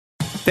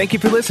Thank you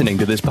for listening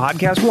to this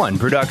Podcast One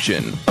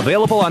production.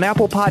 Available on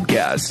Apple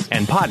Podcasts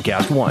and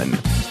Podcast One.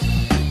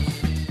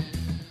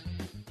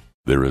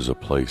 There is a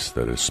place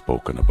that is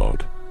spoken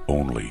about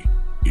only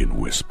in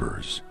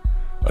whispers.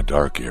 A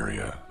dark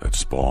area that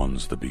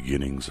spawns the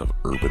beginnings of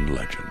urban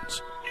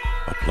legends.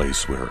 A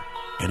place where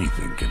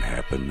anything can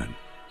happen and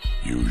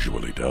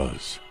usually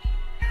does.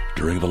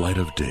 During the light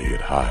of day,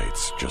 it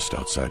hides just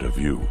outside of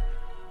view.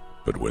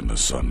 But when the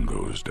sun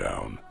goes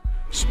down,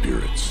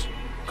 spirits,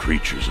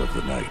 creatures of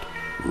the night,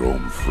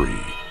 roam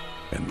free,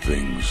 and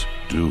things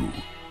do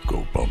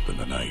go bump in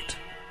the night.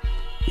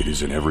 It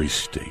is in every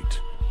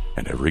state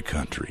and every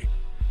country,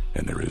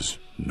 and there is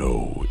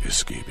no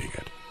escaping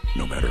it,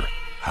 no matter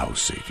how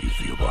safe you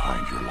feel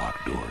behind your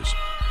locked doors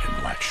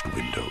and latched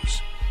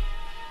windows.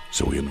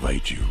 So we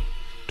invite you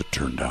to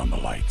turn down the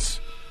lights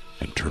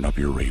and turn up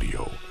your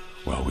radio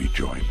while we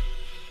join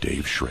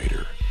Dave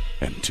Schrader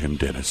and Tim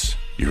Dennis,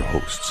 your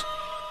hosts,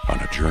 on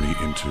a journey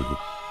into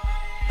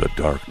the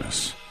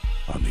darkness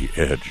on the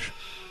edge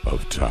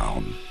of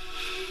town.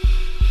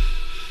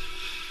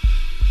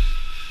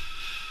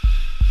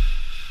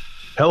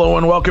 Hello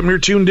and welcome. You're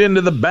tuned in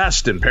to the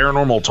best in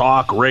paranormal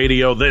talk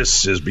radio.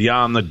 This is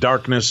Beyond the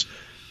Darkness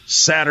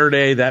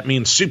Saturday. That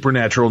means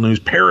Supernatural News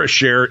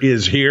ParaShare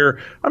is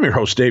here. I'm your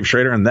host, Dave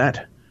Schrader, and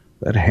that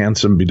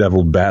handsome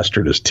bedeviled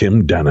bastard is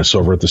Tim Dennis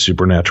over at the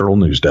Supernatural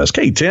News Desk.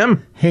 Hey,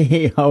 Tim.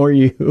 Hey, how are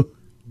you?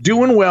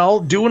 Doing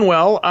well.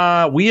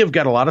 We have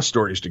got a lot of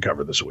stories to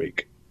cover this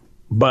week.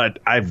 But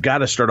I've got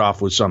to start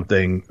off with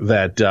something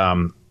that,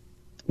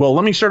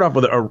 let me start off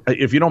with,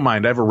 if you don't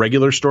mind, I have a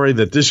regular story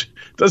that this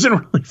doesn't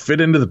really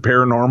fit into the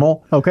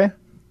paranormal. Okay.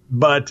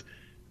 But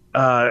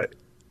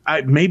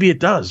maybe it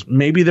does.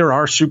 Maybe there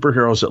are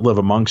superheroes that live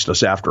amongst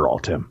us after all,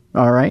 Tim.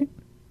 All right.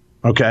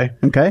 Okay.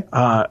 Okay.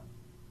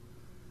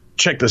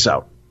 Check this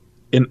out.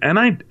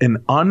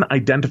 An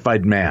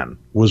unidentified man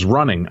was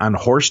running on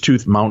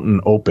Horsetooth Mountain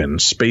Open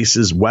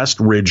Space's West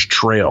Ridge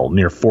Trail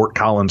near Fort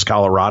Collins,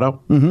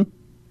 Colorado. Mm-hmm.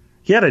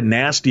 He had a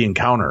nasty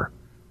encounter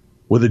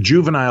with a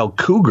juvenile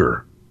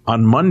cougar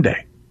on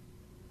Monday,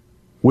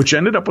 which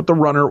ended up with the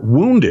runner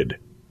wounded.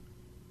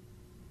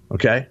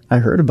 Okay? I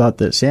heard about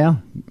this, yeah.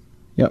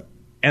 Yep.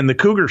 And the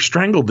cougar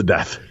strangled to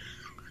death.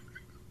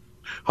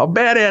 How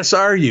badass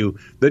are you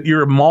that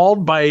you're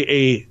mauled by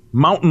a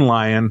mountain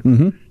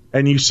lion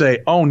and you say,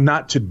 "Oh,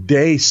 not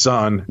today,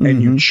 son,"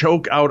 and you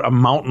choke out a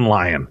mountain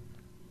lion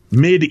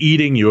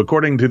mid-eating you?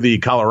 According to the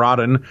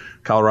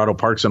Colorado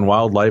Parks and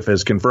Wildlife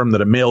has confirmed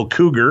that a male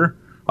cougar,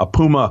 a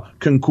Puma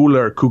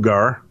concular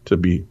cougar, to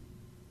be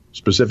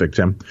specific,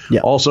 Tim,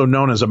 also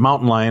known as a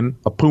mountain lion,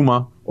 a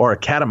puma, or a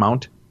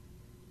catamount,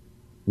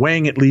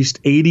 weighing at least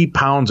 80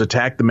 pounds,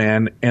 attacked the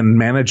man and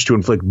managed to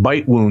inflict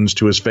bite wounds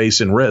to his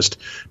face and wrist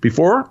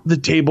before the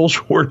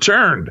tables were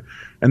turned,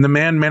 and the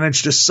man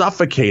managed to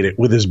suffocate it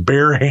with his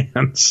bare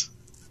hands.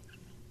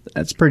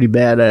 That's pretty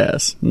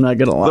badass. I'm not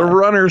going to lie. The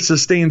runner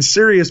sustained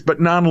serious but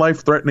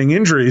non-life-threatening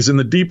injuries in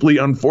the deeply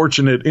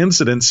unfortunate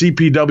incident.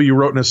 CPW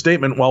wrote in a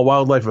statement while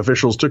wildlife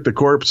officials took the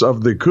corpse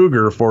of the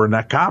cougar for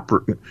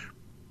necropsy.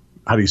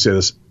 How do you say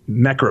this?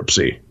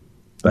 Necropsy.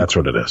 That's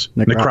what it is.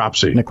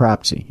 Necropsy.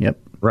 Necropsy, yep.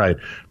 Right.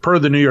 Per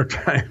the New York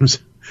Times.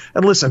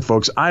 And listen,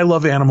 folks, I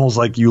love animals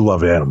like you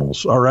love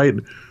animals, all right?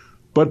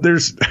 But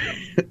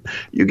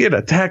you get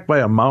attacked by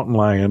a mountain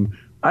lion.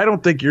 I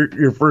don't think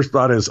your first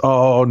thought is,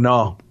 "Oh,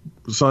 no,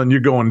 son, you're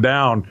going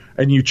down,"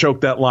 and you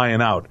choke that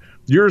lion out.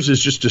 Yours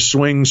is just to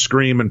swing,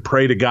 scream, and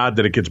pray to God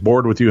that it gets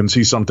bored with you and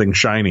sees something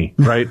shiny,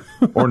 right?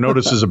 Or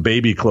notices a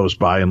baby close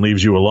by and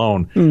leaves you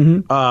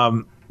alone.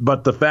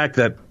 But the fact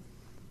that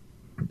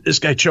this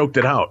guy choked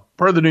it out.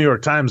 Per the New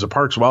York Times, a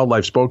Parks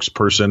Wildlife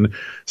spokesperson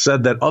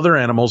said that other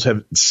animals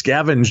have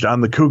scavenged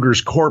on the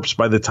cougar's corpse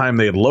by the time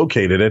they had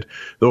located it,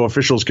 though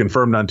officials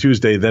confirmed on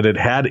Tuesday that it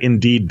had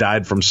indeed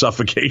died from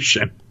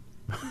suffocation.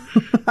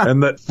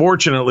 And that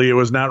fortunately it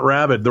was not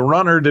rabid. The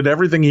runner did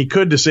everything he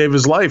could to save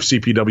his life,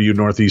 CPW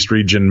Northeast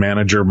Region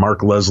Manager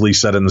Mark Leslie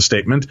said in the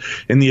statement.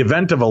 In the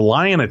event of a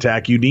lion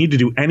attack, you need to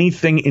do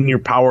anything in your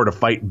power to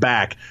fight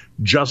back,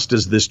 just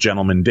as this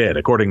gentleman did.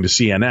 According to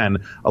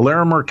CNN, a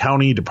Larimer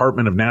County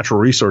Department of Natural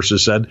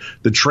Resources said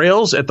the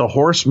trails at the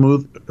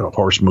Horsetooth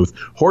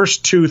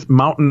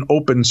Mountain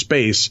Open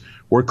Space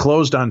were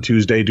closed on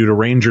Tuesday due to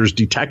rangers'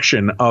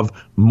 detection of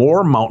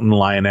more mountain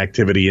lion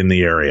activity in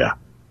the area.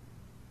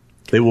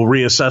 They will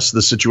reassess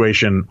the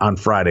situation on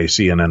Friday,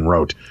 CNN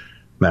wrote.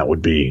 That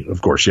would be,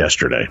 of course,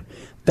 yesterday.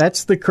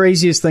 That's the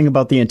craziest thing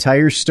about the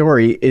entire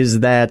story is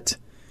that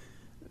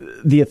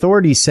the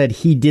authorities said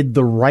he did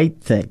the right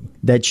thing,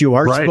 that you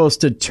are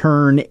supposed to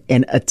turn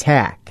and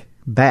attack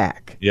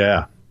back.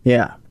 Yeah.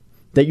 Yeah.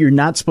 That you're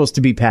not supposed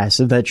to be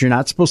passive, that you're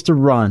not supposed to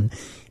run,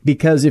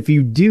 because if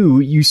you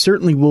do, you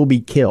certainly will be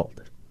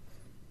killed.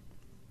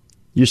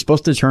 You're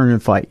supposed to turn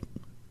and fight.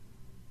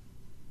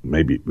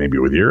 Maybe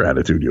with your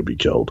attitude, you'll be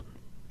killed.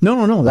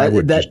 No.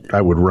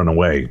 I would run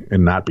away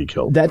and not be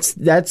killed. That's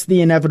the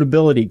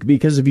inevitability,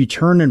 because if you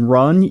turn and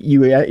run,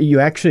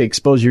 you actually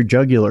expose your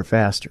jugular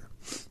faster.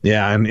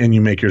 Yeah, and you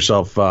make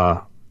yourself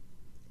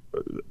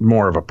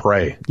more of a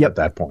prey at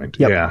that point.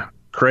 Yep. Yeah.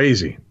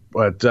 Crazy.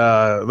 But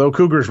though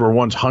cougars were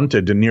once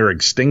hunted to near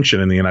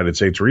extinction in the United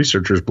States,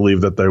 researchers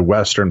believe that their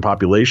western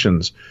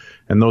populations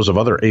and those of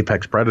other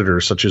apex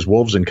predators such as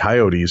wolves and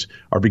coyotes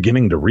are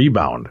beginning to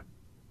rebound.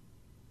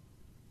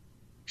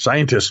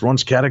 Scientists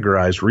once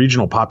categorized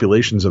regional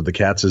populations of the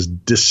cats as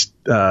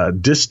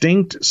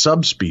distinct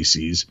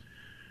subspecies.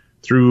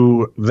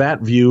 Through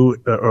that view,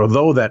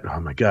 although that, oh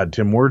my God,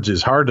 Tim, words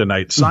is hard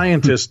tonight.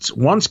 Scientists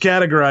once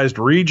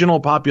categorized regional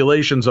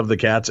populations of the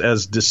cats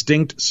as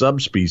distinct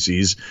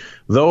subspecies,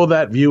 though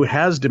that view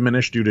has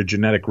diminished due to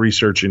genetic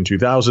research in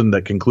 2000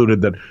 that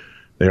concluded that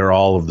they are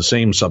all of the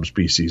same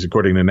subspecies.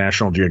 According to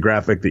National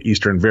Geographic, the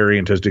eastern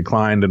variant has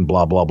declined and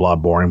blah, blah, blah,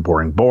 boring,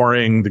 boring,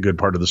 boring. The good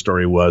part of the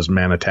story was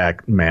man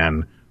attack,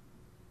 man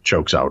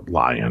chokes out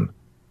lion.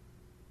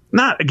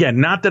 Not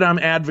that I'm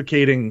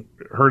advocating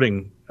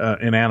hurting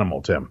an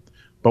animal, Tim,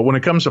 but when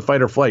it comes to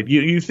fight or flight,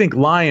 you think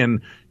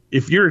lion,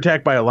 if you're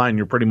attacked by a lion,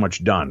 you're pretty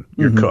much done.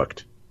 You're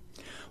cooked.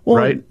 Well,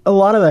 right? A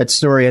lot of that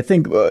story, I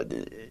think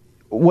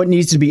what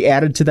needs to be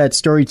added to that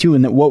story too,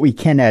 and that what we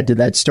can add to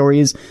that story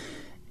is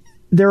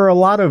there are a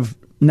lot of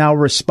now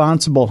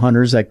responsible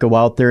hunters that go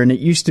out there, and it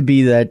used to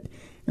be that,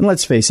 and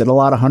let's face it, a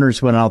lot of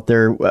hunters went out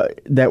there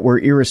that were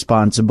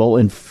irresponsible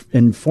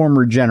in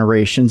former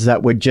generations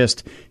that would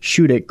just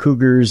shoot at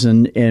cougars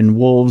and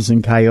wolves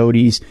and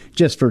coyotes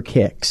just for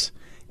kicks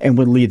and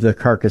would leave the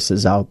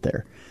carcasses out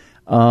there.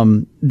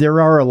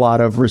 There are a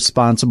lot of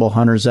responsible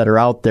hunters that are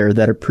out there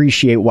that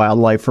appreciate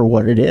wildlife for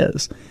what it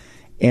is,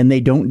 and they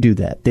don't do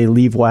that. They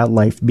leave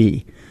wildlife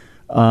be.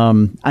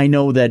 I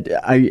know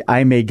that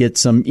I may get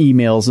some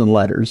emails and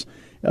letters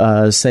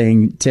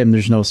saying, Tim,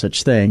 there's no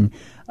such thing.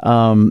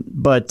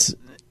 But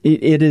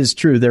it is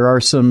true. There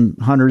are some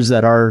hunters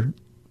that are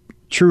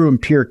true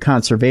and pure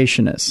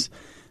conservationists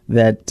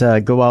that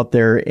go out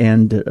there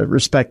and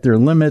respect their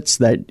limits,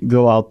 that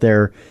go out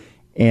there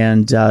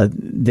and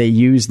they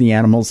use the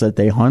animals that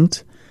they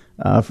hunt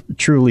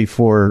truly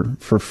for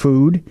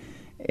food.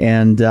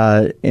 And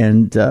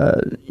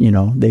you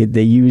know,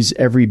 they use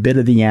every bit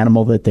of the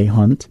animal that they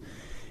hunt.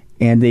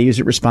 And they use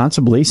it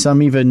responsibly.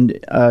 Some even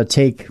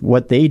take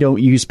what they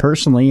don't use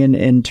personally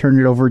and turn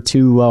it over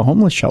to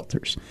homeless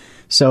shelters.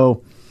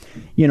 So,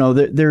 you know,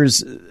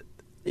 there's,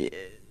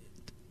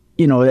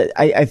 you know,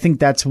 I think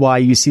that's why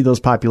you see those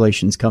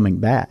populations coming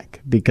back,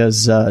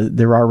 because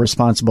there are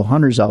responsible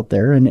hunters out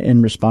there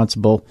and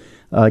responsible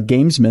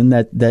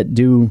gamesmen that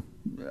do,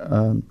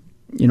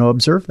 you know,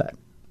 observe that.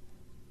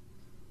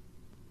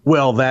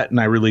 Well, that, and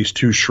I released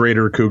 2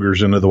 Schrader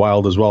cougars into the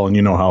wild as well, and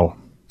you know how.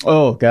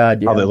 Oh,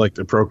 God, yeah. How they like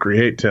to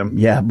procreate, Tim.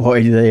 Yeah,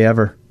 boy, do they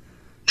ever.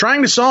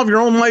 Trying to solve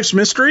your own life's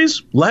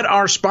mysteries? Let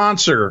our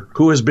sponsor,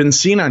 who has been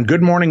seen on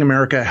Good Morning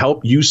America,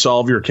 help you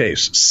solve your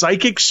case.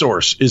 Psychic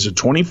Source is a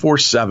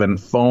 24/7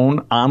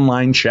 phone,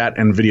 online chat,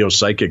 and video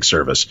psychic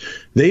service.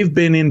 They've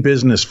been in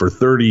business for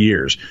 30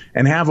 years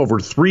and have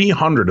over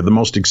 300 of the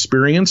most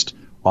experienced,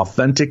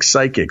 authentic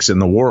psychics in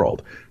the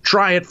world.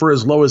 Try it for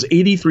as low as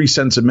 83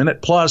 cents a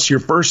minute, plus your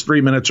first 3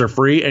 minutes are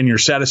free, and your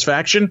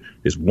satisfaction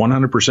is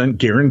 100%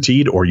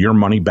 guaranteed or your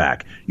money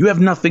back. You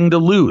have nothing to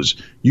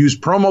lose. Use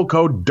promo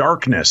code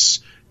DARKNESS,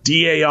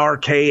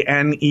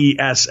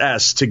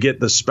 DARKNESS, to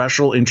get the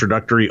special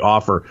introductory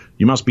offer.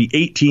 You must be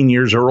 18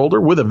 years or older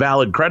with a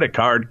valid credit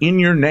card in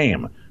your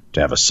name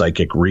to have a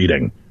psychic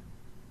reading.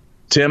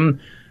 Tim,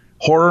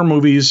 horror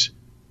movies,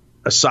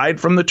 aside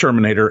from The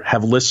Terminator,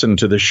 have listened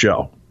to this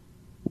show.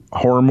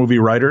 Horror movie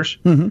writers,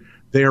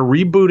 they are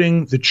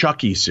rebooting the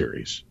Chucky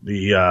series,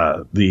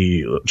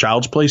 the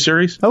Child's Play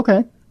series.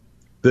 Okay.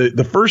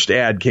 The first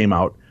ad came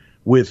out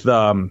with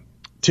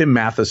Tim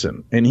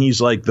Matheson, and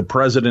he's like the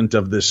president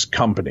of this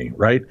company,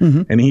 right?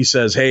 And he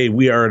says, hey,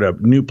 we are at a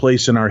new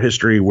place in our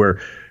history where,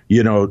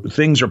 you know,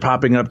 things are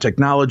popping up,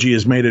 technology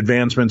has made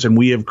advancements, and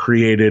we have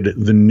created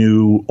the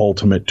new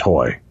ultimate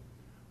toy.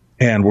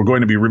 And we're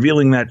going to be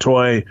revealing that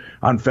toy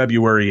on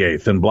February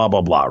 8th and blah,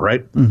 blah, blah,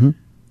 right?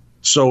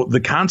 So the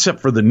concept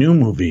for the new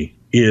movie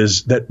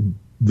is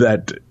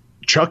that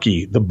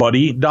Chucky, the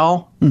Buddy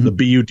doll, the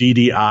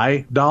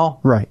Buddi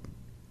doll, right,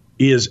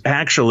 is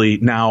actually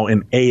now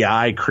an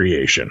AI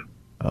creation.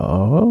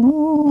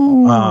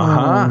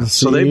 Oh.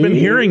 So they've been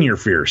hearing your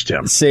fears,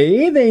 Tim.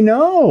 See, they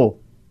know.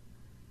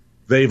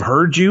 They've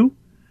heard you.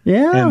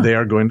 Yeah. And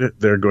they're going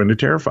to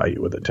terrify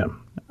you with it,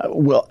 Tim.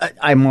 Well,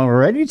 I'm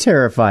already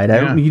terrified. I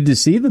don't need to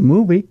see the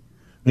movie.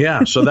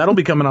 Yeah, so that'll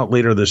be coming out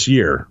later this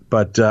year,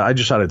 but I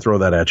just thought I'd throw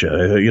that at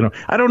you. You know,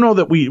 I don't know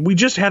that we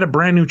just had a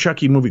brand new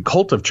Chucky movie,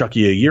 Cult of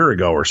Chucky, a year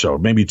ago or so,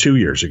 maybe 2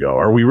 years ago.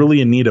 Are we really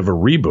in need of a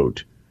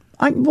reboot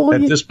at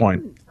this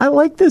point? I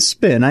like this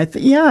spin. I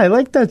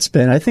like that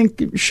spin. I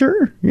think,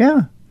 sure,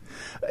 yeah.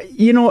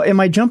 You know, am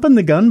I jumping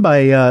the gun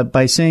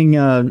by saying?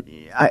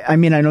 I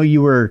mean, I know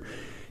you were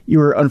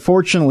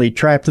unfortunately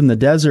trapped in the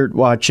desert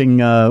watching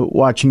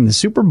the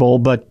Super Bowl,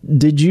 but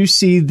did you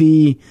see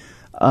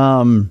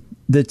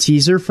the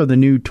teaser for the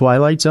new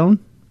Twilight Zone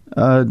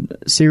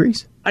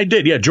series? I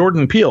did, yeah.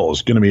 Jordan Peele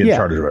is going to be in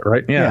charge of it,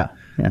 right? Yeah.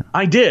 Yeah.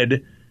 I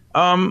did.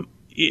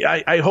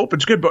 I hope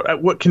it's good.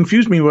 But what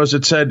confused me was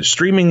it said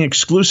streaming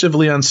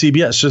exclusively on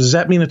CBS. So does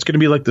that mean it's going to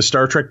be like the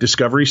Star Trek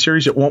Discovery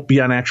series? It won't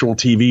be on actual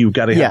TV. You've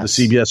got to have the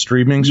CBS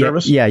streaming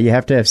service? Yeah, you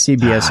have to have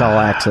CBS All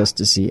Access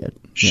to see it.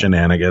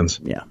 Shenanigans.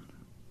 Yeah.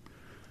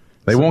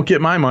 They won't get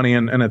my money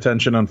and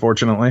attention,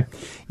 unfortunately.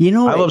 I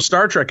love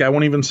Star Trek. I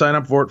won't even sign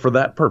up for it for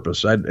that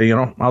purpose.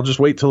 I'll just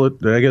wait till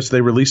I guess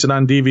they release it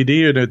on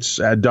DVD and it's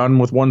done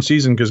with one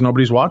season because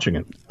nobody's watching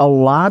it. A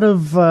lot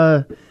of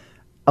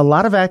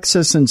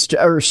access and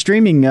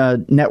streaming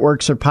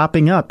networks are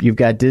popping up. You've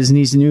got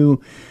Disney's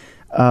new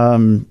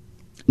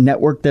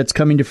network that's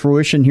coming to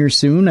fruition here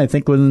soon. I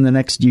think within the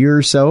next year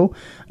or so.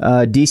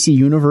 DC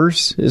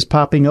Universe is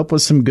popping up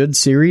with some good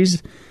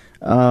series.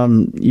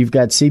 You've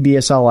got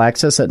CBS All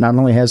Access that not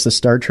only has the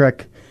Star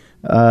Trek,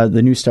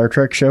 the new Star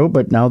Trek show,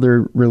 but now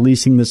they're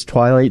releasing this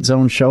Twilight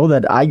Zone show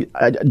that I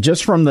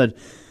just from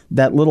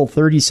that little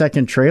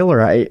 30-second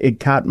trailer, it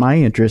caught my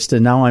interest,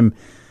 and now I'm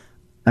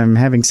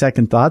having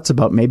second thoughts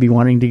about maybe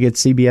wanting to get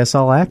CBS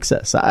All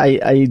Access.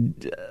 I'm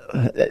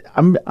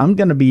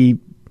going to be,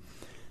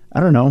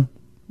 I don't know.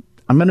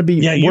 I'm going to be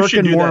you should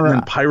working do more. That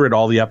and pirate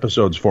all the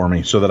episodes for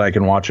me so that I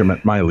can watch them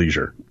at my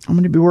leisure. I'm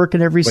going to be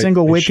working every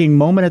single waking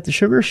moment at the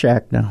Sugar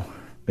Shack now.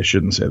 I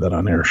shouldn't say that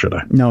on air, should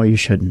I? No, you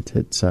shouldn't.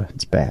 It's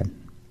bad.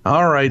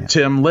 All right,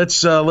 Tim.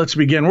 Let's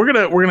begin. We're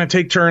gonna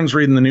take turns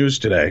reading the news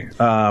today.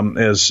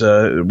 As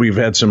we've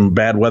had some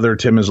bad weather.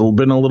 Tim has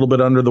been a little bit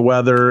under the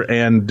weather,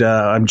 and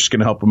I'm just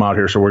gonna help him out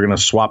here. So we're gonna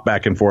swap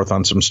back and forth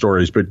on some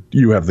stories. But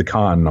you have the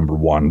con number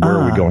one. Where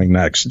are we going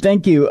next?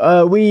 Thank you.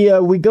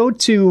 We go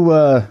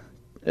to.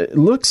 It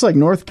looks like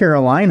North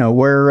Carolina,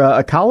 where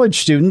a college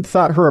student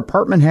thought her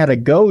apartment had a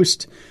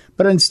ghost,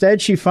 but instead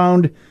she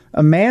found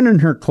a man in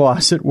her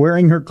closet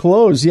wearing her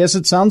clothes. Yes,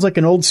 it sounds like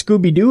an old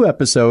Scooby-Doo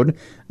episode,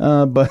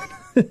 but...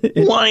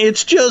 Why,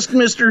 it's just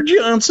Mr.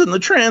 Johnson, the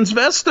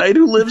transvestite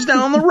who lives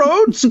down the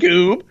road,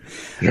 Scoob.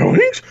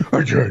 Yoinks,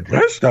 a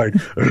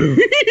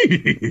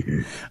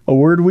transvestite. A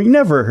word we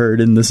never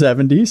heard in the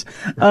 70s.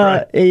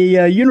 Right.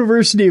 A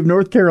University of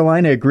North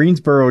Carolina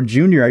Greensboro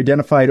junior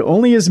identified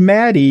only as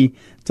Maddie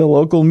to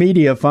local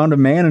media found a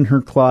man in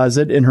her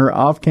closet in her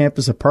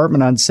off-campus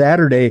apartment on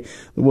Saturday.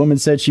 The woman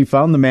said she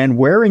found the man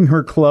wearing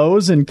her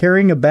clothes and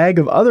carrying a bag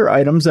of other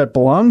items that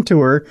belonged to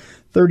her.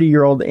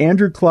 30-year-old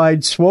Andrew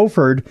Clyde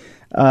Swofford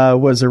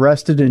was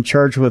arrested and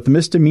charged with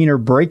misdemeanor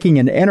breaking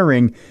and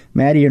entering.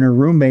 Maddie and her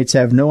roommates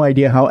have no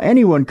idea how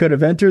anyone could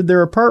have entered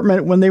their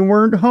apartment when they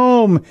weren't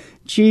home.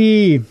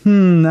 Gee,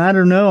 I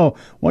don't know.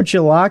 Once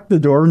you lock the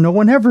door, no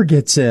one ever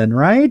gets in,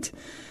 right?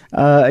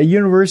 A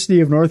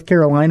University of North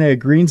Carolina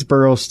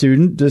Greensboro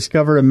student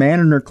discovered a man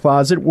in her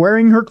closet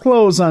wearing her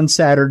clothes on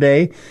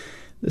Saturday.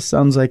 This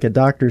sounds like a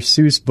Dr.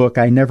 Seuss book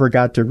I never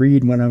got to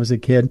read when I was a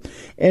kid.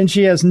 And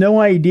she has no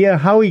idea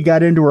how he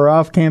got into her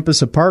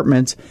off-campus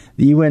apartment.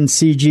 The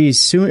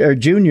UNCG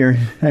junior,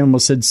 I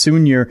almost said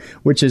senior,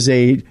 which is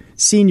a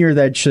senior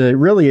that's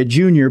really a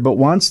junior but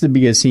wants to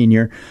be a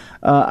senior,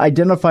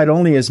 identified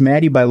only as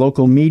Maddie by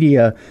local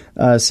media,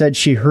 said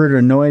she heard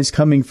a noise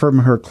coming from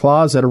her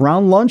closet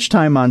around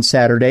lunchtime on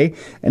Saturday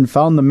and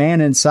found the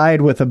man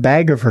inside with a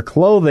bag of her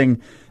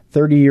clothing.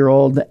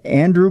 30-year-old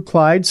Andrew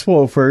Clyde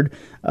Swofford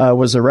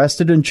was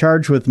arrested and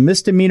charged with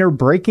misdemeanor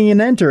breaking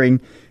and entering.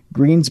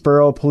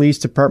 Greensboro Police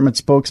Department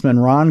spokesman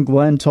Ron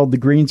Glenn told the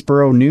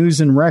Greensboro News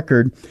and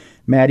Record.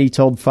 Maddie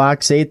told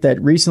Fox 8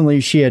 that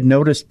recently she had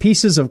noticed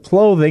pieces of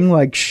clothing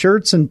like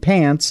shirts and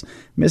pants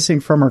missing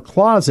from her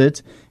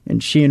closet,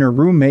 and she and her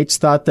roommates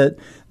thought that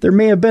there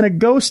may have been a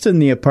ghost in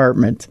the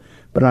apartment.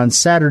 But on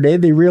Saturday,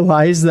 they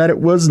realized that it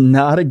was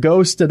not a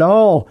ghost at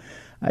all.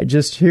 I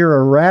just hear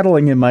a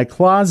rattling in my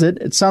closet.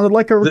 It sounded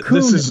like a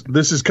raccoon.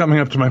 This is coming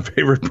up to my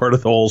favorite part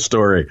of the whole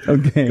story.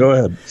 Okay. Go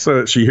ahead.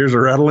 So she hears a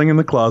rattling in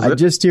the closet. I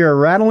just hear a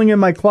rattling in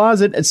my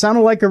closet. It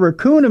sounded like a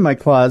raccoon in my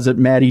closet,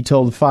 Maddie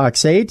told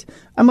Fox 8.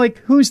 I'm like,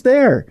 who's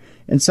there?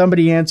 And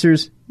somebody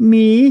answers,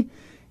 me.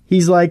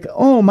 He's like,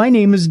 oh, my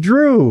name is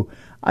Drew.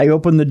 I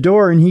open the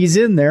door and he's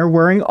in there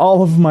wearing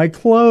all of my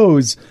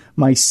clothes,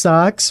 my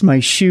socks, my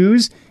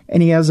shoes,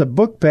 and he has a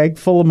book bag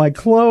full of my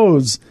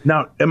clothes.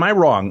 Now, am I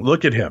wrong?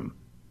 Look at him.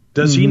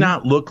 Does he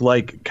not look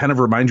like, kind of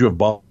remind you of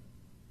bald,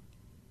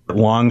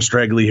 long,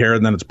 straggly hair,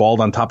 and then it's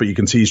bald on top, but you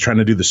can see he's trying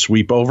to do the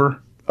sweep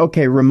over?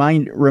 Okay,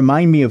 remind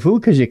me of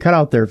who? Because you cut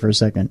out there for a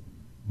second.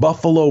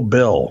 Buffalo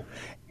Bill.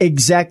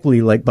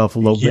 Exactly like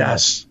Buffalo Bill.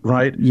 Yes,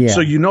 right? Yeah.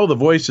 So you know the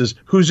voices.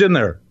 Who's in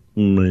there?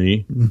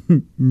 Me.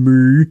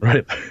 Me.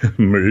 Right.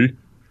 Me.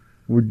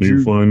 Would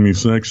you find me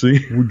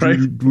sexy? Would right?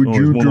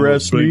 you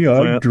dress me?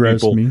 I'd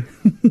dress me.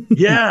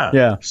 Yeah.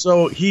 Yeah.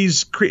 So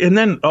and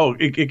then,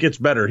 it gets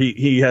better.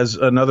 He has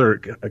another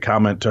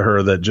comment to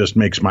her that just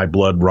makes my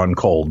blood run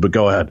cold. But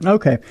go ahead.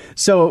 Okay.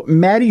 So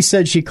Maddie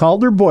said she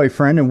called her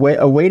boyfriend and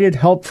awaited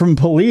help from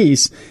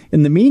police.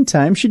 In the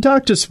meantime, she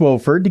talked to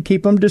Swofford to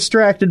keep him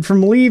distracted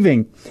from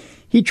leaving.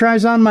 He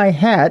tries on my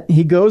hat.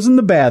 He goes in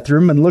the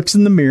bathroom and looks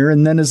in the mirror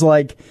and then is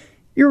like,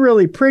 "You're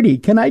really pretty.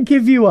 Can I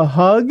give you a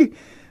hug?"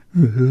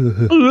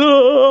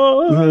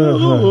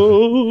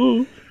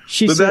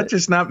 Did that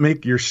just not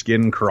make your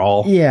skin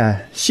crawl?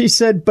 Yeah. She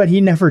said, but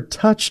he never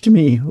touched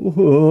me.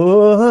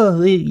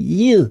 Oh,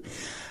 ew.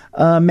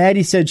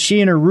 Maddie said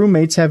she and her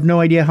roommates have no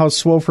idea how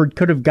Swofford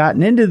could have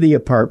gotten into the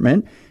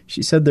apartment.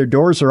 She said their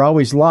doors are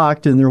always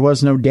locked and there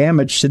was no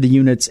damage to the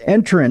unit's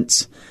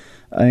entrance.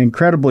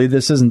 Incredibly,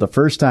 this isn't the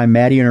first time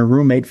Maddie and her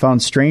roommate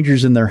found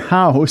strangers in their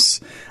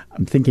house.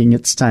 I'm thinking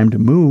it's time to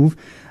move.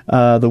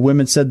 The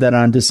women said that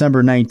on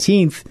December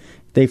 19th,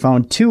 they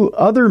found 2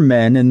 other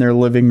men in their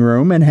living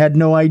room and had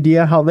no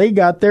idea how they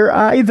got there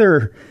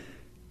either.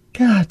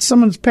 God,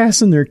 someone's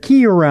passing their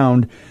key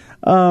around.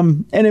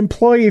 An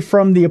employee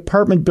from the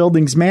apartment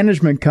building's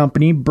management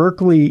company,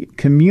 Berkeley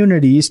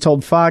Communities,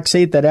 told Fox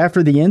 8 that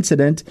after the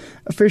incident,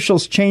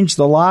 officials changed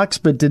the locks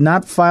but did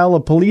not file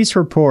a police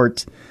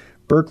report.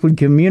 Berkeley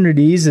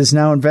Communities is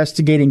now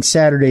investigating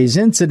Saturday's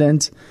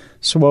incident.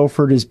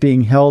 Swofford is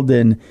being held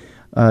in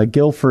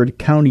Guilford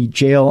County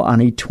Jail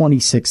on a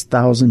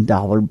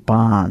 $26,000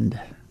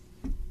 bond.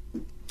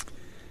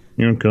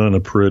 You're kind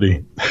of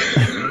pretty.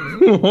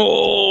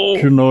 Oh,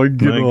 Can I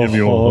give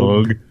you a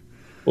hug?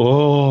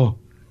 Oh,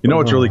 you know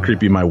what's really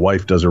creepy? My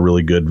wife does a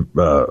really good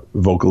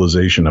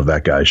vocalization of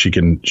that guy. She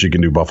can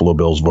do Buffalo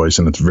Bill's voice,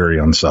 and it's very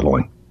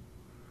unsettling.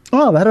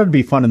 Oh, that would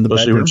be fun in the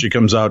Especially bedroom. when she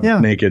comes out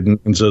naked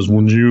and says,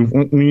 "Would you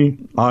want me?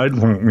 I'd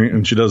want me."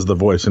 And she does the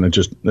voice, and it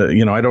just,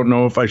 I don't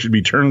know if I should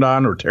be turned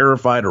on or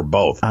terrified or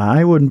both.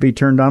 I wouldn't be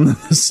turned on the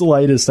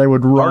slightest. I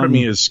would run. Part of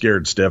me is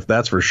scared stiff,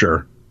 that's for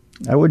sure.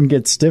 I wouldn't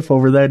get stiff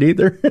over that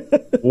either.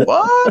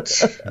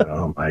 What?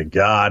 Oh, my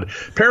God.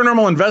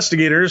 Paranormal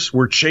investigators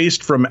were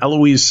chased from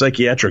Eloise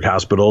psychiatric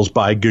hospitals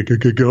by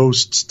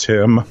ghosts,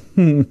 Tim.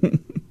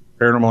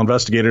 Paranormal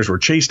investigators were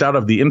chased out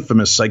of the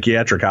infamous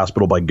psychiatric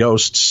hospital by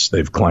ghosts,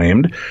 they've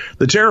claimed.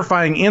 The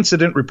terrifying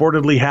incident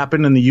reportedly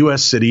happened in the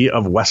U.S. city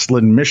of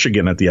Westland,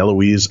 Michigan, at the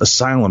Eloise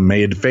Asylum,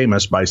 made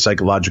famous by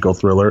psychological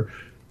thriller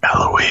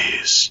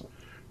Eloise.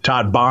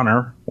 Todd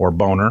Bonner, or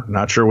Boner,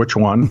 not sure which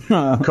one,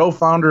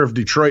 co-founder of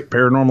Detroit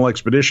Paranormal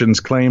Expeditions,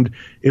 claimed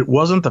it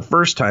wasn't the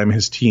first time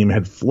his team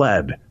had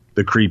fled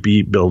the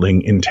creepy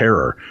building in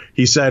terror.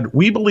 He said,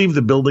 "We believe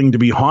the building to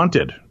be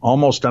haunted.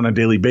 Almost on a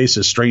daily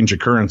basis, strange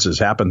occurrences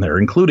happen there,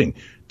 including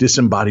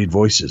disembodied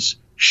voices,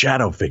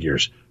 shadow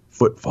figures,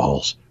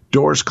 footfalls,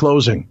 doors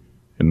closing,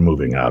 and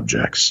moving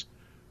objects.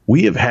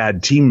 We have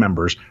had team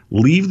members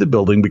leave the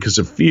building because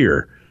of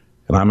fear,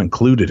 and I'm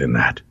included in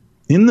that."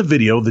 In the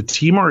video, the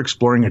team are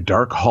exploring a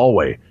dark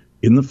hallway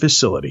in the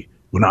facility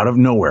when out of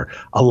nowhere,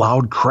 a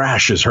loud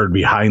crash is heard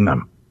behind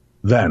them.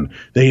 Then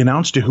they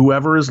announce to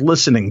whoever is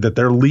listening that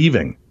they're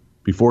leaving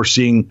before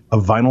seeing a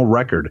vinyl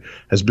record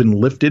has been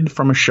lifted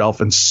from a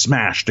shelf and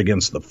smashed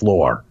against the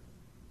floor.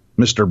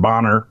 Mr.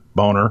 Boner,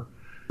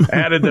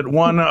 added that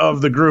one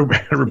of the group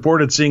had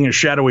reported seeing a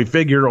shadowy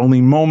figure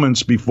only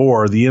moments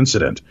before the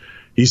incident.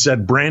 He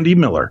said Brandy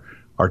Miller,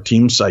 our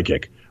team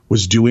psychic,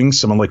 was doing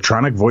some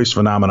electronic voice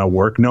phenomena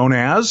work known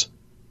as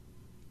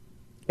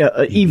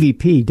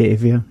EVP,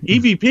 Dave. Yeah.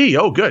 EVP.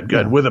 Oh, good.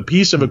 Yeah. With a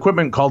piece of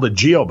equipment called a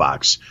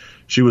geobox.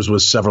 She was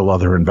with several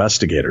other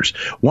investigators.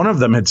 One of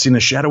them had seen a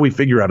shadowy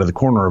figure out of the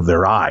corner of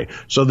their eye,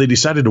 so they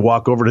decided to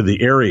walk over to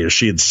the area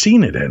she had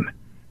seen it in.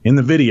 In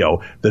the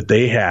video that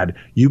they had,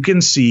 you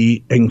can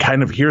see and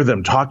kind of hear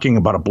them talking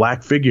about a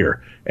black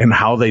figure and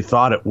how they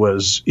thought it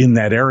was in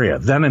that area.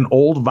 Then an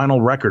old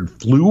vinyl record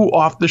flew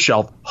off the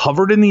shelf,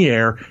 hovered in the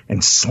air,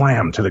 and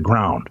slammed to the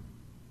ground.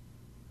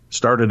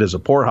 Started as a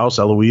poorhouse,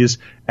 Eloise,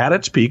 at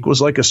its peak,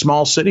 was like a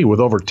small city with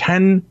over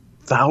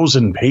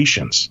 10,000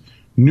 patients,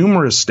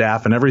 numerous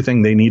staff, and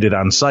everything they needed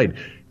on site.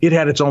 It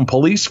had its own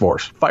police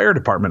force, fire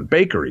department,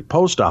 bakery,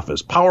 post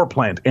office, power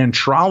plant, and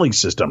trolley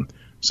system,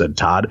 said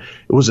Todd.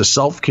 It was a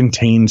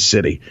self-contained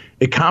city.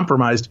 It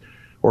comprised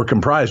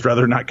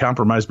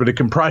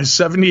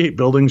 78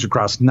 buildings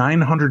across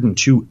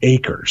 902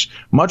 acres,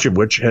 much of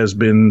which has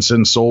been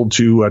since sold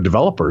to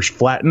developers,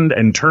 flattened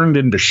and turned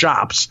into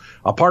shops,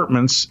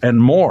 apartments,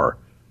 and more.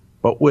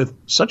 But with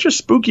such a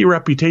spooky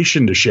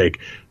reputation to shake,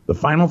 the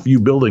final few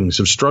buildings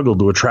have struggled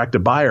to attract a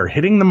buyer,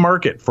 hitting the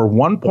market for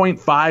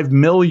 $1.5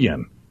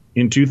 million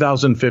in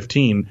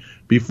 2015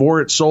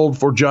 before it sold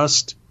for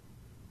just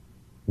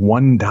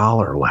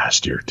 $1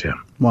 last year,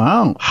 Tim.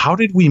 Wow. How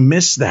did we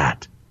miss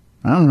that?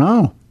 I don't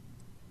know.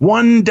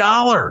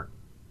 $1.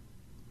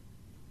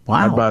 Wow.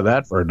 I'd buy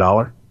that for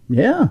 $1.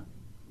 Yeah.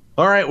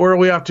 All right, where are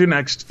we off to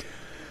next?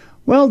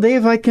 Well,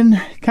 Dave, I can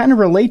kind of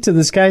relate to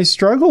this guy's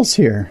struggles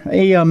here.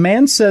 A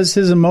man says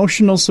his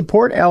emotional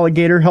support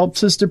alligator helps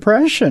his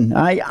depression.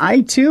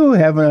 I too,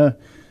 have an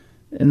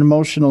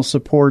emotional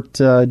support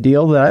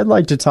deal that I'd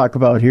like to talk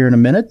about here in a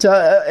minute.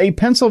 A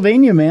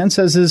Pennsylvania man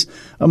says his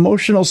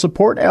emotional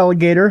support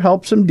alligator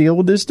helps him deal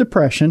with his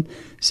depression.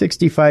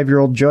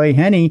 65-year-old Joy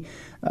Henney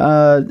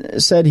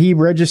said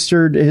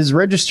his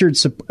registered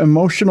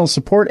emotional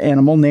support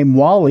animal named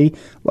Wally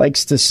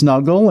likes to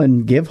snuggle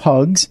and give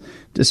hugs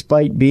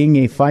despite being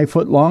a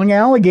 5-foot-long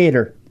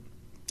alligator.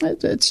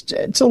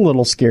 It's a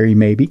little scary,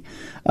 maybe.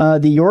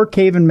 The York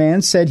Haven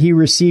man said he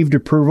received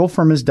approval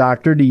from his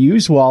doctor to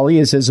use Wally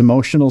as his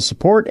emotional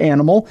support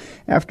animal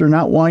after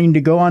not wanting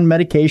to go on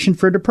medication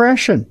for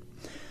depression.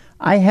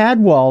 I had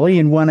Wally,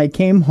 and when I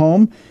came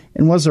home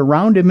and was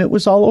around him, it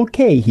was all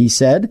okay, he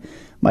said.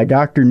 My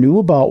doctor knew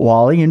about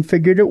Wally and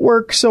figured it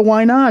worked, so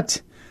why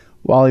not?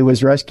 Wally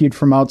was rescued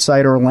from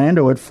outside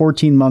Orlando at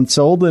 14 months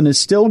old and is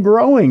still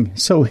growing,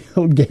 so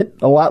he'll get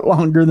a lot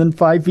longer than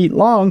 5 feet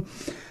long.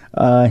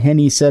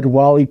 Henny said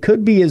Wally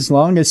could be as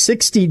long as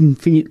 16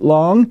 feet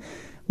long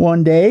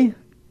one day.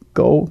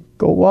 Go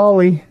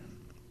Wally.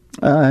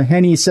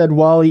 Henny said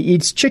Wally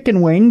eats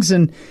chicken wings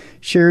and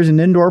shares an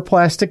indoor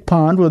plastic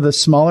pond with a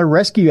smaller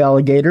rescue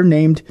alligator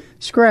named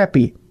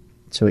Scrappy.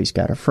 So he's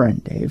got a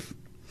friend, Dave.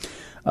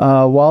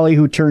 Wally,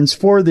 who turns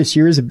 4 this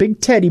year, is a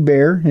big teddy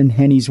bear, in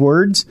Henny's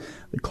words.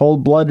 The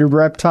cold-blooded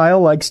reptile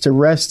likes to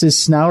rest his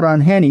snout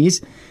on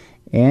Henny's,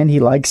 and he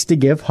likes to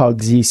give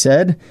hugs, he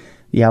said.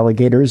 The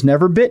alligator has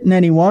never bitten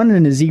anyone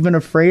and is even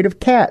afraid of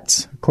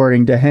cats,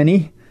 according to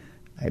Henny.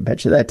 I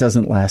bet you that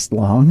doesn't last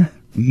long.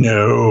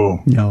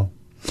 No.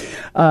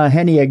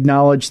 Henny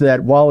acknowledged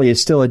that Wally is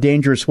still a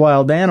dangerous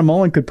wild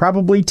animal and could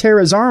probably tear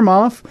his arm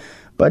off,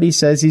 but he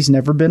says he's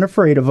never been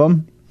afraid of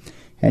him.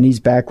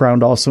 Henny's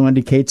background also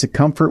indicates a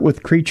comfort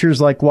with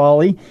creatures like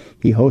Wally.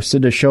 He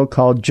hosted a show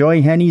called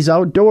Joy Henny's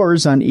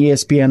Outdoors on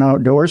ESPN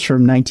Outdoors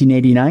from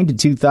 1989 to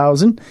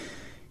 2000.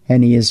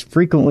 Henny is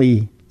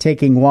frequently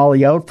taking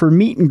Wally out for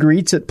meet and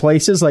greets at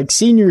places like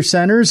senior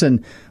centers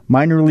and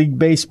minor league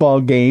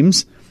baseball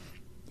games.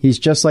 He's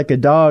just like a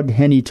dog,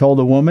 Henny told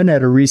a woman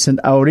at a recent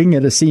outing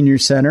at a senior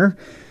center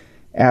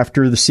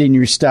after the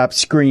seniors stopped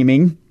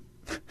screaming.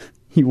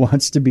 He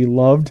wants to be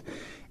loved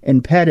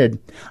and petted.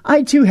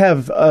 I, too,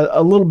 have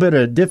a little bit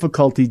of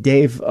difficulty,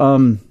 Dave.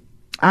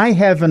 I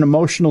have an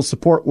emotional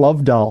support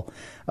love doll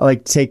I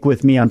like to take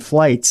with me on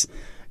flights,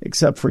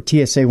 except for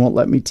TSA won't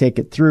let me take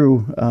it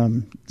through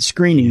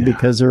screening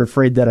because they're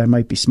afraid that I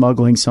might be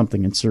smuggling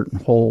something in certain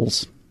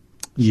holes.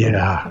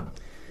 Yeah,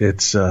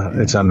 it's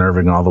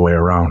unnerving all the way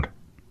around.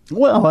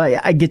 Well,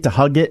 I get to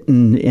hug it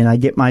and I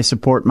get my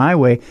support my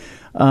way,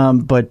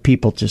 but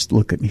people just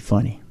look at me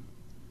funny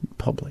in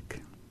public.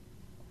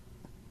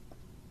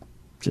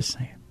 Just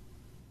saying.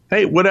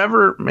 Hey,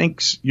 whatever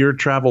makes your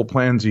travel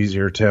plans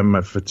easier, Tim.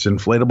 If it's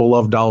inflatable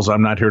love dolls,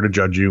 I'm not here to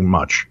judge you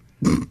much.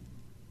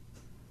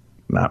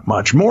 Not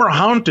much. More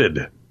haunted,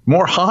 Tim.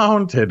 More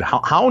haunted.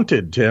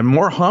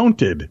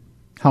 Haunted?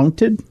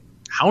 Haunted,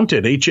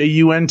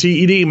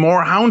 Haunted,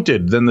 more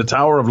haunted than the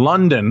Tower of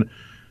London.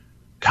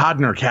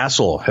 Codner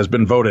Castle has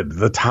been voted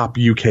the top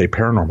UK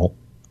paranormal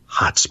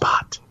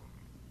hotspot.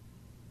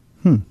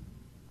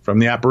 From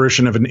the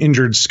apparition of an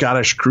injured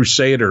Scottish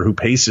crusader who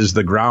paces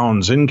the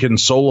grounds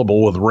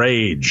inconsolable with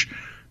rage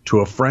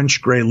to a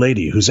French grey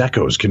lady whose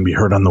echoes can be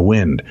heard on the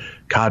wind,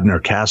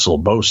 Codner Castle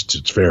boasts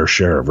its fair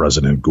share of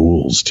resident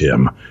ghouls,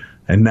 Tim.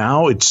 And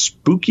now its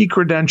spooky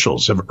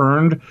credentials have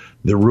earned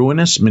the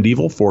ruinous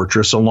medieval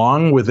fortress,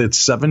 along with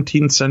its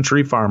 17th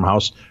century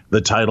farmhouse,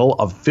 the title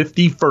of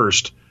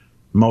 51st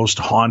most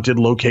haunted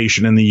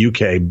location in the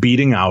UK,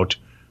 beating out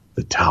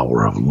the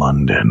Tower of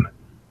London.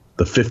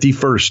 The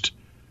 51st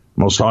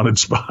most haunted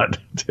spot,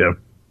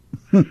 Tim.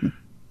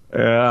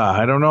 Yeah,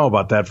 I don't know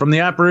about that. From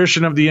the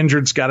apparition of the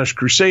injured Scottish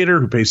crusader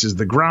who paces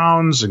the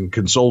grounds,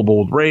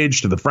 inconsolable with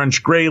rage, to the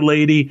French grey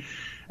lady.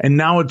 And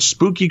now its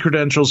spooky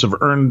credentials have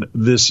earned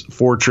this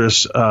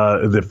fortress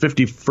the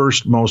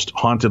 51st most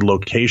haunted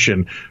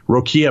location.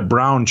 Rokia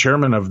Brown,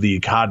 chairman of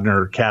the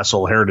Codner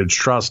Castle Heritage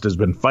Trust, has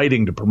been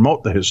fighting to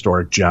promote the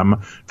historic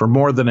gem for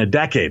more than a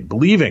decade,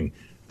 believing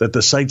that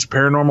the site's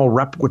paranormal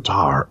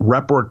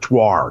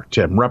repertoire,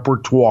 Tim,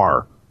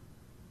 repertoire.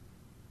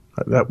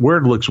 That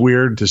word looks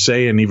weird to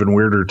say and even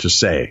weirder to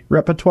say.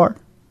 Repertoire?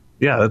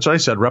 Yeah, that's what I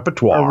said,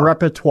 repertoire.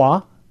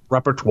 Repertoire?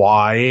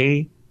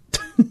 Repertoire.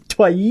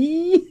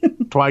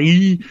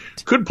 Twy.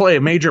 Could play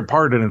a major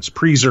part in its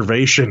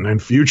preservation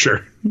and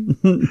future.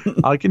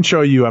 I can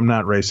show you I'm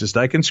not racist.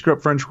 I can screw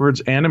up French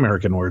words and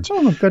American words.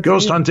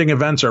 Ghost hunting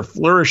events are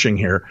flourishing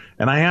here,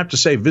 and I have to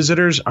say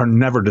visitors are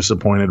never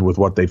disappointed with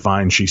what they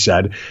find, she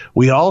said.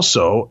 We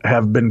also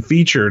have been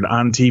featured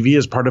on TV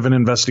as part of an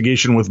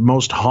investigation with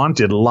Most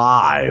Haunted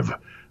Live.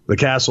 The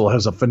castle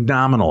has a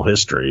phenomenal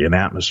history and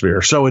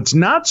atmosphere, so it's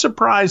not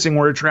surprising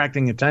we're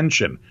attracting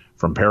attention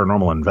from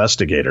paranormal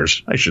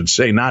investigators. I should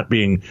say not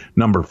being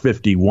number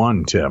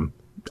 51, Tim.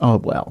 Oh,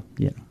 well,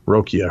 yeah.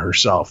 Rokia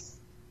herself.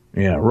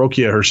 Yeah,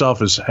 Rokia herself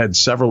has had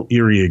several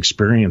eerie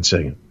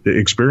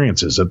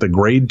experiences at the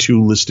Grade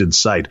 2 listed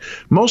site,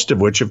 most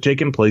of which have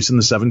taken place in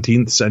the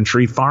 17th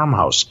century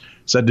farmhouse,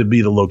 said to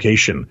be the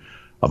location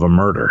of a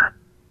murder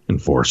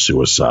and 4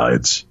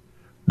 suicides.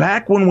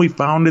 Back when we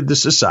founded the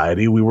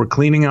society, we were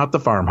cleaning out the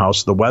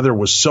farmhouse. The weather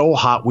was so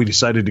hot we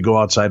decided to go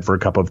outside for a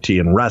cup of tea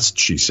and rest,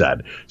 she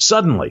said.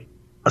 Suddenly,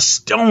 a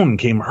stone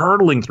came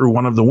hurtling through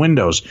one of the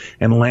windows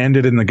and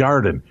landed in the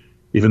garden,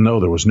 even though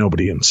there was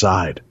nobody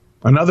inside.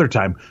 Another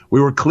time, we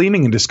were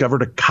cleaning and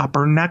discovered a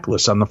copper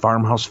necklace on the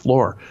farmhouse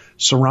floor,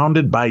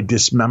 surrounded by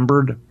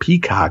dismembered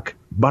peacock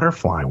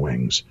butterfly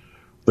wings.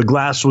 The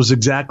glass was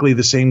exactly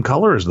the same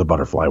color as the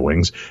butterfly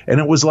wings, and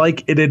it was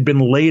like it had been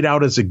laid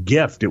out as a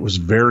gift. It was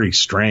very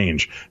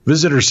strange.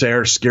 Visitor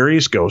Sayre's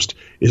scariest ghost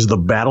is the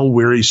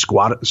battle-weary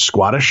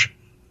Squattish.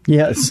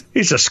 Yes.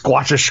 He's a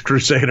Squattish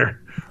crusader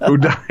who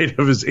died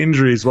of his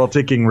injuries while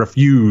taking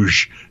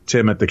refuge,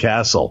 Tim, at the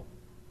castle.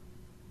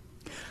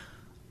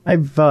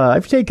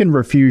 I've taken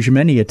refuge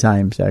many a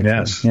times, actually.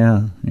 Yes.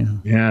 Yeah.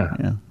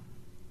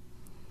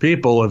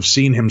 People have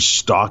seen him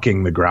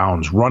stalking the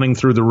grounds, running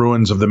through the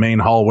ruins of the main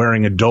hall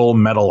wearing a dull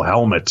metal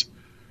helmet.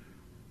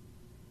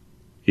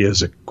 He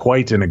has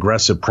quite an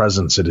aggressive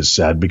presence, it is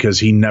said, because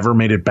he never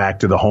made it back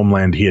to the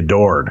homeland he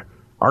adored.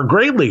 Our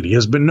Grey Lady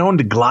has been known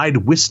to glide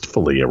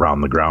wistfully around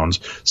the grounds.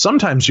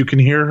 Sometimes you can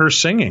hear her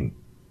singing.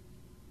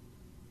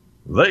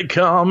 They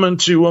come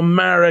into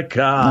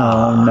America.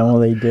 Oh, no,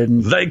 they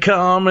didn't. They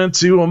come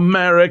into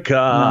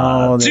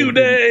America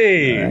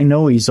today. Didn't. I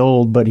know he's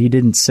old, but he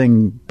didn't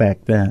sing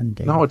back then.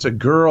 Dave. No, it's a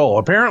girl.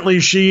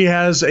 Apparently, she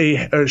was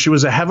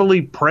a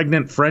heavily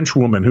pregnant French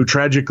woman who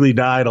tragically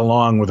died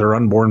along with her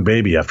unborn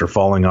baby after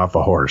falling off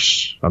a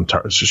horse.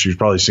 So she's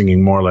probably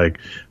singing more like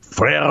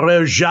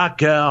Frère Jacques,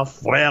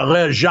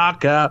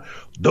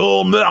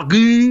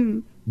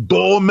 dormez,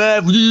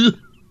 dormez.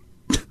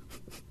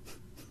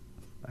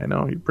 I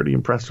know, you're pretty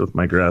impressed with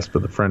my grasp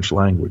of the French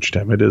language,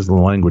 Tim. It is the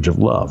language of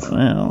love.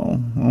 Well,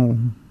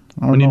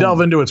 when you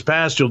delve into its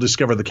past, you'll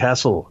discover the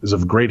castle is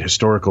of great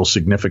historical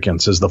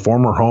significance as the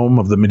former home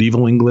of the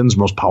medieval England's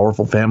most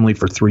powerful family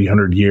for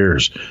 300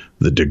 years,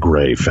 the de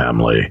Grey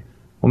family.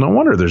 Well, no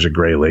wonder there's a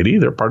Grey Lady.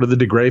 They're part of the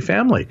de Grey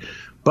family.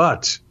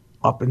 But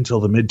up until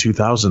the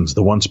mid-2000s,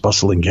 the once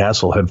bustling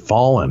castle had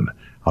fallen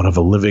out of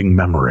a living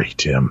memory,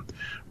 Tim.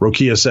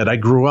 Rokia said, I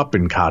grew up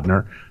in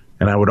Codner,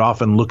 and I would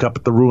often look up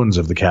at the ruins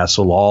of the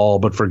castle, all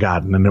but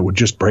forgotten, and it would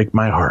just break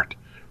my heart.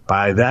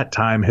 By that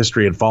time,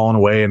 history had fallen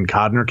away, and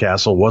Codner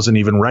Castle wasn't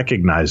even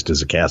recognized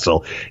as a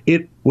castle.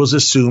 It was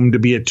assumed to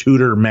be a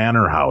Tudor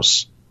manor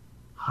house.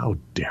 How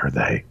dare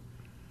they?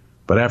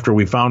 But after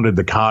we founded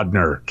the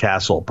Codner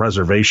Castle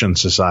Preservation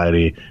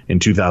Society in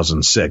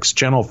 2006,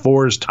 Channel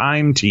 4's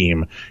Time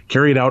Team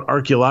carried out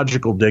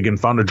archaeological dig and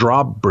found a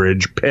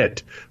drawbridge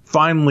pit,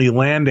 finally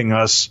landing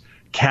us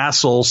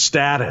castle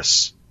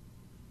status.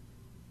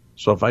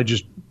 So if I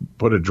just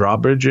put a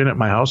drawbridge in at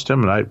my house,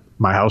 Tim, and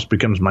my house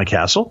becomes my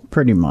castle?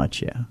 Pretty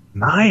much, yeah.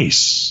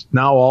 Nice.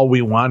 Now all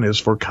we want is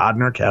for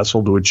Codner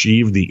Castle to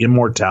achieve the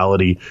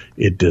immortality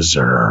it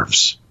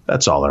deserves.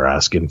 That's all they're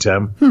asking,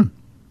 Tim.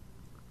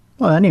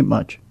 Well, that ain't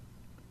much.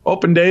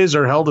 Open days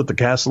are held at the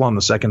castle on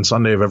the second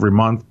Sunday of every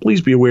month.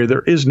 Please be aware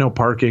there is no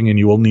parking, and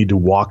you will need to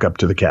walk up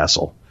to the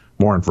castle.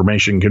 More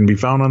information can be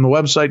found on the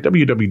website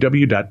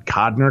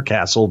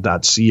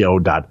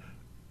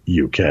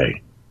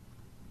www.codnercastle.co.uk.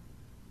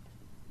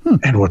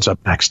 And what's up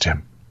next,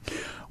 Tim?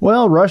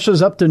 Well,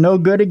 Russia's up to no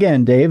good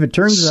again, Dave. It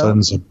turns out...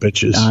 Sons of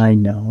bitches. I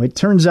know. It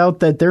turns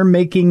out that they're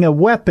making a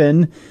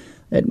weapon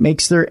that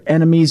makes their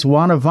enemies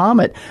want to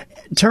vomit.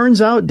 It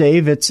turns out,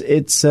 Dave, it's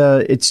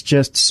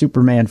just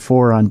Superman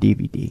 4 on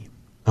DVD.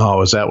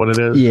 Oh, is that what it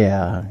is?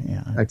 Yeah.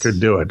 I could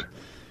do it.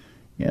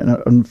 Yeah,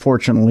 no,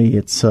 unfortunately,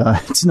 it's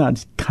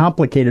not a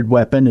complicated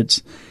weapon.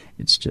 It's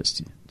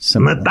just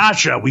simple.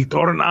 Natasha, we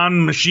turn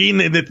on machine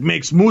that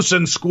makes moose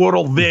and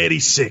squirrel very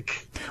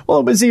sick. Well,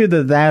 it was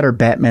either that or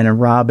Batman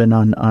and Robin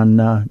on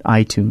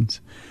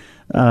iTunes,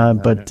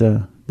 but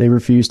they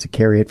refused to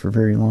carry it for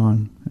very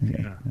long.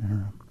 Okay.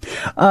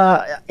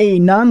 Yeah. A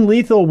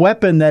non-lethal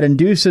weapon that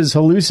induces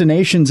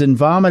hallucinations and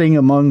vomiting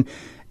among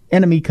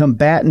enemy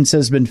combatants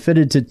has been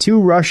fitted to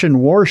 2 Russian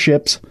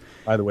warships.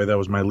 By the way, that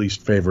was my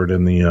least favorite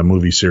in the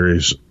movie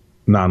series,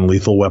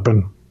 Non-Lethal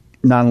Weapon.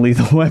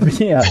 Non-lethal weapon,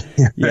 yeah.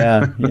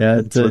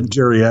 It's a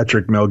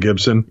geriatric Mel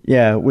Gibson.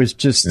 Yeah, it was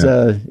just,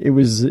 it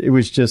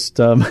was just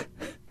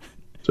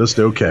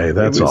okay.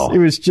 That's all. It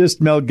was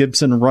just Mel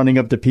Gibson running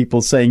up to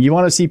people saying, "You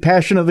want to see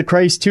Passion of the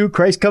Christ 2?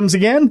 Christ comes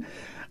again."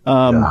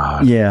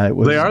 Yeah, it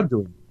was.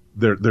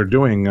 They're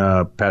doing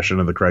Passion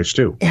of the Christ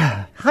 2.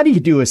 Yeah. How do you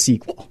do a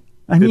sequel?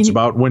 It's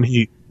about when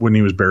he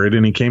was buried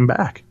and he came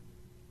back.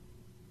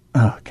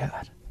 Oh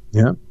God.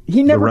 Yeah.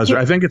 He never.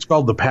 I think it's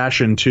called The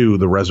Passion 2: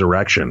 The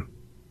Resurrection.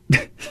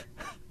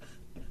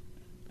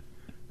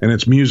 And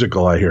it's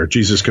musical, I hear.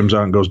 Jesus comes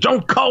out and goes,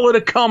 "Don't call it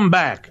a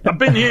comeback. I've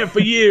been here for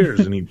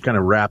years." And he kind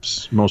of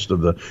raps most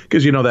of the...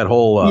 Because you know that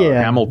whole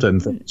Hamilton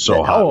thing,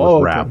 so hot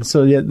with rap. Okay.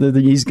 So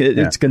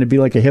it's going to be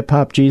like a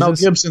hip-hop Jesus? Mel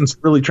Gibson's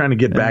really trying to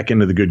get back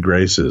into the good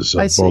graces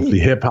of both the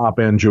hip-hop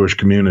and Jewish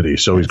community.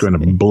 So he's going to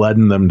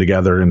blend them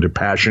together into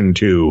Passion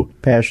 2,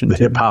 the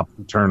hip-hop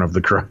return of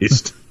the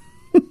Christ.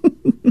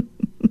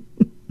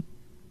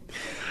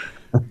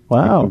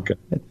 Wow. Okay.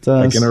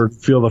 I can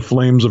feel the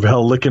flames of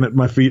hell licking at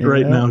my feet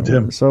right now,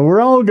 Tim. So we're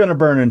all going to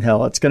burn in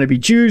hell. It's going to be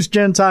Jews,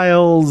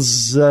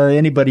 Gentiles,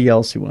 anybody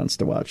else who wants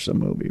to watch the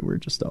movie. We're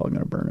just all going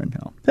to burn in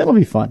hell. That'll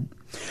be fun.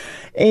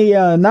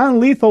 A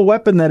non-lethal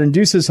weapon that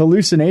induces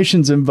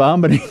hallucinations and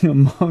vomiting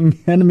among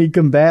enemy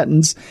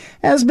combatants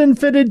has been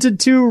fitted to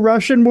 2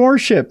 Russian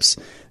warships.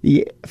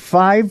 The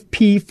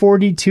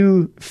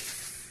 5P-42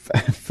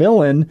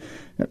 fill-in,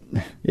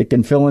 it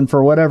can fill in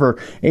for whatever,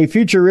 a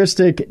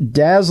futuristic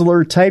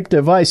Dazzler-type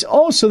device.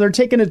 Oh, so they're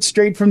taking it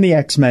straight from the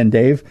X-Men,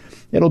 Dave.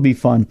 It'll be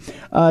fun.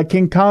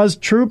 Can cause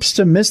troops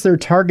to miss their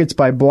targets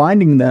by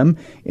blinding them,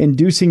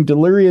 inducing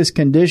delirious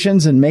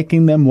conditions, and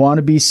making them want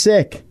to be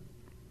sick.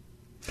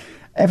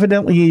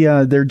 Evidently,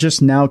 they're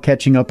just now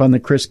catching up on the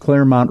Chris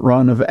Claremont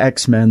run of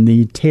X-Men,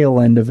 the tail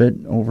end of it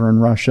over in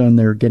Russia, and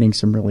they're getting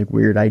some really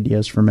weird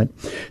ideas from it.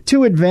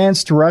 2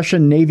 advanced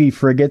Russian Navy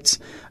frigates,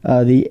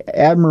 the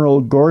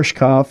Admiral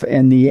Gorshkov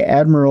and the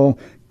Admiral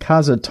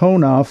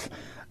Kazatonov,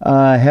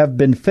 have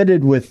been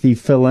fitted with the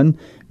fill-in,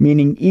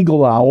 meaning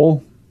Eagle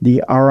Owl.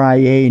 The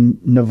RIA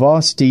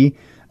Novosti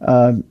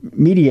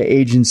media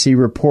agency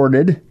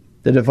reported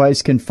the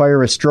device can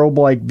fire a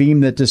strobe-like beam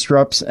that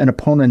disrupts an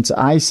opponent's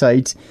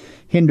eyesight,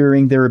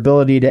 hindering their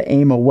ability to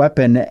aim a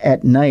weapon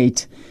at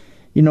night.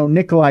 You know,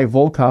 Nikolai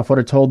Volkov would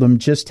have told them,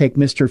 just take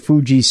Mr.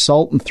 Fuji's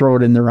salt and throw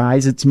it in their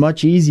eyes. It's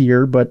much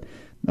easier, but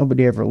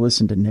nobody ever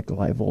listened to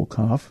Nikolai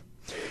Volkov.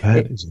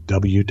 That is a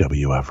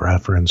WWF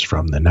reference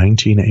from the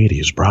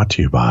 1980s, brought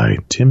to you by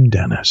Tim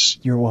Dennis.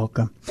 You're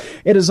welcome.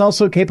 It is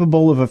also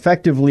capable of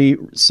effectively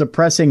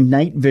suppressing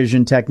night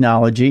vision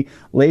technology,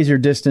 laser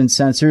distance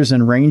sensors,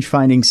 and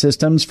range-finding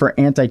systems for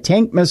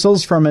anti-tank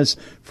missiles from as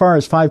far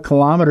as 5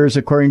 kilometers,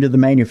 according to the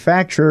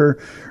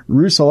manufacturer,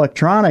 Rus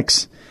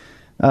Electronics.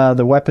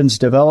 The weapon's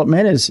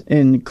development is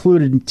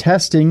included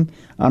testing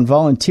on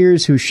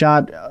volunteers who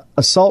shot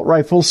assault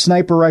rifles,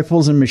 sniper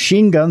rifles, and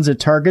machine guns at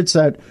targets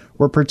that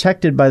were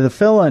protected by the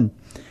fill-in.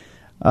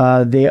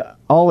 They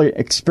all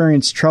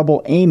experienced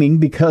trouble aiming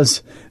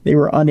because they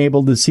were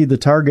unable to see the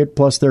target,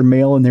 plus they're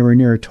male and they were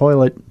near a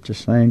toilet.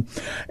 Just saying.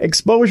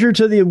 Exposure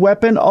to the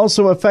weapon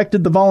also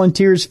affected the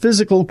volunteers'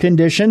 physical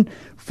condition.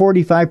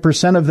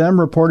 45% of them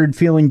reported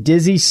feeling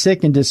dizzy,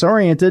 sick, and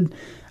disoriented.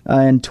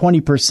 And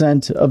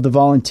 20% of the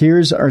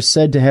volunteers are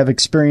said to have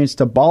experienced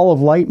a ball of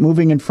light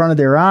moving in front of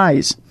their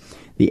eyes.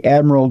 The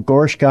Admiral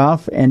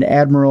Gorshkov and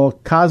Admiral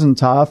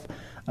Kazantov,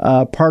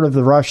 part of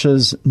the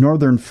Russia's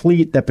Northern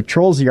Fleet that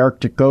patrols the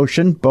Arctic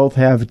Ocean, both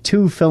have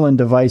 2 fill-in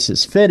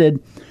devices fitted.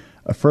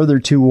 A further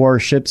 2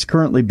 warships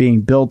currently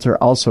being built are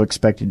also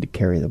expected to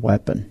carry the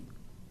weapon.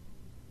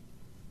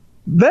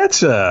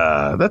 That's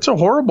a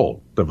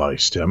horrible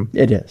device, Tim.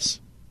 It is.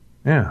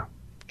 Yeah.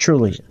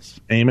 Truly is.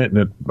 Aim it and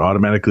it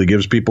automatically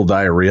gives people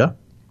diarrhea.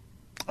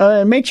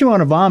 It makes you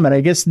want to vomit.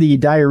 I guess the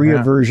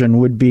diarrhea version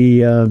would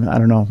be, I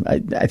don't know.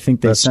 I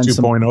think they send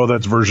 2.0.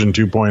 That's version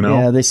 2.0.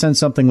 Yeah, they send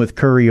something with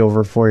curry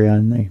over for you.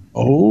 And they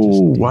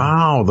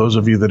wow. Those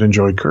of you that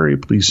enjoy curry,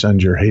 please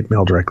send your hate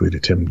mail directly to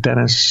Tim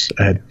Dennis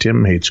at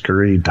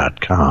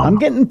timhatescurry.com. I'm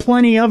getting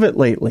plenty of it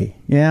lately.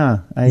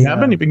 Yeah. You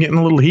haven't? You've been getting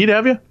a little heat,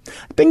 have you?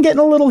 I've been getting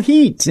a little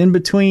heat in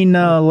between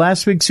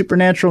last week's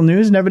Supernatural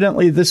News and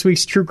evidently this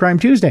week's True Crime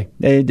Tuesday.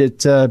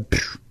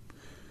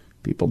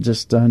 People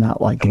just not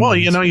liking it. Well,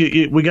 you know,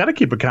 we got to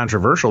keep it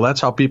controversial.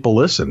 That's how people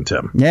listen,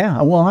 Tim.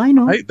 Yeah, well, I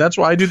know. That's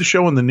why I do the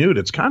show in the nude.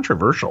 It's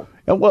controversial.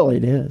 Well,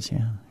 it is,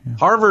 yeah.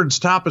 Harvard's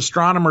top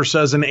astronomer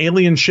says an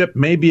alien ship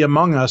may be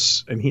among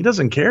us, and he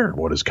doesn't care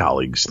what his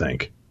colleagues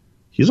think.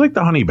 He's like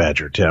the honey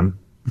badger, Tim.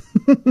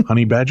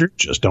 Honey badger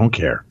just don't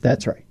care.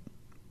 That's right.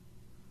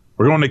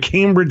 We're going to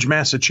Cambridge,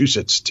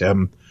 Massachusetts,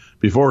 Tim.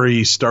 Before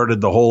he started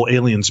the whole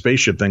alien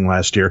spaceship thing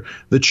last year,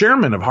 the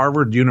chairman of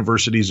Harvard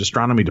University's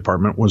astronomy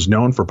department was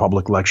known for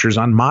public lectures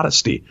on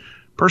modesty,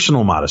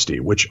 personal modesty,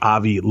 which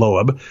Avi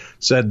Loeb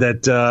said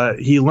that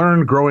he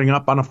learned growing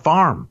up on a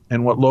farm,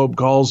 and what Loeb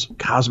calls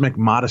cosmic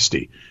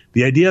modesty.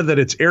 The idea that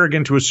it's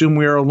arrogant to assume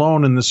we are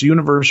alone in this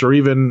universe or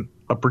even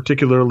a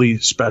particularly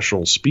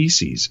special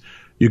species.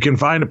 You can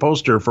find a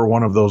poster for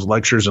one of those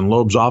lectures in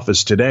Loeb's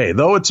office today,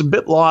 though it's a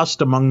bit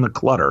lost among the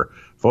clutter.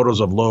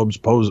 Photos of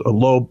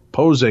Loeb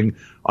posing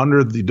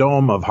under the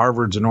dome of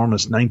Harvard's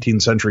enormous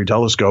 19th century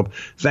telescope,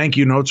 thank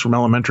you notes from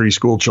elementary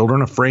school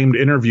children, a framed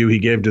interview he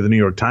gave to the New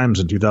York Times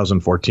in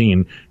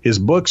 2014, his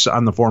books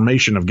on the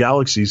formation of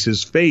galaxies,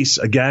 his face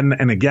again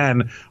and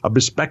again, a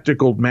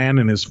bespectacled man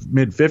in his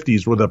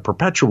mid-50s with a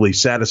perpetually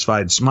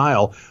satisfied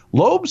smile.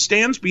 Loeb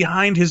stands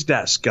behind his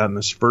desk on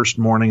this first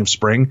morning of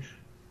spring,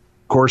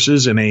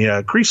 courses in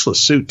a creaseless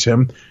suit,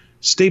 Tim,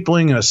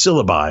 stapling a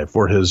syllabi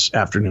for his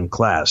afternoon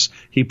class.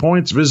 He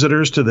points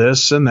visitors to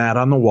this and that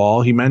on the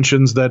wall. He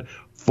mentions that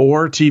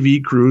 4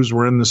 TV crews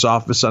were in this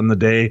office on the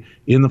day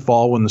in the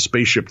fall when the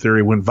spaceship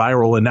theory went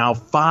viral, and now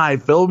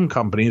 5 film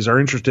companies are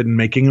interested in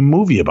making a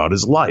movie about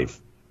his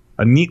life.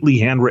 A neatly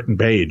handwritten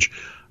page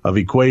of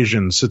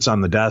equations sits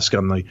on the desk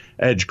on the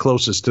edge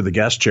closest to the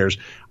guest chairs.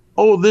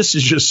 Oh, this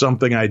is just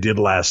something I did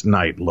last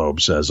night, Loeb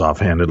says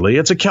offhandedly.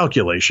 It's a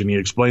calculation, he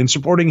explains,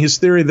 supporting his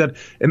theory that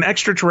an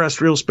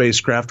extraterrestrial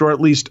spacecraft, or at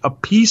least a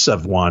piece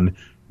of one,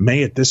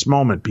 may at this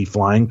moment be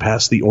flying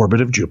past the orbit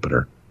of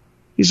Jupiter.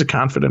 He's a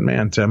confident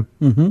man, Tim.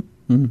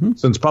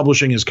 Since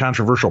publishing his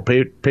controversial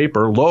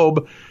paper,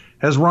 Loeb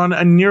has run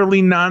a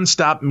nearly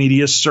nonstop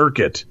media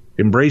circuit,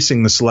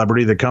 embracing the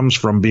celebrity that comes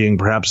from being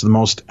perhaps the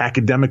most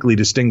academically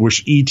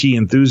distinguished ET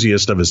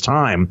enthusiast of his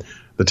time.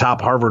 The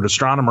top Harvard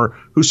astronomer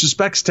who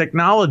suspects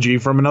technology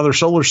from another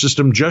solar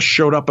system just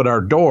showed up at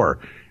our door.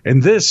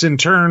 And this, in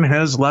turn,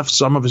 has left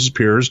some of his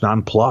peers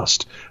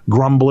nonplussed,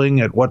 grumbling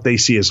at what they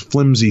see as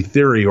flimsy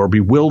theory or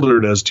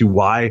bewildered as to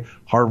why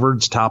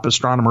Harvard's top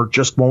astronomer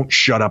just won't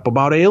shut up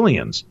about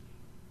aliens.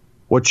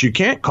 What you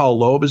can't call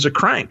Loeb is a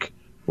crank.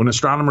 When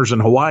astronomers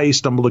in Hawaii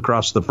stumbled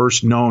across the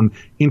first known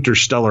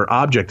interstellar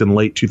object in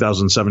late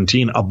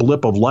 2017, a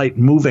blip of light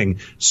moving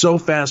so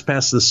fast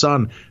past the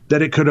sun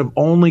that it could have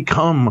only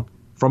come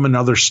from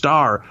another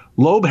star,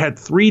 Loeb had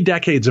 3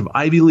 decades of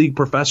Ivy League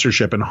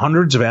professorship and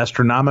hundreds of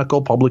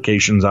astronomical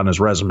publications on his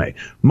resume,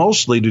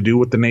 mostly to do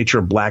with the nature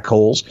of black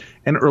holes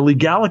and early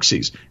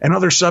galaxies and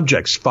other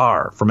subjects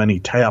far from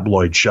any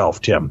tabloid shelf,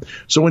 Tim.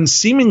 So when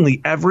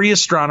seemingly every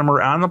astronomer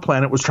on the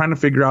planet was trying to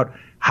figure out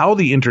how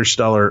the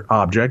interstellar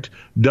object,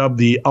 dubbed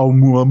the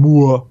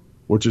Oumuamua,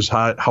 which is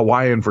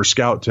Hawaiian for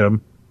scout,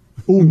 Tim,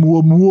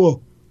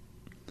 Oumuamua.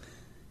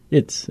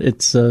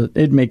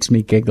 It makes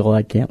me giggle.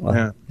 I can't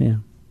lie. Yeah.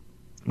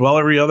 While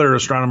every other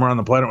astronomer on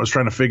the planet was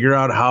trying to figure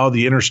out how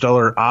the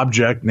interstellar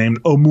object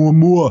named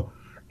Oumuamua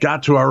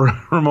got to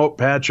our remote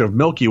patch of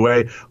Milky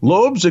Way,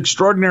 Loeb's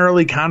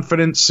extraordinarily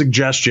confident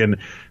suggestion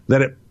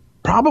that it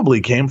probably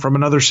came from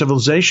another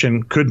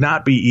civilization could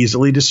not be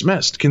easily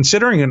dismissed.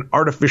 Considering an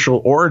artificial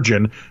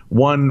origin,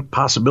 one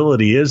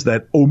possibility is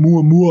that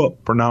Oumuamua,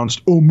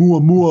 pronounced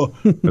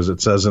Oumuamua, as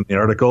it says in the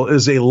article,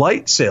 is a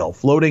light sail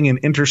floating in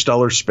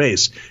interstellar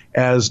space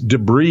as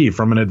debris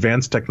from an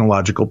advanced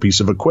technological piece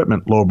of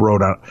equipment, Loeb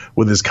wrote out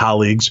with his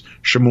colleagues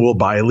Shmuel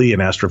Bailey in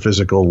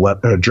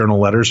Astrophysical Journal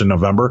Letters in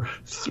November,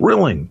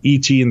 thrilling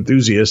ET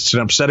enthusiasts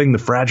and upsetting the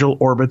fragile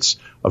orbits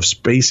of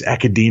space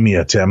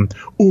academia, Tim.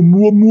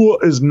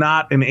 Oumuamua is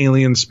not an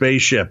alien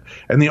spaceship,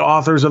 and the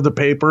authors of the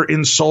paper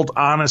insult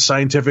honest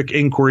scientific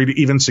inquiry to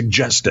even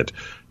suggest it,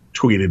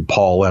 tweeted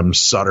Paul M.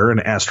 Sutter, an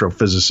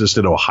astrophysicist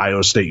at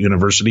Ohio State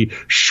University,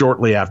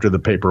 shortly after the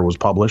paper was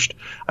published.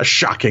 A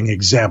shocking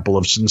example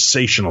of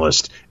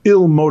sensationalist,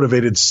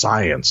 ill-motivated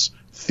science,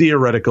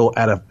 theoretical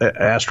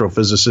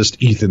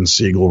astrophysicist Ethan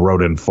Siegel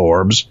wrote in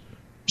Forbes.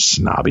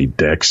 Snobby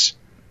dicks.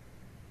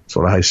 That's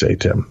what I say,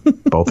 Tim.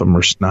 Both of them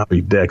are snobby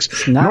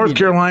dicks. North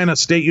Carolina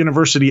State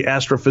University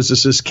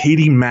astrophysicist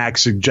Katie Mack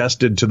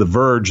suggested to The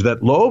Verge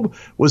that Loeb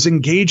was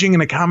engaging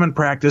in a common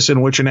practice in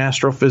which an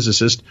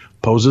astrophysicist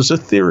poses a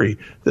theory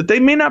that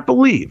they may not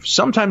believe.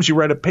 Sometimes you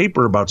write a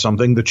paper about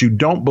something that you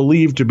don't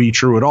believe to be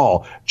true at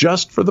all,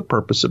 just for the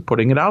purpose of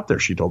putting it out there,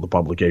 she told the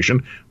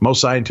publication.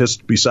 Most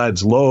scientists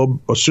besides Loeb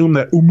assume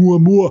that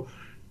Oumuamua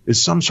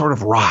is some sort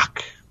of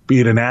rock, be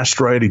it an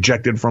asteroid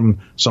ejected from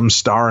some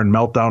star in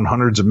meltdown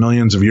hundreds of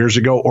millions of years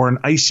ago, or an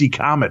icy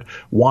comet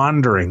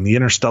wandering the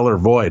interstellar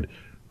void.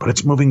 But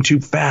it's moving too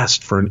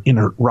fast for an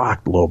inert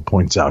rock, Loeb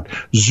points out,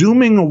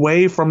 zooming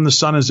away from the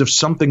sun as if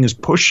something is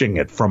pushing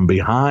it from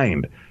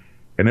behind.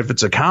 And if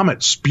it's a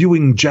comet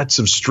spewing jets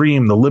of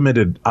steam, the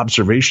limited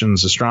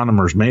observations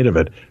astronomers made of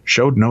it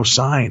showed no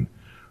sign.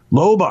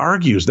 Loeb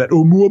argues that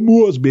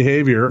Oumuamua's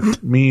behavior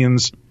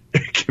means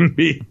it can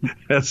be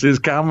as is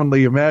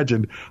commonly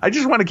imagined. I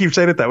just want to keep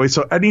saying it that way.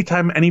 So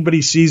anytime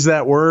anybody sees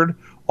that word,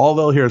 all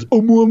they'll hear is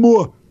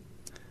Oumuamua.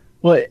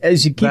 Well,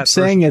 as you keep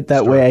saying it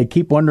that way, I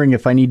keep wondering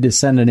if I need to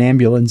send an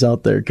ambulance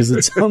out there because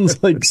it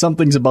sounds like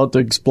something's about to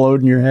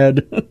explode in your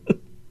head.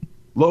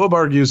 Loeb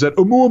argues that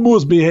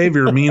Oumuamua's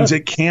behavior means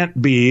it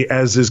can't be,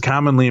 as is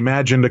commonly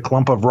imagined, a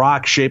clump of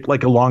rock shaped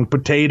like a long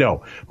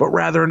potato, but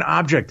rather an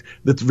object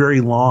that's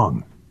very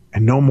long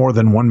and no more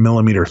than 1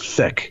 millimeter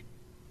thick.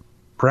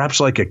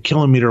 Perhaps like a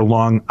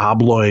kilometer-long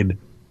obloid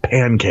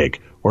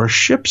pancake or a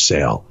ship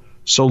sail,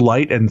 so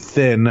light and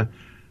thin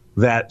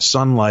that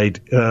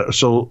sunlight,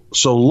 so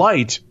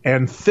light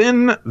and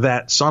thin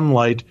that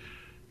sunlight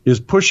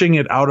is pushing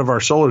it out of our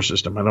solar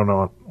system. I don't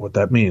know what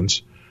that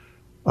means.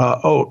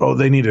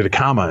 They needed a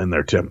comma in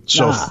there, Tim.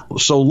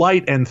 So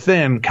light and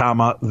thin,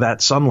 comma,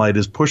 that sunlight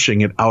is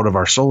pushing it out of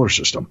our solar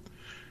system.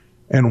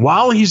 And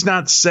while he's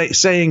not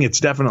saying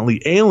it's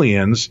definitely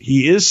aliens,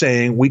 he is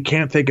saying we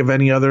can't think of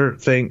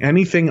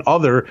anything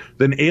other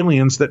than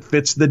aliens that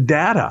fits the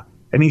data.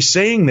 And he's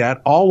saying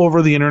that all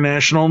over the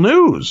international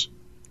news.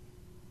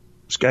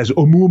 This guy's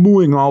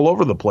Oumuamooing all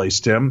over the place,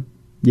 Tim.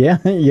 Yeah,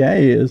 he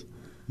is.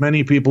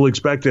 Many people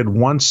expected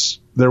once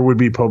there would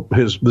be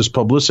this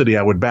publicity,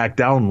 I would back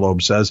down,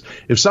 Loeb says.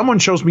 If someone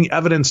shows me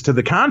evidence to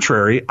the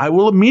contrary, I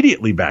will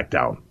immediately back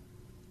down.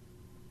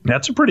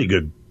 That's a pretty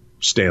good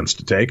stance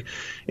to take.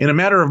 In a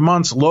matter of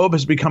months, Loeb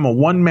has become a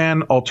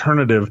one-man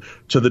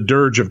alternative to the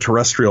dirge of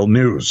terrestrial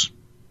news.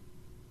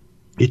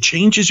 It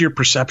changes your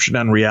perception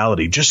on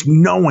reality, just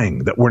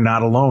knowing that we're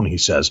not alone, he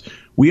says.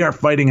 We are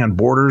fighting on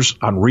borders,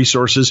 on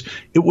resources.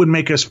 It would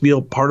make us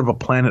feel part of a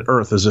planet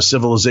Earth as a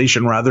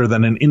civilization rather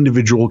than in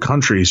individual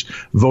countries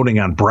voting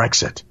on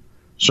Brexit.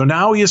 So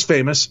now he is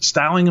famous,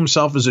 styling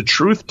himself as a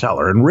truth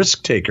teller and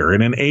risk taker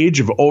in an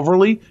age of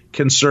overly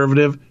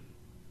conservative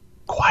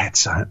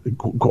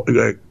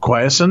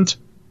quiescent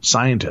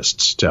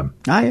scientists, Tim.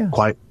 Yes.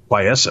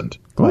 Quiescent.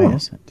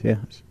 Quiescent,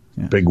 yes.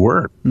 Big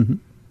word. Mm-hmm.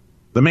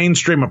 The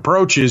mainstream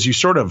approach is you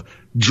sort of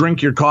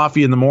drink your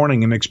coffee in the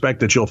morning and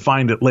expect that you'll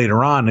find it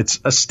later on. It's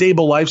a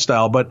stable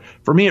lifestyle, but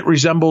for me, it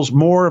resembles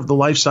more of the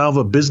lifestyle of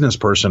a business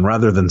person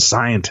rather than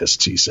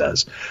scientists, he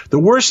says. The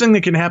worst thing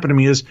that can happen to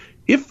me is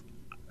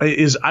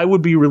I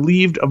would be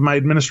relieved of my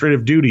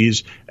administrative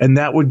duties, and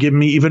that would give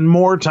me even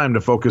more time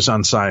to focus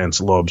on science,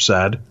 Loeb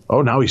said.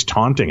 Oh, now he's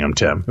taunting him,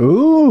 Tim.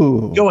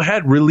 Ooh. Go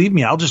ahead, relieve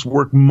me. I'll just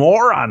work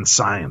more on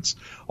science.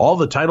 All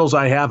the titles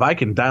I have, I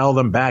can dial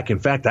them back. In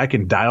fact, I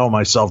can dial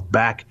myself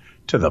back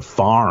to the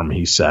farm,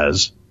 he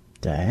says.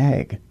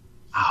 Dag.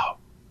 Wow.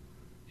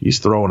 He's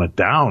throwing it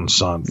down,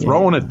 son.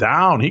 Throwing it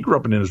down. He grew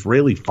up in an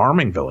Israeli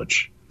farming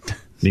village.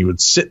 And he would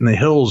sit in the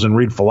hills and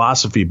read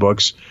philosophy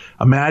books,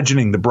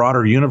 imagining the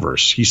broader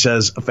universe. He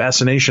says a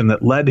fascination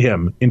that led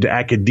him into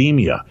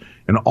academia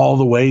and all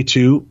the way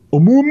to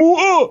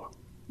Oumuamua.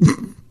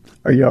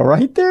 Are you all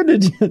right there?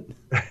 Did you?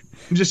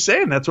 I'm just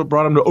saying that's what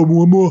brought him to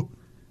Oumuamua.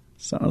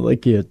 Sounded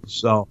like you.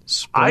 So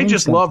I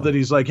just love that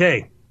he's like,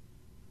 hey,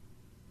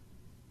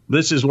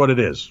 this is what it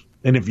is.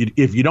 And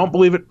if you don't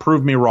believe it,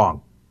 prove me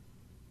wrong.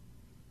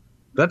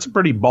 That's a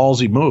pretty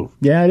ballsy move.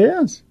 Yeah, it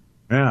is.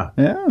 Yeah.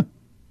 Yeah.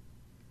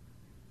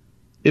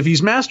 If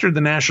he's mastered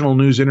the national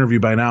news interview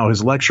by now,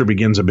 his lecture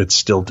begins a bit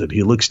stilted.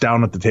 He looks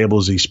down at the table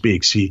as he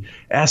speaks. He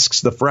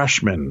asks the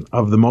freshmen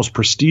of the most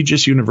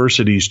prestigious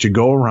universities to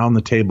go around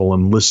the table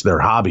and list their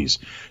hobbies.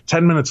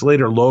 10 minutes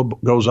later,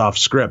 Loeb goes off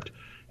script.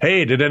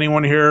 Hey, did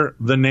anyone hear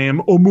the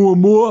name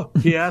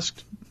Oumuamua? He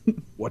asked.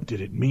 What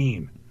did it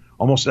mean?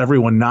 Almost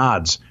everyone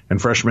nods,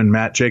 and freshman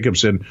Matt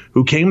Jacobson,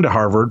 who came to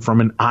Harvard from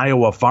an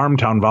Iowa farm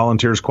town,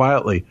 volunteers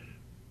quietly.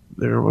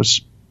 There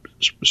was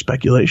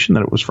speculation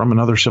that it was from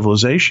another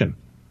civilization.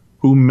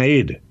 Who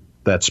made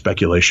that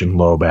speculation?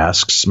 Loeb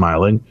asks,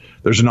 smiling.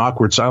 There's an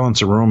awkward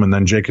silence in the room, and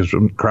then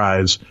Jacobson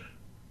cries,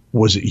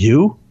 was it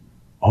you?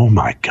 Oh,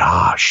 my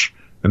gosh.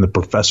 And the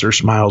professor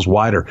smiles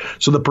wider.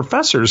 So the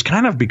professor is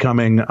kind of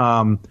becoming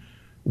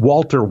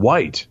Walter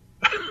White.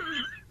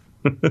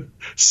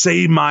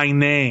 Say my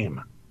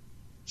name.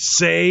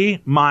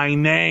 Say my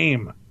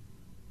name.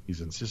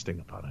 He's insisting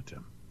upon it,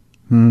 Tim.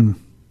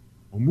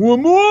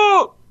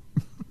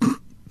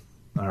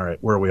 All right,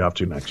 where are we off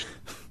to next?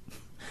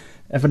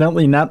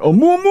 Evidently not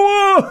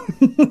Oumuamua.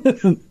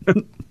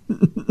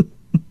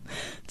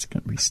 It's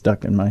going to be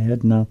stuck in my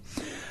head now.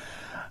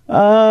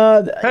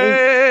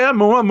 Hey,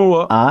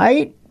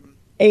 Oumuamua.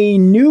 A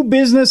new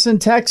business in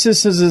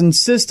Texas is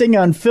insisting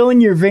on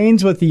filling your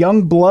veins with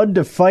young blood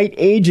to fight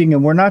aging.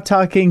 And we're not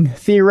talking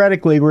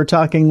theoretically. We're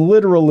talking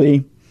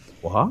literally.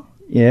 What?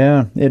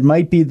 Yeah, it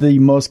might be the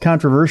most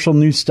controversial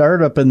new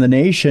startup in the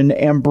nation.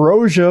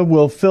 Ambrosia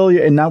will fill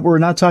you, and we're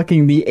not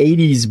talking the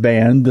 80s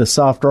band, the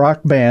soft rock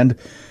band,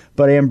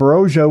 but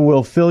Ambrosia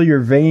will fill your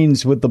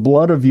veins with the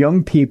blood of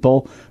young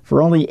people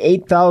for only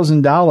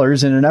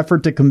 $8,000 in an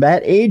effort to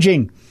combat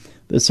aging.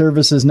 The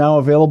service is now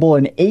available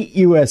in 8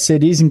 U.S.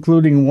 cities,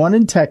 including one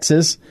in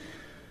Texas,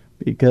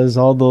 because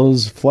all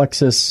those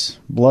Flexus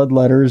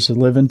bloodletters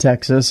live in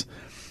Texas.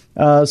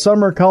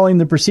 Some are calling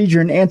the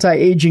procedure an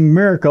anti-aging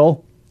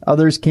miracle.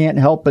 Others can't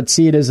help but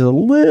see it as a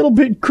little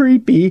bit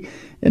creepy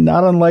and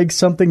not unlike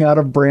something out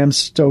of Bram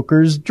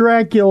Stoker's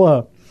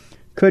Dracula.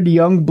 Could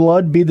young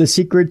blood be the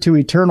secret to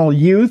eternal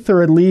youth,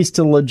 or at least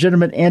a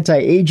legitimate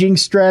anti-aging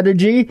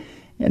strategy?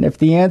 And if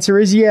the answer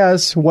is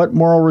yes, what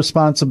moral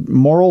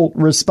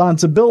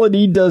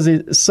responsibility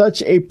does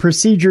such a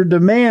procedure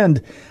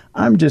demand?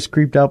 I'm just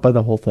creeped out by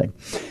the whole thing.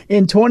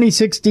 In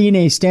 2016,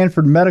 a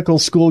Stanford Medical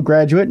School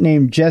graduate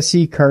named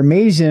Jesse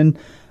Karmazin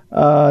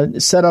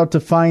set out to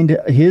find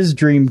his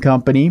dream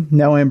company.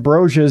 Now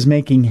Ambrosia is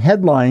making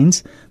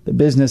headlines. The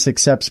business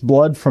accepts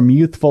blood from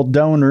youthful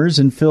donors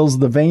and fills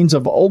the veins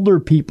of older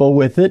people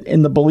with it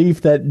in the belief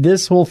that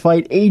this will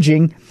fight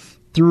aging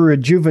through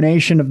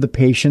rejuvenation of the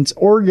patient's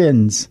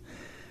organs.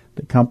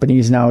 The company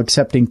is now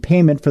accepting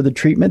payment for the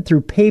treatment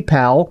through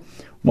PayPal.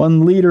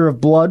 1 liter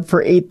of blood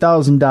for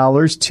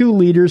 $8,000, 2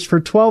 liters for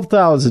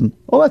 $12,000.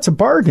 Well, that's a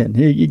bargain.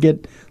 You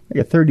get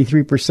like a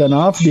 33%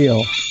 off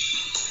deal.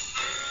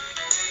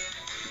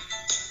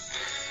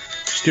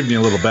 Just giving you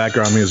a little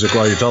background music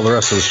while you tell the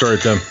rest of the story,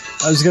 Tim.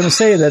 I was going to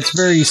say, that's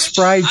very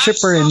spry,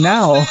 chipper, and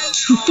now.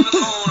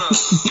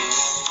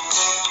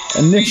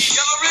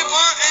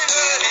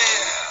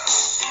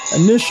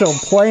 Initial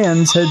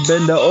plans had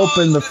been to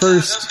open the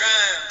first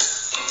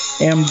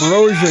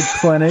Ambrosia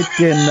clinic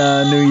in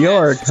New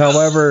York.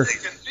 However,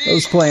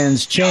 those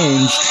plans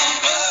changed.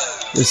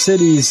 The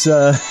cities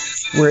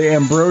where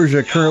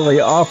Ambrosia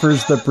currently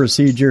offers the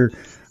procedure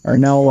are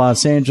now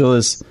Los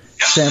Angeles,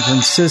 San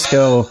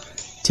Francisco,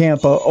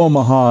 Tampa,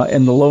 Omaha,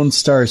 and the Lone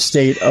Star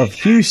State of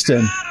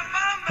Houston.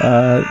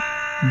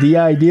 The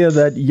idea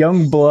that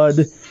young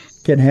blood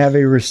can have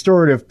a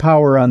restorative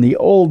power on the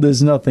old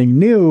is nothing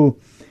new.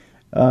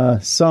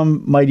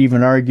 Some might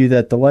even argue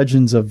that the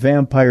legends of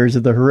vampires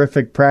of the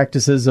horrific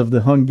practices of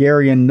the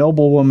Hungarian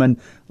noblewoman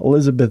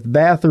Elizabeth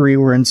Bathory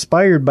were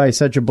inspired by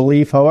such a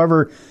belief.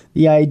 However,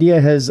 the idea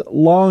has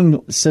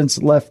long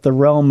since left the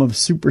realm of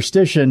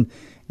superstition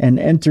and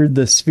entered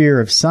the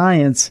sphere of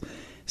science.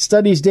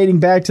 Studies dating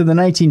back to the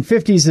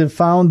 1950s have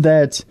found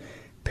that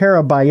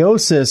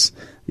parabiosis,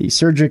 the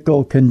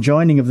surgical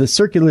conjoining of the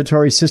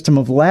circulatory system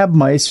of lab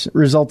mice,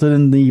 resulted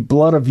in the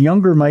blood of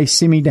younger mice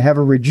seeming to have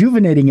a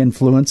rejuvenating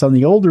influence on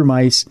the older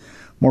mice.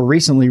 More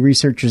recently,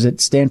 researchers at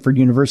Stanford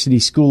University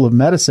School of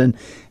Medicine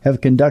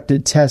have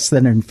conducted tests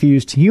that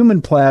infused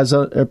human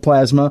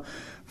plasma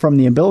from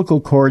the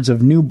umbilical cords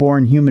of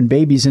newborn human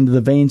babies into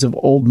the veins of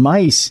old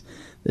mice.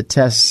 The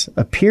tests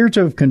appear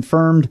to have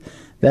confirmed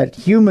that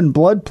human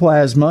blood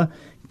plasma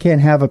can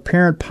have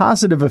apparent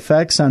positive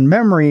effects on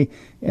memory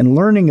and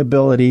learning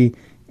ability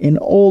in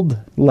old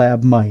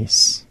lab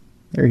mice.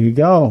 There you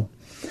go.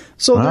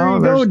 So there you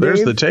go, Dave.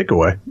 There's the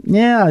takeaway.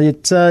 Yeah,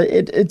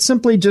 it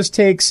simply just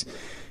takes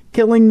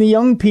killing the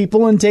young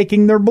people and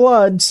taking their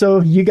blood.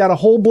 So you got a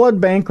whole blood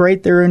bank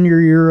right there in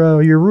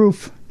your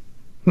roof.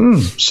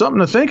 Something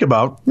to think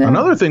about. Yeah.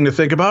 Another thing to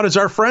think about is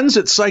our friends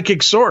at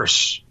Psychic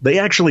Source. They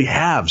actually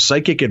have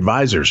psychic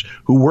advisors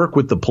who work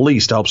with the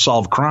police to help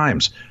solve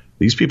crimes.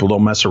 These people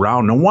don't mess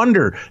around. No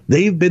wonder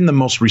they've been the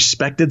most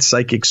respected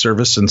psychic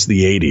service since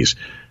the 80s.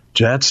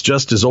 That's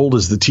just as old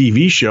as the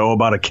TV show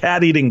about a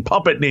cat-eating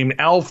puppet named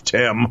Elf,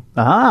 Tim.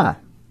 Ah.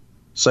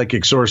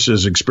 Psychic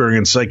Source's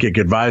experienced psychic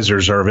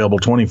advisors are available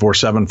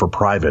 24/7 for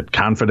private,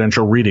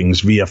 confidential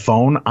readings via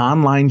phone,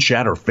 online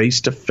chat, or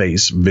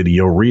face-to-face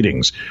video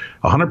readings.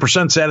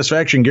 100%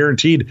 satisfaction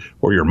guaranteed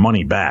or your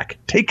money back.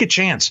 Take a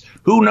chance.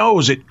 Who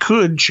knows? It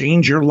could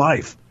change your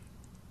life.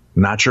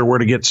 Not sure where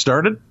to get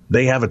started?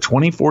 They have a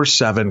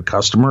 24/7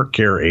 customer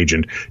care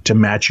agent to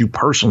match you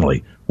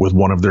personally with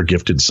one of their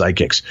gifted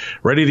psychics.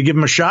 Ready to give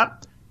them a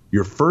shot?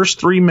 Your first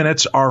 3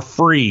 minutes are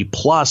free,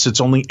 plus it's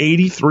only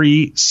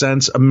 83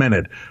 cents a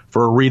minute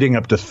for a reading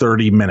up to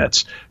 30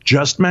 minutes.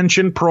 Just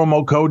mention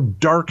promo code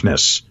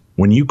DARKNESS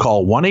when you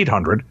call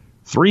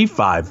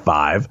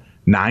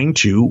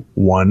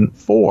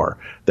 1-800-355-9214.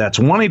 That's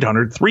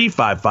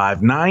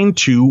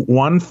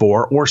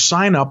 1-800-355-9214, or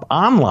sign up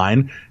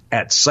online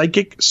at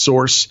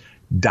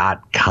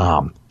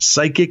psychicsource.com.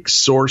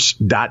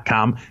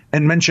 psychicsource.com,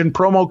 and mention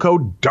promo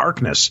code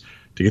DARKNESS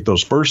to get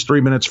those first 3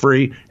 minutes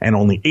free and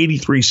only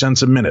 83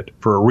 cents a minute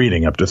for a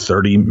reading up to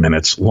 30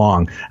 minutes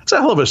long. That's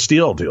a hell of a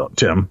steal deal,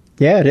 Tim.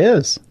 Yeah, it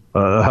is.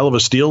 A hell of a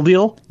steal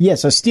deal?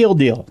 Yes, a steal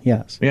deal.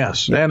 Yes.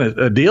 Yes, yeah. And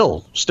a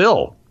deal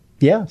still.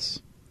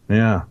 Yes.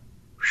 Yeah.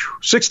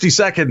 60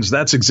 seconds.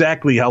 That's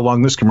exactly how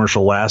long this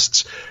commercial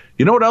lasts.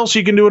 You know what else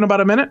you can do in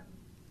about a minute?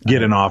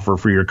 Get an offer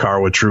for your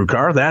car with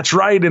TrueCar. That's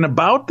right. In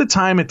about the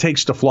time it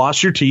takes to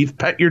floss your teeth,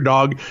 pet your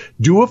dog,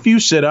 do a few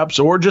sit-ups,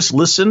 or just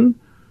listen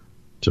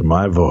to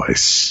my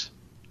voice,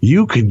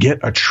 you could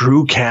get a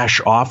true cash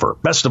offer.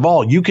 Best of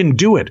all, you can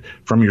do it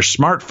from your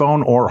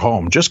smartphone or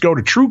home. Just go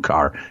to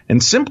TrueCar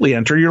and simply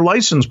enter your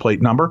license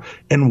plate number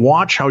and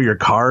watch how your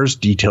car's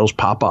details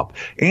pop up.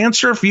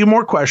 Answer a few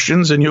more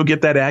questions and you'll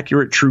get that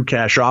accurate true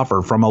cash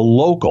offer from a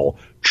local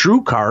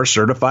TrueCar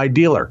certified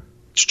dealer.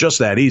 It's just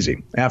that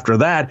easy. After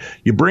that,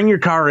 you bring your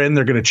car in.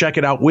 They're going to check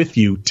it out with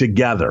you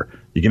together.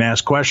 You can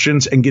ask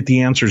questions and get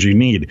the answers you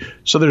need,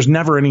 so there's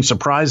never any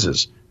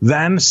surprises.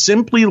 Then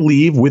simply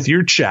leave with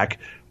your check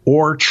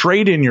or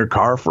trade in your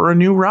car for a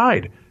new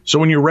ride. So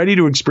when you're ready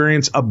to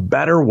experience a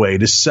better way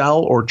to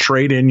sell or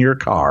trade in your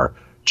car,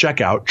 check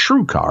out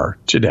TrueCar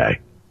today.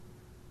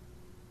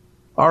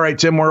 All right,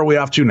 Tim, where are we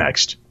off to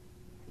next?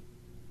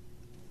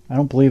 I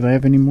don't believe I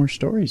have any more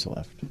stories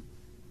left.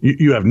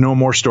 You have no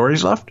more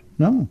stories left?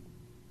 No.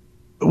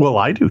 Well,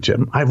 I do,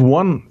 Tim. I have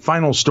one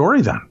final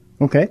story then.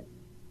 Okay.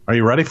 Are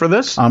you ready for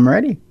this? I'm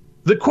ready.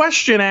 The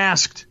question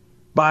asked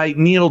by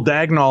Neil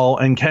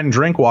Dagnall and Ken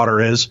Drinkwater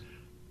is,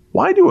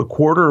 why do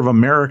 1/4 of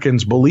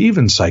Americans believe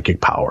in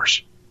psychic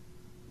powers?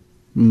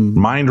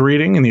 Mind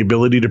reading and the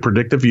ability to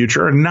predict the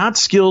future are not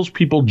skills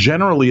people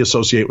generally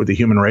associate with the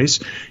human race,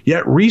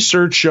 yet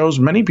research shows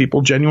many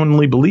people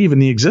genuinely believe in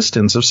the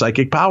existence of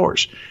psychic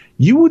powers.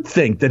 You would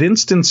think that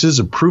instances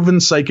of proven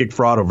psychic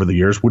fraud over the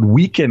years would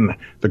weaken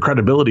the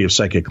credibility of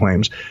psychic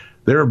claims.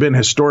 There have been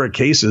historic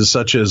cases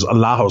such as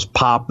Lajos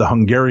Pop, the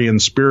Hungarian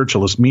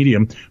spiritualist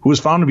medium, who was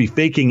found to be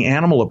faking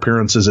animal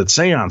appearances at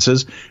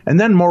seances, and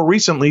then more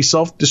recently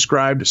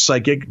self-described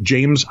psychic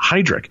James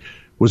Heydrich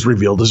was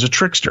revealed as a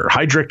trickster.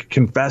 Heydrich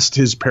confessed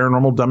his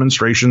paranormal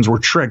demonstrations were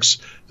tricks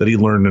that he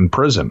learned in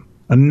prison.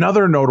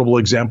 Another notable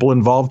example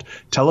involved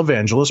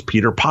televangelist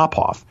Peter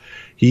Popoff.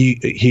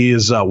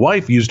 His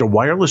wife used a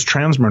wireless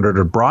transmitter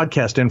to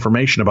broadcast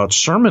information about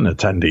sermon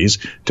attendees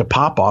to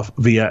Popoff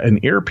via an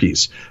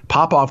earpiece.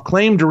 Popoff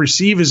claimed to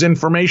receive his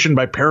information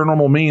by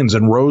paranormal means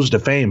and rose to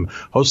fame,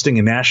 hosting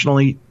a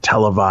nationally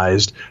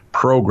televised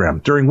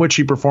program during which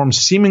he performed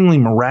seemingly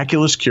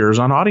miraculous cures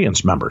on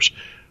audience members.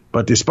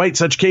 But despite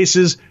such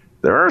cases,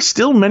 there are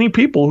still many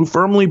people who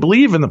firmly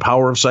believe in the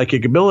power of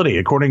psychic ability.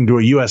 According to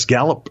a U.S.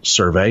 Gallup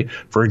survey,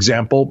 for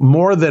example,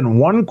 more than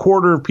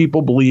 1/4 of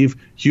people believe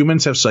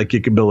humans have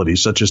psychic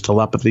abilities, such as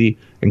telepathy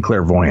and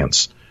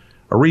clairvoyance.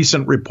 A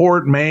recent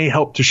report may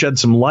help to shed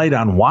some light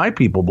on why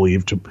people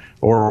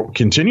or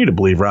continue to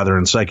believe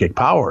in psychic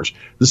powers.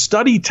 The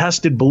study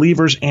tested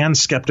believers and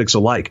skeptics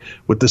alike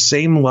with the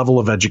same level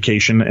of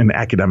education and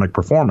academic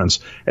performance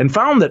and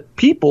found that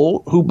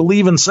people who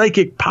believe in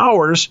psychic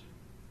powers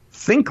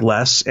think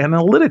less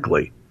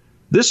analytically.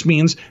 This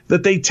means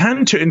that they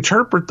tend to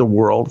interpret the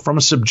world from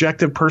a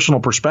subjective personal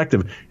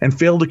perspective and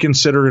fail to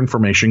consider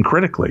information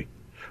critically.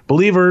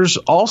 Believers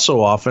also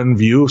often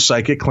view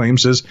psychic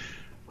claims as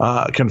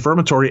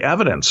confirmatory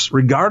evidence,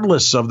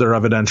 regardless of their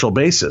evidential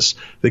basis.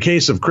 The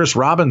case of Chris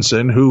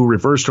Robinson, who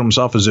refers to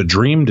himself as a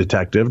dream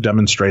detective,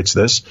 demonstrates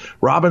this.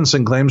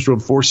 Robinson claims to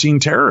have foreseen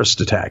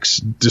terrorist attacks,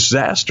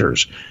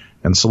 disasters,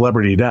 and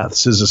celebrity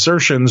deaths. His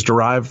assertions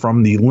derive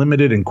from the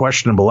limited and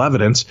questionable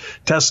evidence.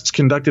 Tests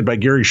conducted by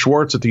Gary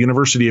Schwartz at the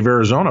University of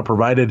Arizona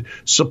provided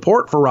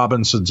support for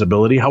Robinson's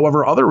ability.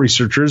 However, other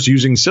researchers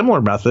using similar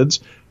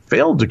methods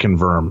failed to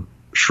confirm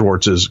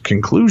Schwartz's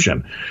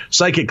conclusion.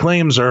 Psychic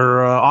claims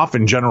are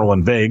often general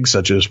and vague,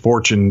 such as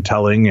fortune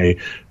telling, a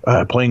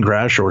plane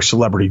crash, or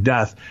celebrity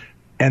death.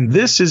 And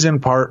this is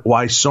in part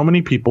why so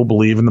many people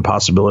believe in the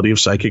possibility of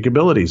psychic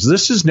abilities.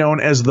 This is known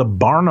as the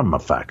Barnum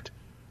effect,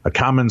 a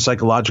common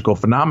psychological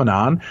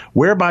phenomenon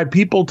whereby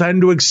people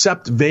tend to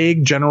accept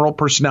vague general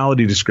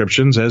personality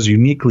descriptions as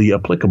uniquely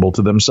applicable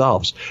to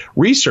themselves.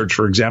 Research,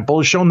 for example,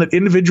 has shown that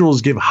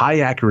individuals give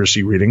high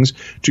accuracy readings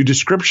to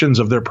descriptions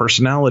of their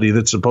personality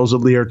that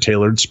supposedly are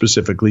tailored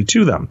specifically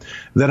to them,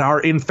 that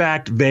are in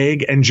fact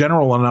vague and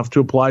general enough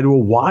to apply to a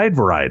wide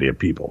variety of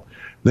people.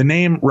 The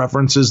name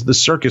references the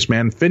circus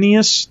man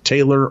Phineas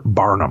Taylor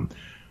Barnum,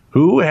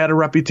 who had a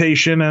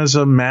reputation as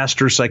a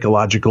master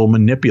psychological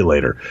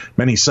manipulator.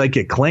 Many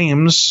psychic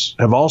claims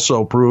have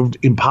also proved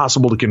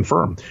impossible to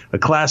confirm. A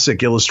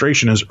classic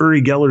illustration is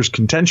Uri Geller's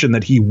contention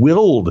that he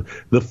willed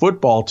the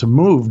football to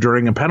move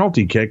during a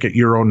penalty kick at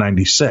Euro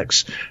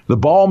 96. The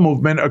ball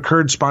movement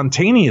occurred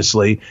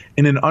spontaneously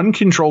in an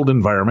uncontrolled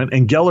environment,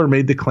 and Geller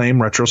made the claim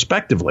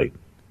retrospectively.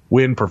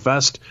 When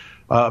professed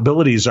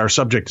abilities are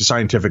subject to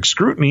scientific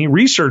scrutiny,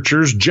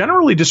 researchers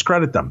generally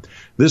discredit them.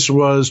 This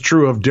was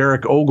true of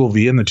Derek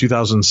Ogilvie in the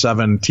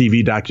 2007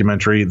 TV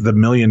documentary The $1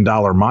 Million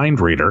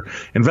Mind Reader.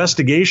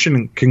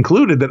 Investigation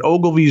concluded that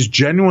Ogilvie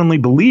genuinely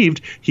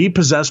believed he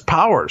possessed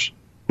powers,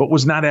 but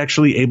was not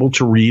actually able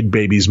to read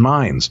babies'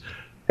 minds.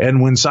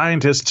 And when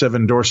scientists have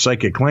endorsed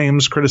psychic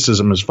claims,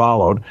 criticism has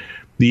followed.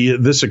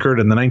 This occurred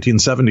in the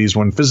 1970s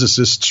when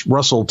physicists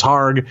Russell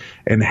Targ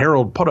and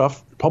Harold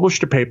Puthoff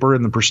published a paper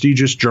in the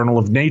prestigious Journal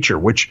of Nature,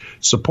 which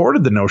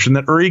supported the notion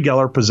that Uri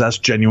Geller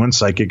possessed genuine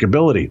psychic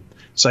ability.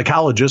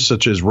 Psychologists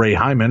such as Ray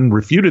Hyman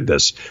refuted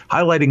this,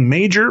 highlighting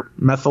major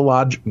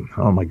methodological.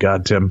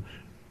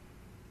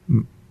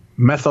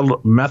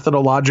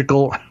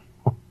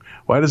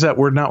 Why does that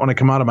word not want to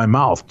come out of my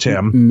mouth,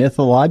 Tim?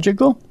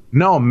 Mythological?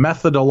 No,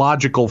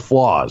 methodological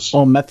flaws.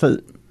 Oh,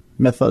 methodological?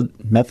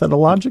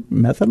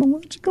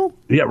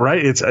 Yeah,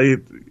 right. It's a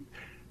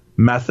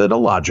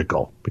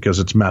methodological because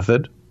it's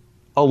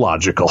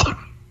methodological.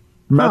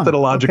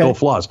 Methodological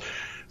flaws.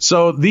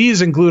 So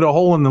these include a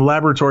hole in the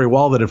laboratory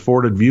wall that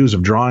afforded views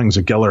of drawings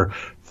that Geller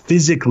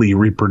physically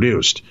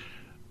reproduced.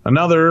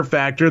 Another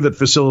factor that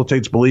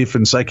facilitates belief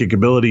in psychic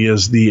ability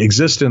is the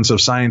existence of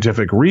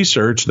scientific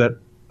research that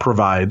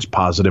provides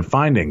positive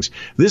findings.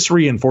 This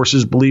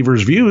reinforces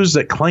believers' views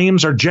that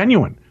claims are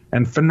genuine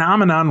and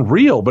phenomenon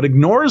real, but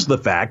ignores the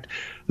fact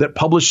that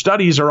published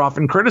studies are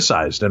often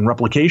criticized and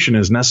replication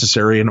is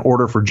necessary in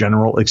order for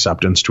general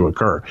acceptance to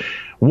occur.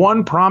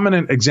 One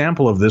prominent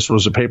example of this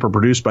was a paper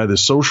produced by the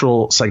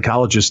social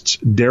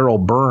psychologist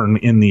Daryl Byrne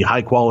in the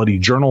high-quality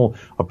Journal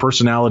of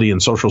Personality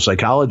and Social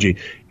Psychology.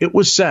 It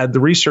was said the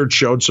research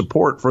showed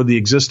support for the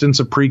existence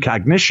of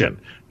precognition,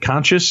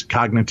 conscious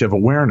cognitive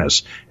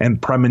awareness,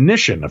 and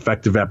premonition,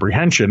 effective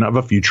apprehension of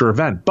a future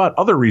event. But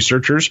other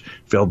researchers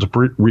failed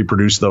to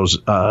reproduce those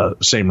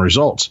same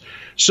results.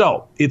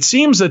 So it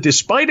seems that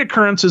despite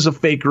occurrences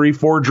of fakery,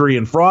 forgery,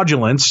 and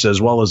fraudulence,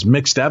 as well as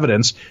mixed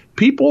evidence,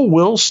 people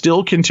will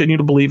still continue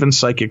to believe in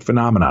psychic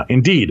phenomena.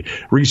 Indeed,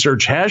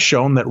 research has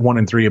shown that 1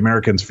 in 3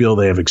 Americans feel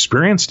they have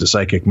experienced a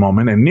psychic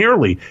moment, and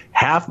nearly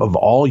half of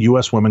all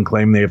U.S. women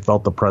claim they have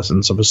felt the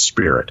presence of a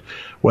spirit.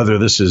 Whether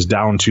this is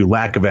down to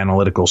lack of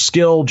analytical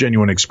skill,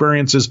 genuine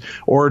experiences,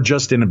 or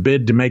just in a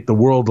bid to make the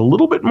world a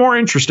little bit more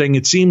interesting,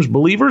 it seems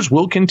believers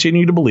will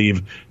continue to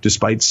believe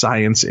despite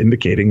science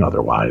indicating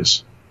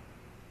otherwise.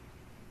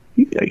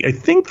 I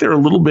think they're a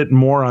little bit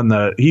more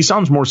on he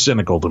sounds more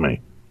cynical to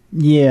me.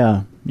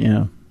 Yeah.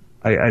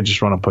 I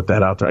just want to put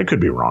that out there. I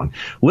could be wrong.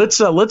 Let's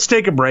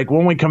take a break.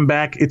 When we come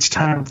back, it's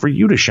time for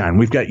you to shine.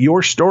 We've got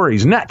your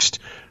stories next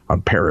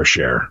on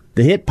ParaShare.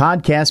 The hit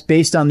podcast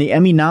based on the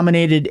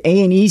Emmy-nominated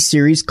A&E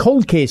series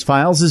Cold Case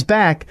Files is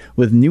back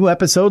with new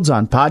episodes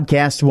on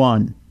Podcast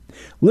One.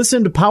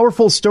 Listen to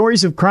powerful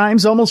stories of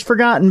crimes almost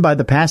forgotten by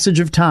the passage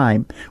of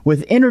time,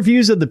 with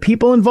interviews of the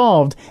people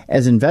involved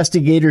as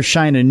investigators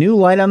shine a new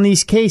light on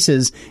these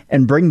cases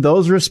and bring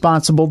those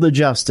responsible to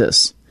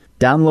justice.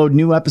 Download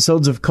new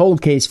episodes of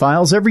Cold Case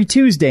Files every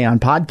Tuesday on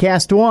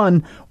Podcast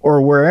One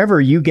or wherever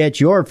you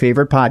get your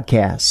favorite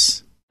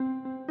podcasts.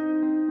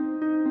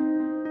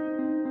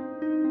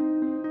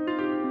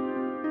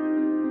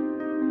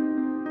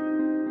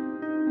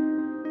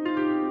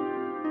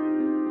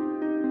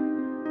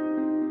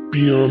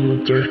 Beyond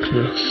the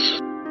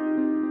darkness.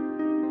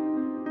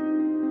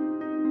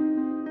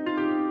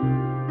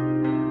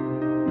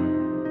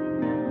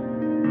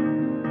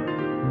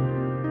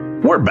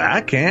 We're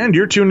back, and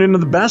you're tuned into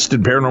the best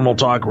in Paranormal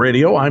Talk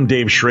Radio. I'm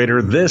Dave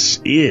Schrader. This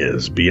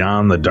is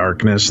Beyond the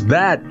Darkness.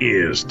 That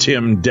is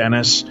Tim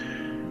Dennis.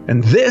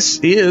 And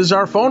this is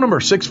our phone number,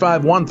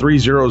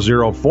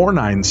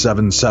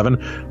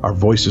 651-300-4977. Our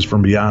Voices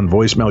from Beyond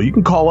voicemail. You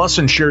can call us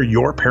and share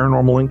your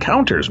paranormal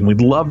encounters, and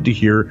we'd love to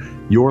hear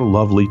your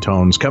lovely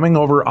tones coming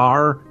over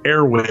our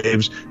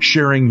airwaves,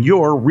 sharing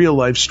your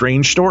real-life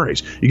strange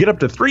stories. You get up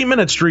to 3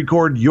 minutes to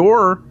record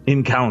your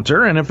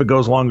encounter, and if it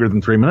goes longer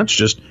than 3 minutes,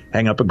 just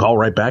hang up and call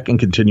right back and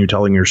continue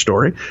telling your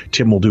story.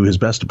 Tim will do his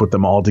best to put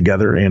them all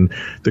together in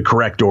the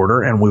correct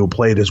order, and we will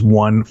play it as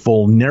one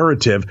full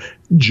narrative,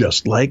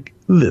 just like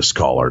this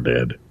caller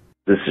did.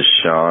 This is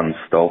Sean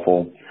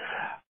Stoffel.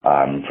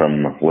 I'm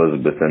from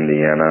Elizabeth,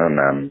 Indiana, and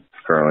I'm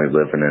currently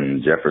living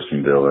in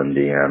Jeffersonville,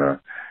 Indiana.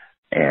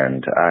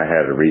 And I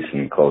had a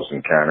recent close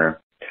encounter.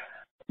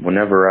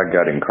 Whenever I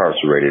got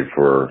incarcerated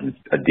for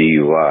a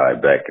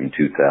DUI back in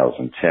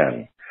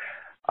 2010,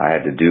 I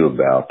had to do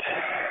about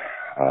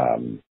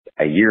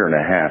a year and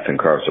a half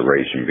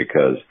incarceration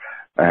because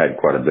I had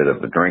quite a bit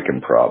of a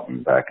drinking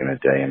problem back in the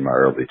day in my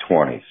early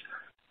 20s.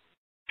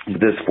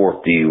 This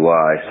fourth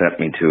DUI sent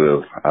me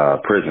to a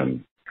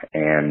prison,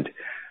 and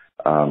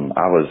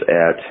I was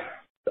at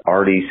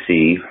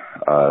RDC,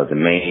 the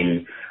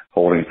main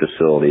holding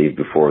facility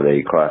before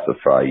they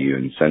classify you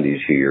and send you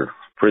to your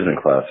prison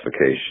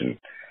classification.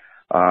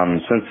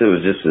 Since it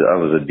was I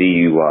was a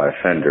DUI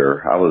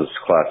offender, I was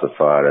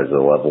classified as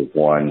a level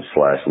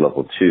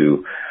 1/level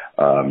 2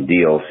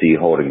 DLC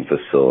holding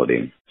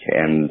facility,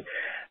 and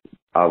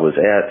I was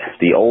at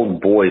the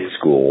old boys'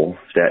 school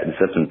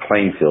that's in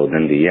Plainfield,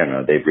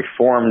 Indiana. They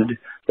reformed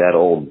that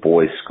old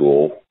boys'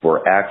 school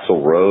where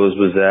Axl Rose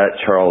was at,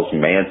 Charles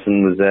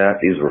Manson was at.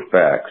 These were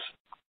facts.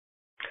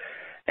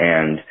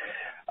 And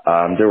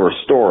there were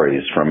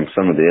stories from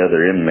some of the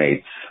other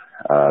inmates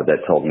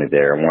that told me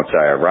there, once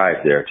I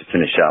arrived there to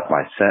finish out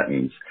my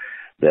sentence,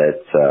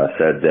 that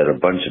said that a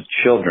bunch of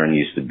children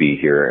used to be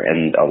here,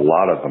 and a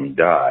lot of them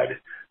died.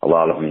 A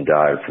lot of them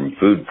died from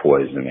food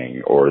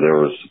poisoning, or there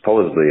was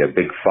supposedly a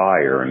big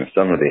fire in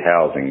some of the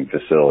housing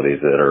facilities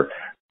that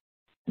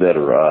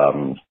are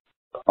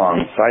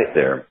on site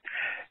there.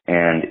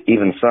 And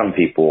even some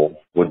people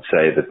would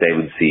say that they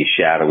would see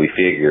shadowy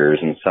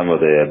figures in some of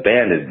the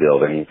abandoned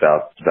buildings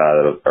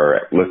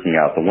or looking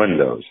out the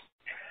windows.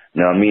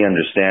 Now, me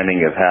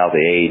understanding of how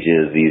the age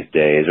is these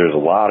days, there's a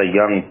lot of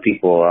young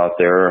people out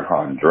there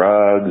on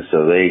drugs,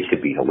 so they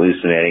could be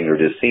hallucinating or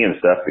just seeing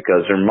stuff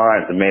because their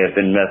minds may have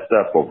been messed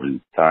up over the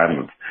time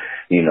of,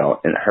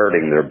 and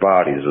hurting their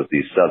bodies with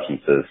these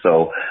substances.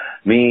 So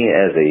me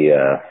as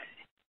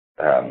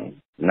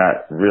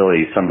not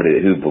really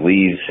somebody who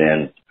believes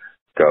in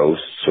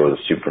ghosts or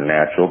the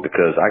supernatural,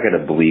 because I got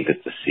to believe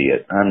it to see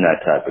it. I'm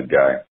that type of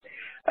guy.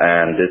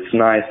 And it's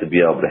nice to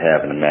be able to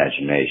have an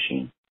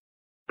imagination.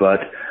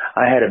 But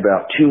I had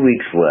about 2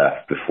 weeks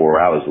left before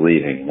I was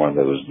leaving one of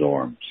those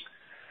dorms.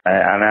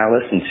 And I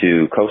listened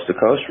to Coast to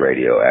Coast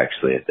Radio,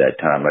 actually, at that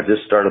time. I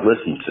just started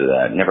listening to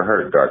that. Never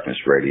heard of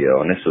Darkness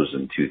Radio, and this was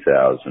in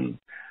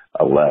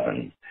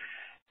 2011.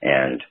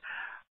 And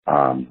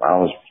I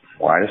was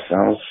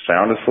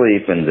sound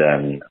asleep, and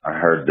then I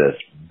heard this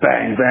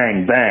bang,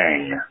 bang,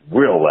 bang,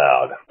 real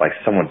loud, like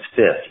someone's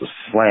fist was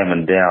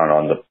slamming down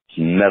on the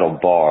metal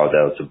bar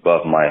that was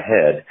above my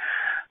head.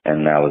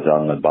 And I was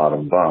on the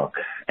bottom bunk.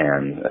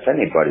 And if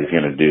anybody's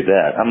going to do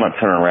that, I'm going to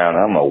turn around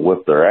and I'm going to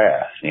whip their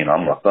ass.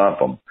 I'm going to thump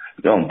them.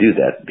 Don't do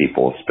that to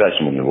people,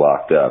 especially when you're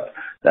locked up.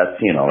 That's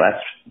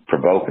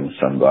provoking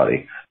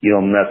somebody. You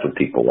don't mess with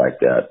people like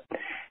that.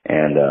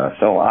 And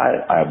so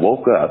I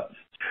woke up.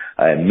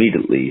 I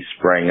immediately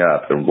sprang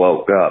up and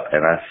woke up,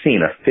 and I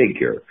seen a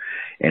figure.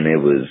 And it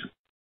was,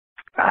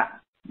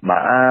 my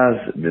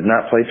eyes did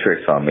not play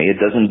tricks on me. It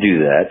doesn't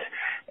do that.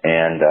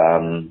 And,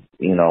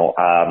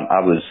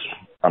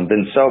 I've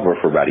been sober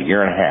for about a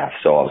year and a half,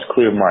 so I was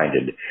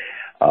clear-minded.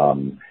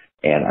 And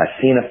I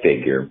seen a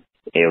figure.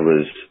 It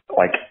was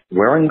like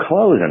wearing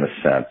clothes in a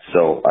sense.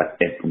 So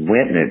it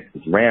went and it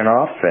ran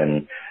off,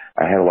 and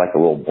I had like a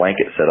little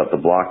blanket set up to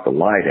block the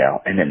light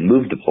out, and it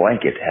moved the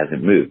blanket as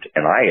it moved.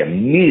 And I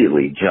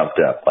immediately jumped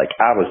up. Like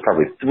I was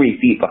probably 3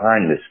 feet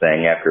behind this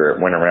thing after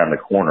it went around the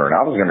corner, and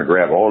I was going to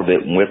grab hold of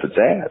it and whip its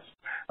ass.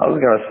 I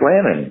was going to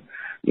slam him.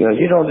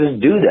 You don't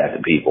just do that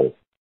to people.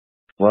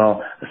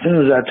 Well, as soon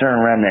as I turn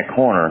around that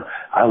corner,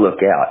 I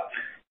look out,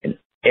 and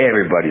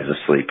everybody's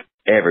asleep.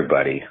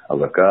 everybody. I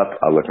look up,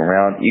 I look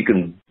around. You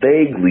can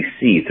vaguely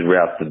see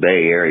throughout the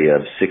Bay Area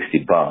of 60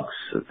 bunks.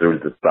 There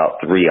was about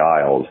 3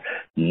 aisles.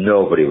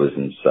 Nobody was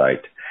in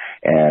sight.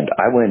 And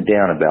I went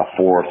down about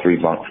 3 or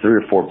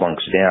 4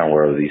 bunks down,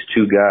 where these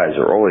 2 guys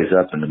are always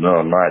up in the middle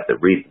of the night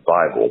that read the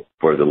Bible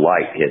where the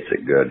light hits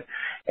it good.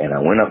 And I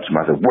went up to them,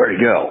 I said, "Where'd he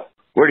go?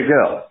 Where'd he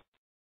go?"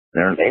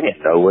 And they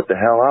didn't know what the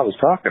hell I was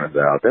talking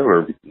about. They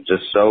were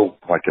just so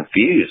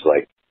confused,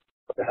 like,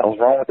 what the hell's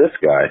wrong with this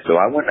guy? So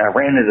I went and I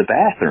ran to the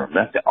bathroom.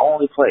 That's the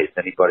only place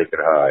anybody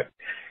could hide.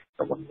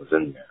 Someone was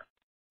in there.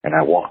 And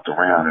I walked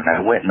around and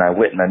I went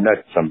and I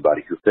nudged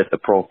somebody who fit the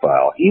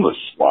profile. He was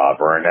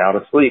slobbering out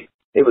of sleep.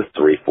 It was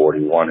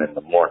 3:41 in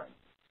the morning.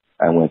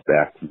 I went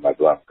back to my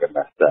bunk and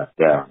I sat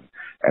down,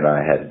 and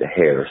I had the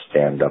hair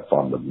stand up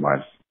on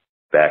my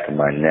back of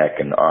my neck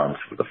and arms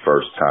for the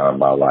first time in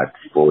my life,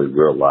 fully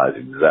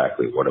realizing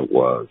exactly what it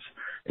was.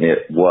 And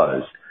it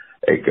was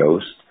a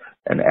ghost,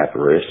 an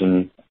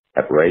apparition,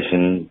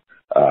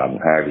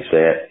 however you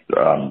say it,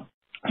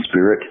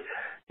 spirit.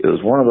 It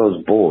was one of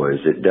those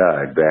boys that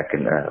died back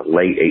in the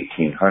late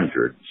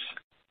 1800s.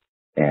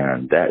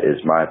 And that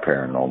is my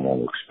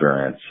paranormal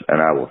experience,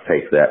 and I will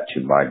take that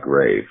to my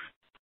grave.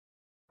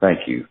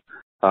 Thank you.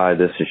 Hi,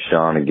 this is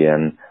Sean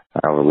again.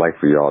 I would like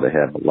for y'all to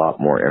have a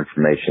lot more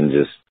information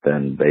just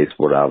than based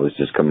what I was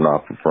just coming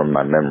off from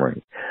my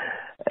memory.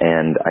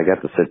 And I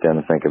got to sit down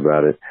and think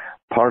about it.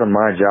 Part of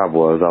my job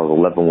was I was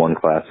a level 1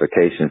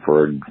 classification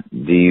for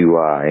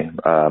DUI,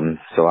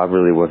 so I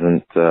really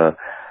wasn't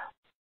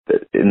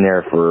in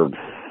there for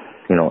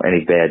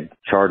any bad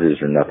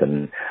charges or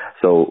nothing.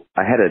 So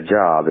I had a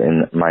job,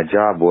 and my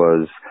job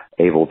was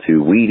able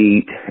to weed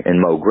eat and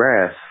mow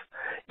grass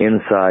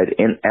inside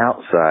and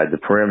outside the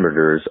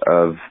perimeters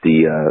of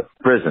the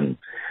prison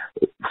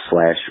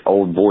 /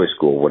 old boys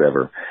school,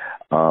 whatever.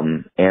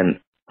 And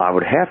I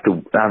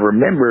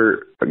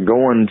remember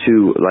going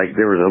to,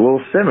 there was a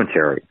little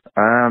cemetery,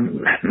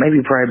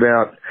 maybe probably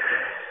about,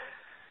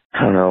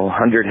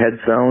 100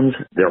 headstones.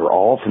 They were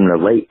all from the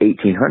late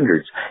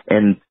 1800s.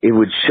 And it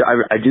would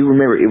I do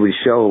remember it would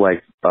show,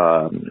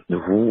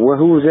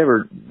 who was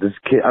ever this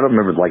kid. I don't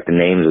remember, the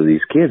names of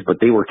these kids,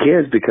 but they were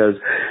kids because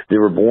they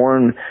were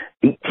born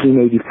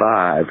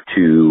 1885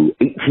 to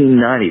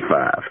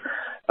 1895.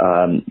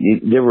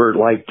 They were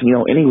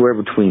anywhere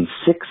between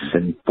 6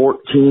 and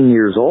 14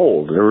 years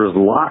old. There was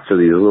lots of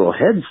these little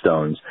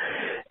headstones.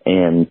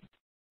 And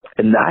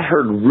I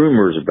heard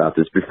rumors about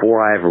this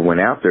before I ever went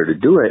out there to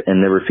do it,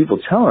 and there were people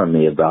telling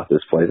me about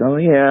this place. I'm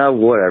like, yeah,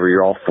 whatever,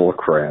 you're all full of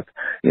crap,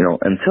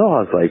 until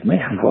I was like,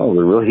 man, well,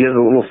 there really is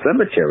a little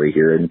cemetery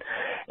here. And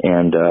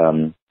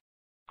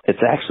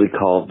it's actually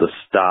called the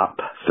Stop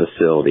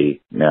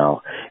Facility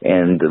now.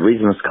 And the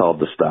reason it's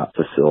called the Stop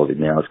Facility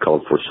now is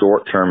called for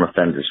Short-Term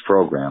Offenders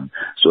Program.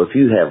 So if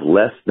you have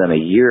less than a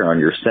year on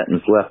your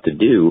sentence left to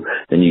do,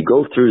 then you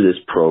go through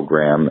this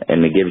program,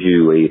 and it gives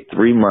you a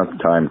 3-month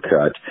time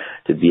cut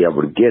to be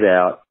able to get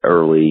out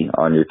early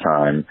on your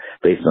time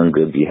based on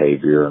good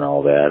behavior and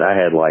all that. I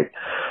had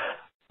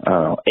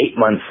 8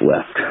 months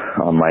left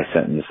on my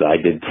sentence. I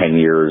did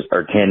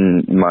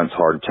 10 months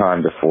hard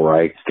time before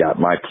I got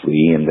my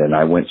plea, and then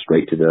I went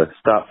straight to the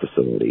Stop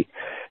Facility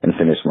and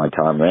finished my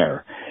time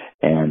there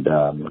and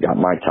got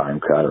my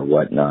time cut or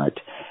whatnot.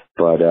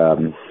 But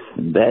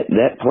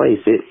that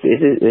place,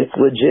 it's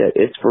legit.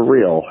 It's for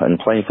real. In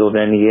Plainfield,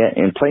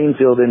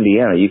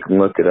 Indiana, you can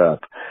look it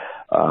up.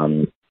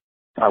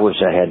 I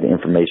wish I had the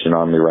information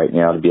on me right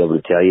now to be able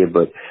to tell you,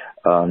 but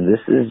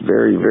this is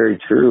very, very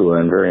true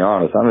and very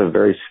honest. I'm a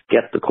very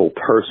skeptical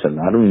person.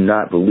 I do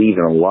not believe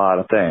in a lot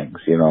of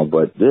things,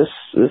 but this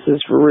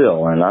is for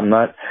real, and I'm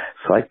not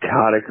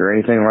psychotic or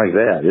anything like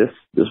that.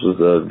 This was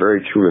a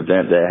very true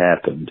event that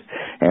happened,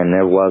 and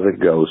there was a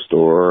ghost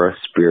or a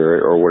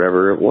spirit or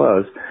whatever it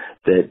was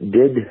that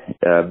did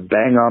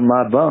bang on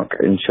my bunk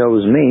and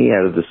chose me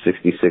out of the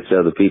 66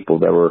 other people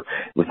that were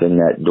within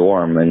that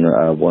dorm in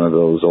one of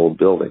those old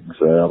buildings.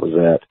 That was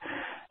that.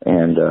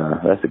 And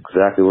that's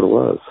exactly what it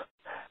was.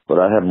 But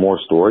I have more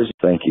stories.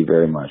 Thank you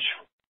very much.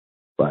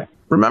 Bye.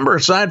 Remember,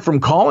 aside from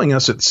calling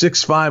us at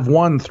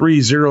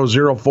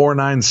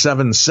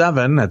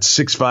 651-300-4977, that's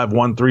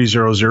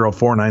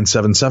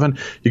 651-300-4977,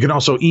 you can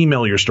also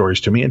email your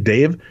stories to me at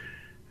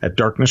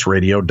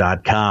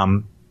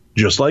dave@darknessradio.com,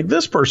 just like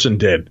this person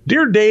did.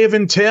 Dear Dave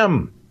and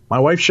Tim, my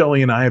wife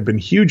Shelley and I have been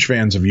huge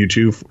fans of you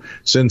two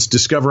since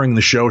discovering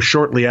the show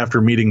shortly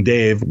after meeting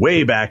Dave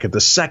way back at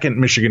the second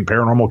Michigan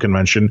Paranormal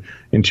Convention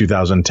in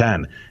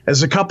 2010.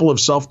 As a couple of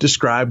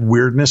self-described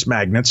weirdness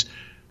magnets,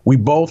 we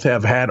both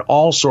have had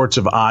all sorts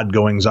of odd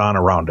goings-on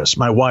around us.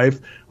 My wife,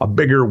 a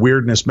bigger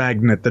weirdness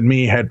magnet than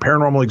me, had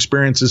paranormal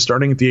experiences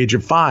starting at the age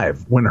of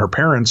 5 when her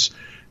parents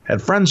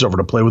had friends over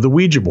to play with a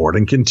Ouija board,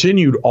 and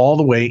continued all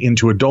the way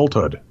into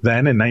adulthood.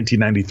 Then, in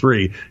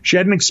 1993, she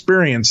had an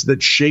experience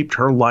that shaped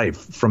her life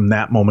from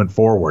that moment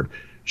forward.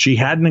 She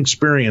had an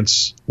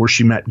experience where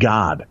she met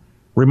God.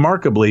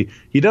 Remarkably,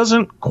 he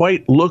doesn't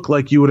quite look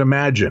like you would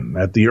imagine.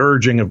 At the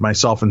urging of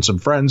myself and some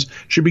friends,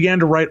 she began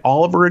to write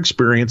all of her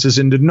experiences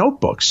into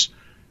notebooks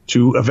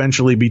to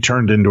eventually be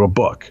turned into a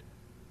book.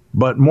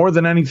 but more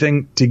than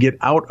anything, to get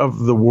out of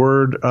the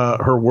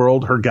her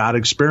world, her God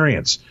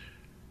experience.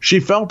 She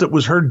felt it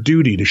was her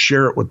duty to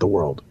share it with the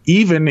world,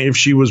 even if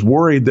she was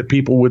worried that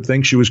people would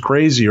think she was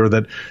crazy or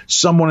that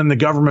someone in the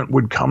government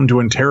would come to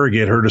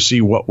interrogate her to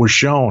see what was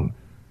shown.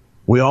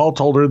 We all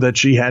told her that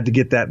she had to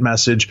get that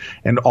message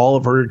and all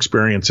of her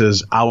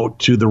experiences out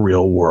to the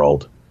real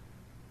world.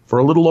 For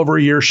a little over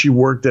a year, she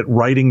worked at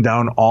writing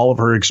down all of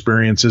her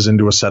experiences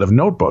into a set of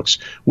notebooks,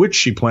 which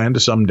she planned to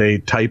someday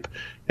type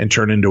and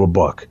turn into a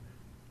book.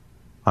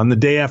 On the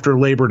day after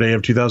Labor Day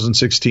of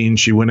 2016,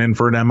 she went in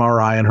for an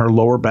MRI in her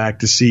lower back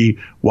to see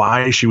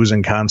why she was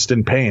in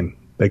constant pain.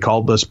 They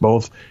called us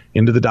both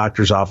into the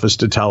doctor's office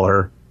to tell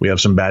her, we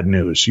have some bad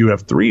news. You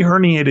have 3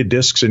 herniated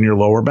discs in your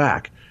lower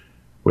back.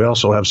 We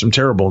also have some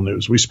terrible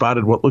news. We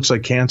spotted what looks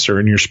like cancer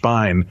in your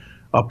spine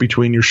up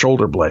between your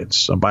shoulder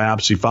blades. A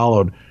biopsy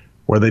followed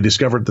where they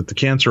discovered that the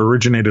cancer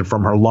originated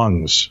from her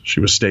lungs. She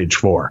was stage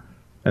 4.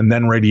 And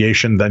then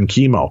radiation, then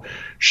chemo.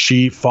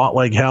 She fought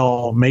like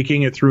hell,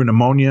 making it through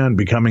pneumonia and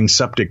becoming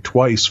septic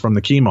twice from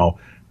the chemo.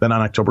 Then on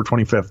October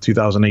 25th,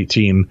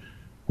 2018,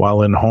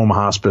 while in home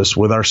hospice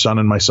with our son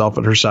and myself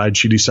at her side,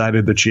 she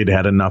decided that she had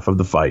had enough of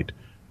the fight,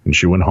 and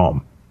she went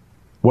home.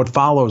 What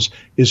follows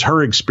is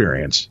her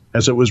experience,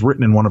 as it was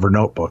written in one of her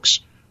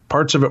notebooks.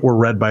 Parts of it were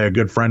read by a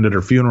good friend at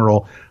her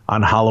funeral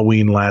on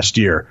Halloween last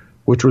year,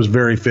 which was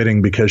very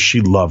fitting because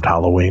she loved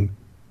Halloween.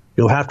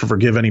 You'll have to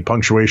forgive any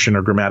punctuation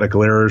or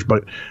grammatical errors,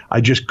 but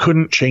I just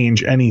couldn't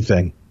change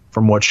anything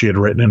from what she had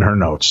written in her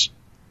notes.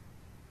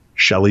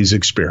 Shelley's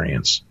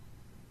experience.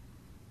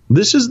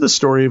 This is the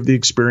story of the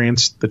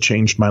experience that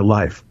changed my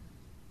life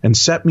and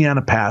set me on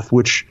a path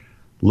which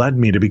led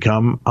me to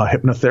become a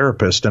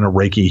hypnotherapist and a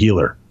Reiki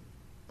healer.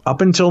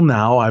 Up until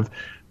now, I've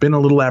been a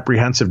little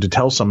apprehensive to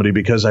tell somebody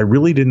because I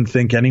really didn't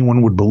think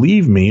anyone would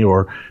believe me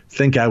or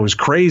think I was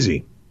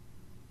crazy.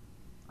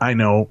 I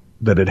know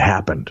that it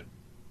happened.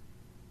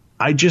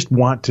 I just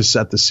want to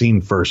set the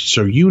scene first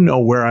so you know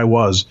where I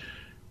was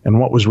and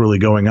what was really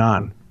going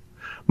on.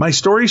 My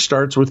story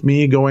starts with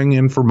me going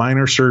in for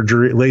minor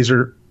surgery,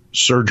 laser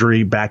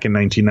surgery back in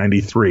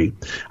 1993.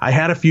 I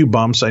had a few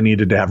bumps I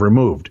needed to have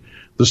removed.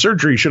 The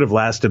surgery should have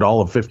lasted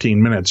all of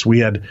 15 minutes. We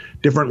had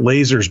different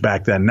lasers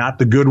back then, not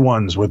the good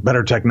ones with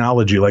better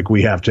technology like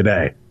we have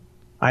today.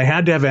 I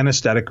had to have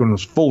anesthetic and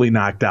was fully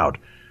knocked out.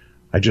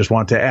 I just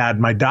want to add,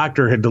 my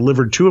doctor had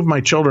delivered 2 of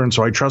my children,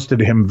 so I trusted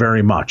him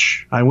very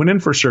much. I went in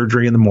for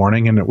surgery in the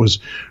morning, and it was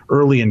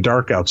early and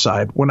dark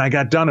outside. When I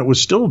got done, it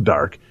was still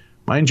dark.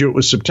 Mind you, it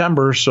was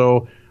September,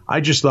 so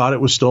I just thought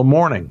it was still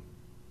morning.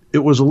 It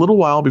was a little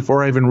while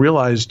before I even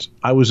realized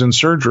I was in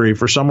surgery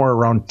for somewhere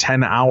around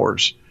 10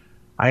 hours.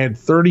 I had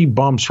 30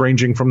 bumps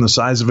ranging from the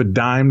size of a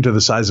dime to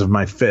the size of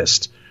my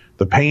fist.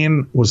 The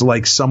pain was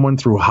like someone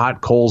threw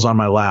hot coals on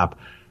my lap,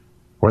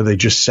 where they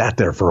just sat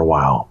there for a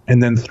while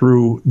and then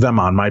threw them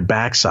on my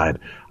backside.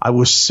 I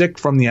was sick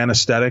from the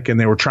anesthetic, and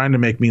they were trying to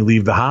make me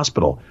leave the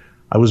hospital.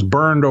 I was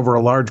burned over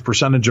a large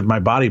percentage of my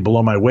body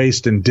below my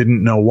waist and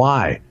didn't know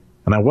why,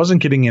 and I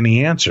wasn't getting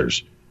any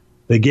answers.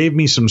 They gave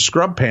me some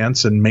scrub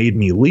pants and made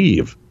me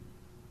leave.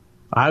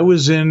 I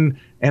was in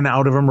and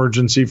out of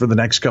emergency for the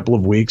next couple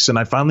of weeks, and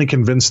I finally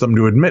convinced them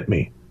to admit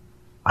me.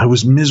 I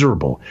was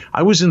miserable.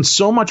 I was in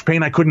so much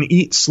pain I couldn't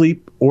eat,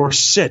 sleep, or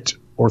sit,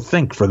 or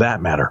think for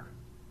that matter.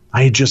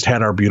 I had just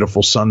had our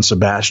beautiful son,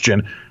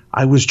 Sebastian.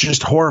 I was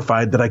just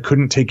horrified that I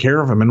couldn't take care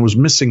of him and was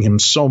missing him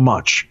so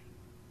much.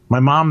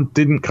 My mom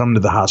didn't come to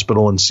the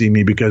hospital and see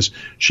me because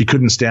she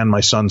couldn't stand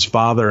my son's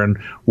father and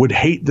would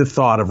hate the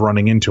thought of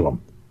running into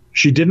him.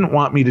 She didn't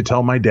want me to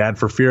tell my dad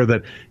for fear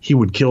that he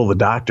would kill the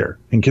doctor.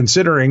 And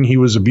considering he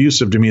was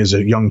abusive to me as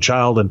a young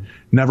child and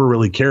never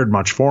really cared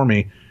much for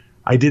me,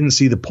 I didn't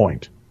see the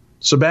point.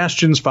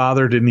 Sebastian's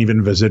father didn't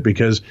even visit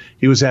because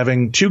he was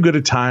having too good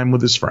a time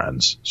with his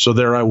friends. So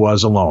there I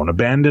was alone,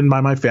 abandoned by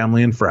my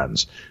family and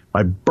friends.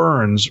 My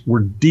burns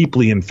were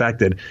deeply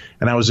infected,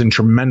 and I was in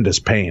tremendous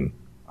pain.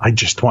 I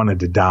just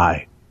wanted to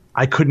die.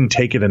 I couldn't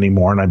take it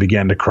anymore, and I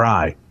began to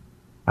cry.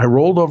 I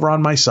rolled over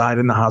on my side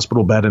in the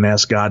hospital bed and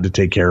asked God to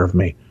take care of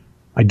me.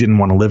 I didn't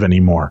want to live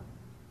anymore.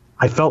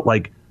 I felt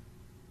like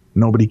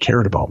nobody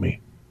cared about me.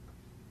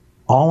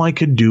 All I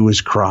could do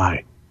was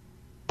cry.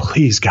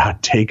 Please,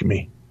 God, take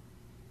me.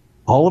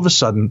 All of a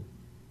sudden,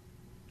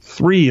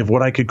 3 of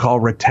what I could call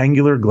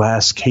rectangular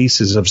glass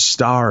cases of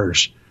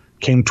stars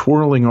came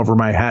twirling over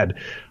my head.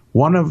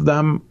 One of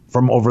them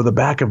from over the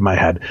back of my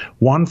head,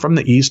 one from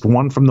the east,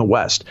 one from the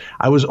west.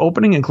 I was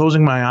opening and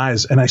closing my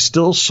eyes, and I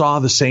still saw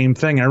the same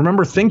thing. I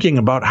remember thinking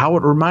about how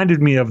it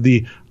reminded me of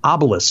the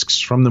obelisks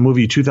from the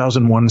movie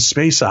 2001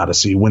 Space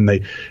Odyssey when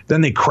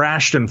they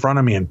crashed in front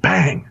of me and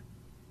bang!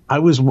 I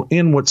was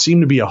in what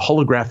seemed to be a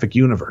holographic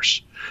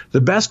universe.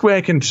 The best way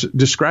I can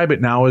describe it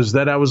now is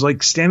that I was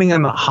like standing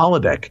on the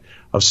holodeck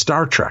of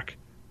Star Trek,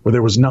 where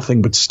there was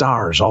nothing but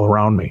stars all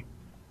around me.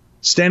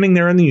 Standing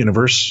there in the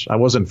universe, I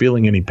wasn't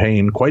feeling any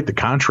pain. Quite the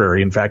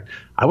contrary. In fact,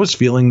 I was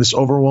feeling this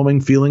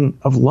overwhelming feeling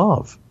of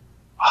love.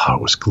 Oh,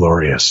 it was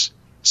glorious.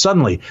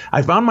 Suddenly,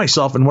 I found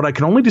myself in what I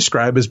can only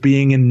describe as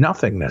being in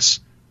nothingness.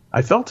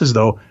 I felt as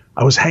though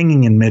I was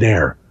hanging in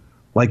midair.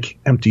 like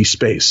empty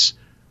space.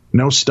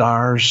 No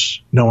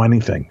stars, no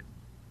anything.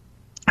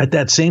 At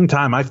that same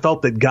time, I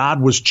felt that God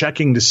was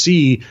checking to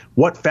see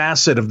what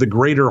facet of the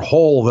greater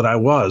whole that I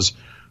was,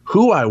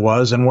 who I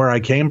was, and where I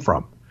came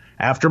from.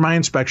 After my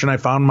inspection, I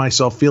found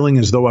myself feeling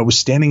as though I was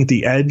standing at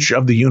the edge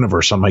of the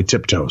universe on my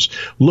tiptoes,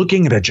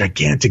 looking at a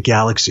gigantic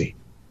galaxy.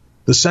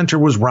 The center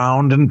was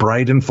round and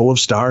bright and full of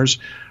stars.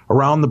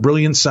 Around the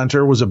brilliant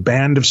center was a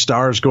band of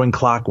stars going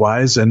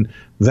clockwise, and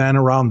then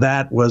around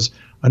that was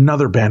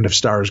another band of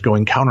stars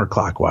going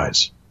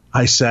counterclockwise.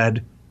 I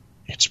said,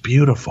 "It's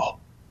beautiful."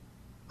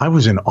 I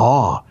was in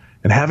awe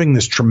and having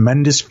this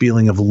tremendous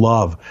feeling of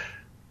love.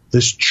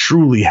 This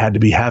truly had to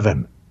be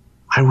heaven.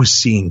 I was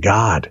seeing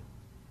God.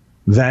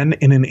 Then,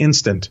 in an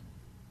instant,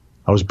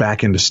 I was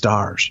back into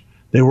stars.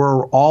 They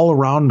were all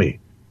around me,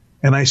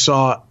 and I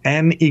saw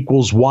N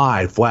equals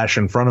Y flash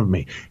in front of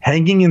me,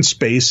 hanging in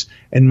space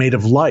and made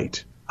of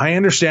light. I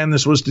understand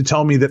this was to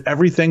tell me that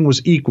everything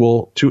was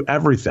equal to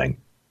everything.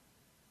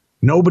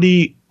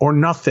 Nobody or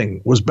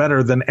nothing was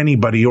better than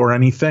anybody or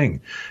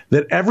anything.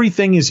 That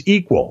everything is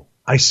equal.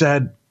 I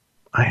said,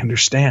 I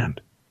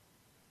understand.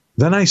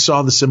 Then I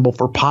saw the symbol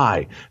for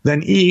pi,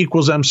 then E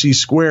equals MC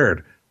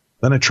squared,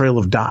 then a trail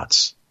of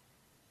dots.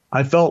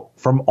 I felt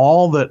from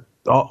all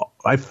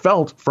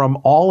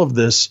of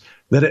this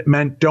that it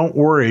meant, don't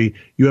worry,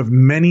 you have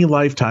many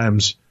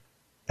lifetimes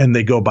and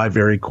they go by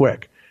very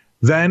quick.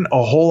 Then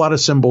a whole lot of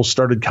symbols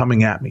started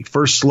coming at me,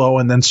 first slow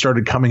and then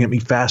started coming at me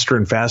faster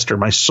and faster.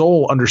 My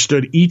soul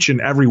understood each and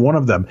every one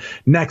of them.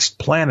 Next,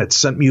 planets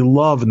sent me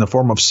love in the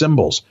form of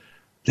symbols.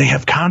 They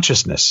have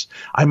consciousness.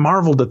 I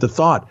marveled at the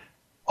thought.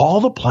 All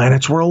the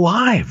planets were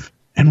alive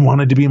and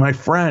wanted to be my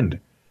friend.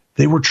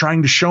 They were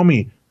trying to show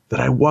me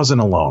that I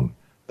wasn't alone,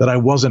 that I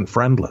wasn't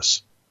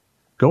friendless.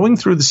 Going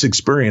through this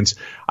experience,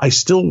 I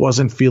still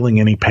wasn't feeling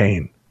any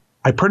pain.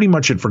 I pretty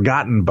much had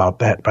forgotten about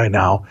that by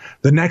now.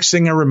 The next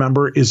thing I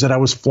remember is that I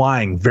was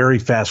flying very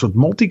fast with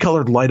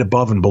multicolored light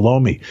above and below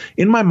me.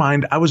 In my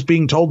mind, I was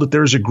being told that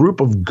there's a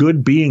group of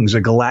good beings, a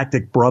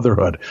galactic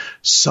brotherhood,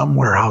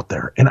 somewhere out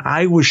there. And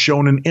I was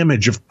shown an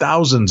image of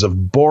thousands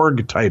of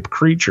Borg-type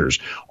creatures,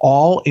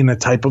 all in a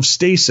type of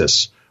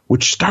stasis,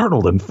 which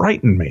startled and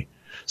frightened me.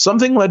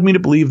 Something led me to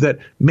believe that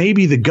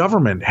maybe the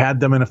government had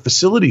them in a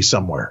facility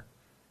somewhere.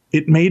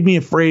 It made me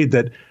afraid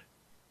that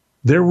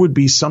there would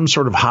be some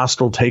sort of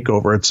hostile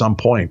takeover at some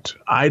point.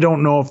 I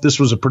don't know if this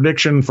was a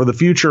prediction for the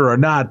future or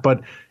not,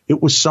 but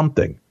it was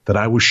something that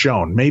I was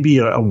shown. Maybe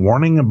a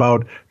warning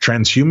about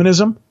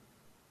transhumanism.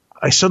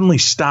 I suddenly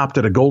stopped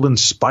at a golden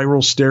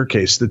spiral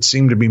staircase that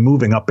seemed to be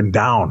moving up and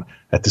down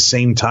at the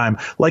same time,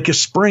 like a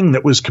spring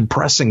that was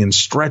compressing and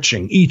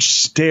stretching.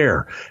 Each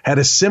stair had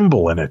a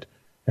symbol in it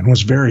and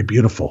was very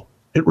beautiful.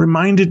 It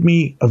reminded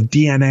me of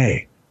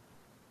DNA.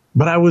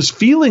 But I was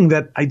feeling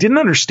that I didn't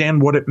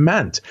understand what it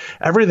meant.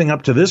 Everything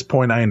up to this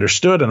point I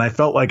understood, and I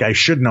felt like I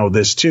should know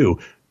this too,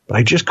 but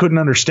I just couldn't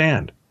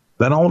understand.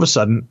 Then all of a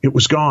sudden, it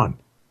was gone.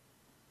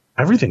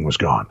 Everything was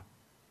gone.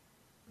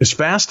 As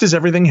fast as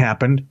everything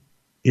happened,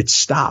 it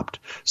stopped.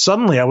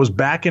 Suddenly, I was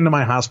back into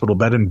my hospital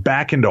bed and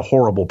back into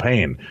horrible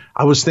pain.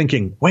 I was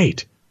thinking,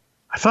 wait,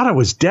 I thought I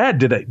was dead.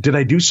 Did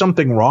I do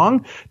something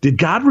wrong? Did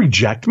God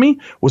reject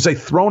me? Was I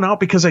thrown out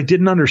because I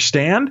didn't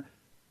understand?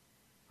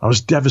 I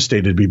was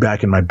devastated to be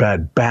back in my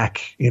bed,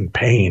 back in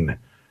pain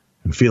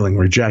and feeling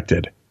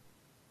rejected.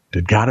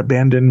 Did God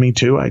abandon me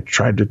too? I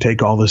tried to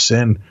take all this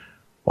in.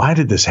 Why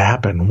did this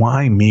happen?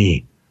 Why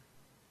me?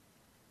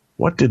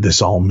 What did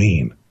this all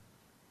mean?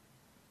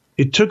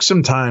 It took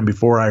some time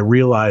before I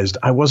realized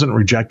I wasn't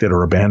rejected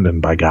or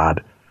abandoned by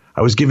God.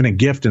 I was given a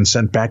gift and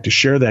sent back to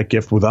share that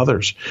gift with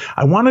others.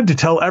 I wanted to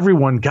tell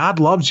everyone God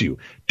loves you.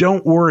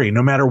 Don't worry,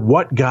 no matter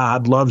what,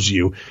 God loves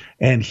you,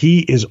 and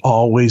he is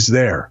always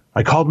there.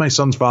 I called my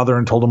son's father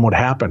and told him what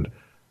happened.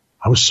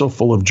 I was so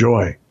full of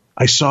joy.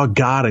 I saw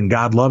God and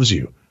God loves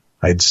you,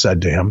 I had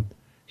said to him.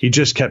 He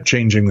just kept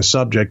changing the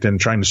subject and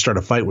trying to start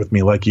a fight with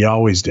me like he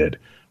always did.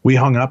 We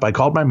hung up. I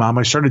called my mom.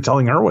 I started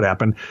telling her what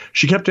happened.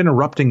 She kept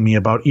interrupting me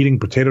about eating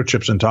potato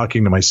chips and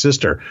talking to my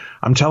sister.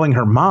 I'm telling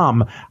her,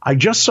 Mom, I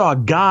just saw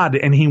God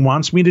and he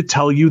wants me to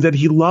tell you that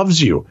he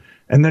loves you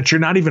and that you're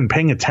not even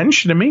paying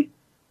attention to me.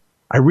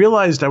 I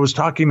realized I was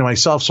talking to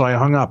myself, so I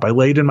hung up. I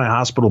laid in my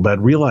hospital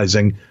bed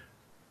realizing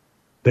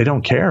they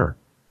don't care.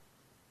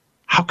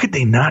 How could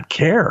they not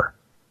care?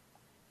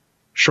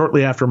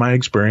 Shortly after my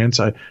experience,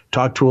 I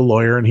talked to a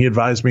lawyer and he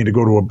advised me to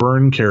go to a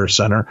burn care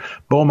center.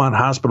 Beaumont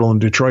Hospital in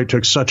Detroit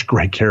took such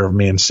great care of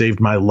me and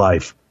saved my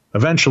life.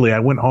 Eventually, I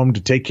went home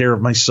to take care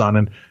of my son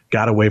and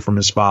got away from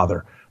his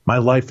father. My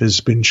life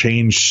has been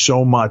changed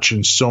so much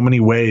in so many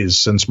ways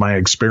since my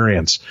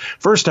experience.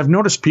 First, I've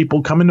noticed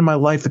people come into my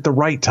life at the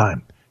right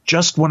time,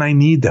 just when I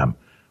need them.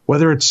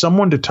 Whether it's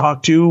someone to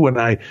talk to when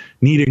I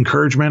need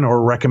encouragement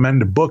or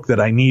recommend a book that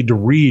I need to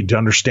read to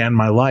understand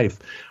my life.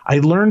 I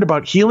learned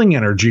about healing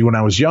energy when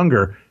I was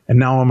younger, and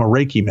now I'm a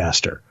Reiki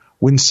master.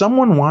 When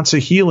someone wants a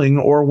healing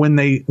or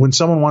when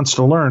someone wants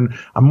to learn,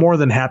 I'm more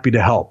than happy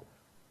to help.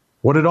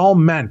 What it all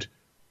meant,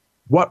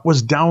 what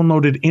was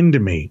downloaded into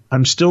me,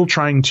 I'm still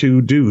trying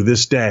to do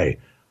this day.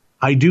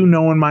 I do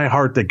know in my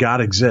heart that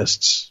God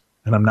exists,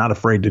 and I'm not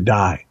afraid to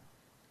die.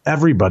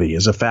 Everybody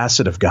is a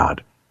facet of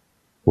God.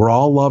 We're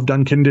all loved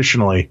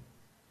unconditionally,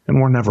 and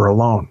we're never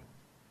alone.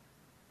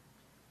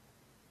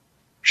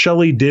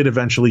 Shelley did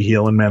eventually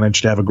heal and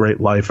managed to have a great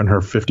life in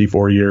her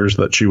 54 years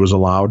that she was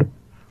allowed.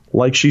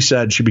 Like she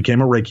said, she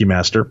became a Reiki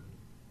master,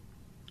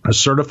 a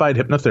certified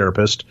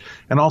hypnotherapist,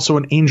 and also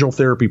an angel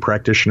therapy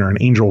practitioner, an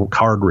angel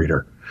card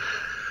reader.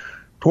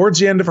 Towards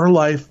the end of her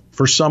life,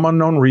 for some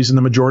unknown reason,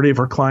 the majority of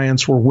her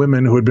clients were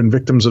women who had been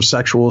victims of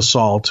sexual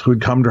assault who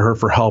had come to her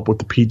for help with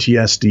the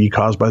PTSD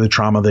caused by the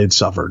trauma they'd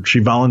suffered. She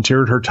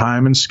volunteered her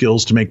time and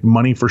skills to make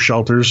money for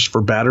shelters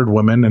for battered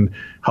women and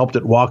helped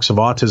at walks of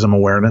autism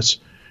awareness.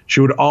 She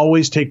would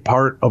always take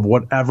part of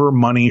whatever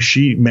money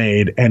she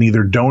made and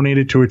either donate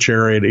it to a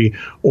charity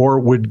or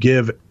would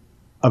give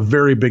a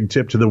very big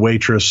tip to the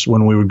waitress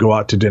when we would go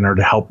out to dinner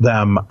to help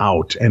them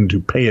out and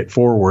to pay it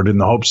forward in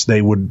the hopes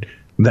they would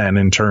then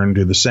in turn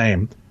do the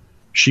same.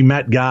 She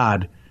met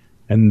God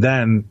and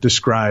then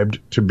described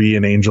to be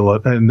an angel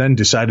and then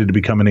decided to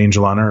become an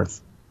angel on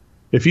earth.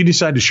 If you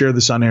decide to share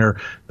this on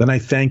air, then I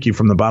thank you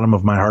from the bottom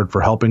of my heart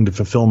for helping to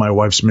fulfill my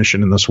wife's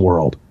mission in this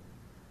world.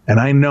 And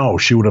I know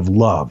she would have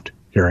loved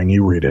hearing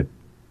you read it.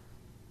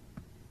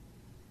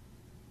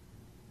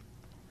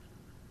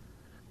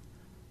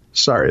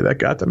 Sorry, that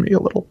got to me a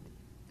little.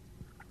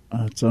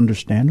 It's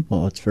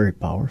understandable. It's very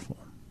powerful.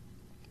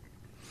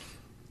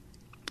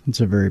 It's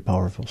a very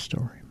powerful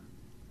story.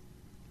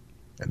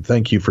 And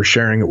thank you for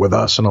sharing it with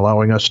us and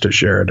allowing us to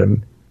share it.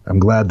 And I'm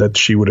glad that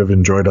she would have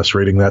enjoyed us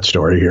reading that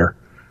story here.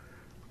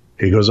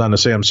 He goes on to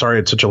say, I'm sorry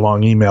it's such a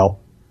long email,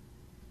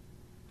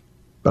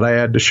 but I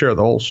had to share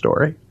the whole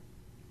story.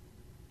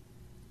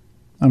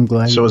 I'm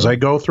glad. So as I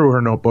go through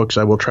her notebooks,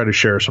 I will try to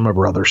share some of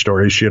her other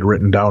stories she had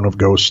written down of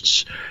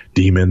ghosts,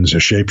 demons, a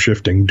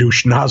shape-shifting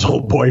douche nozzle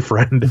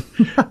boyfriend,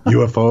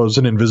 UFOs,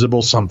 and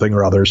invisible something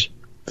or others.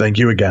 Thank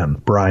you again,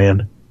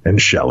 Brian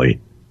and Shelley.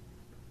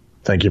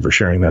 Thank you for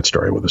sharing that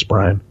story with us,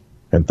 Brian.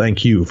 And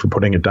thank you for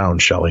putting it down,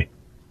 Shelley.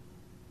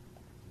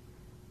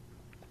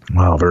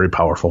 Wow, very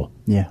powerful.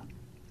 Yeah.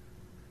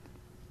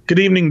 Good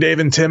evening, Dave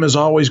and Tim. As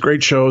always,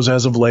 great shows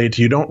as of late.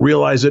 You don't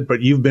realize it,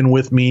 but you've been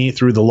with me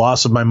through the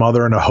loss of my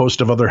mother and a host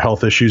of other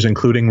health issues,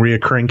 including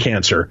reoccurring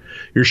cancer.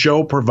 Your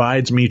show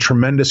provides me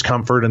tremendous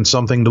comfort and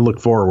something to look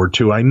forward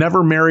to. I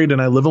never married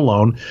and I live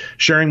alone.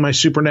 Sharing my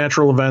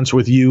supernatural events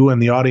with you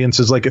and the audience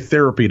is like a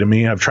therapy to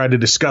me. I've tried to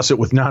discuss it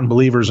with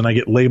non-believers and I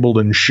get labeled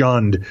and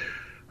shunned.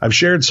 I've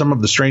shared some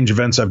of the strange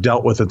events I've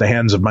dealt with at the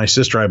hands of my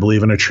sister, I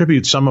believe, and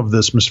attribute some of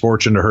this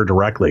misfortune to her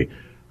directly.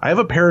 I have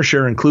a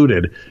ParaShare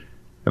included,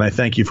 and I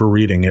thank you for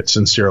reading it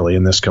sincerely,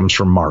 and this comes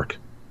from Mark.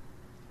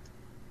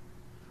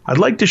 I'd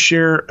like to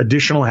share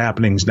additional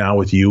happenings now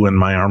with you and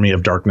my Army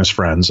of Darkness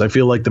friends. I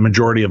feel like the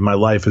majority of my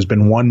life has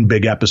been one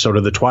big episode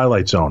of The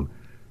Twilight Zone,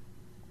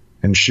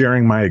 and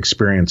sharing my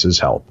experiences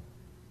help.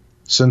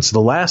 Since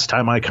the last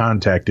time I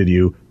contacted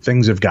you,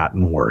 things have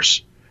gotten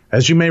worse.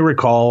 As you may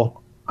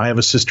recall, I have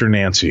a sister,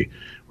 Nancy.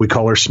 We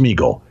call her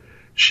Smeagol.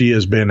 She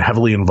has been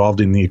heavily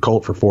involved in the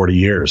occult for 40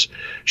 years.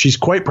 She's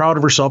quite proud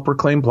of her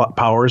self-proclaimed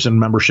powers and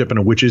membership in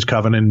a witches'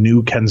 coven in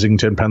New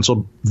Kensington,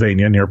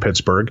 Pennsylvania, near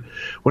Pittsburgh.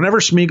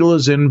 Whenever Smeagol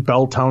is in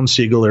Belltown,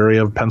 Siegel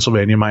area of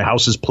Pennsylvania, my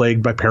house is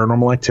plagued by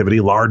paranormal activity,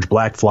 large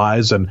black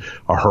flies, and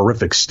a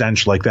horrific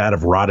stench like that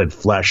of rotted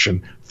flesh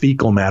and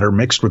fecal matter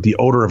mixed with the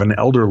odor of an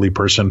elderly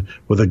person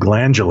with a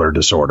glandular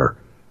disorder.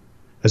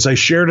 As I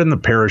shared in the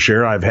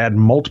ParaShare, I've had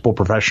multiple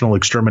professional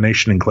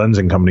extermination and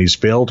cleansing companies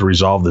fail to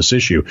resolve this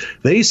issue.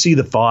 They see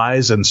the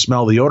flies and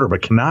smell the odor,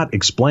 but cannot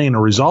explain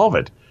or resolve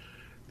it.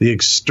 The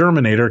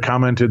exterminator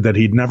commented that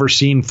he'd never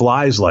seen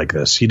flies like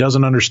this. He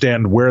doesn't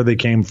understand where they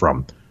came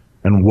from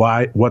and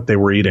what they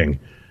were eating,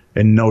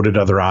 and noted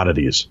other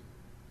oddities.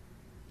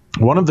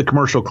 One of the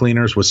commercial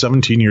cleaners with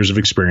 17 years of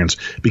experience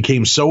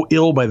became so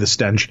ill by the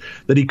stench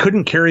that he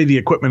couldn't carry the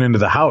equipment into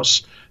the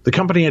house. The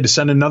company had to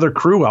send another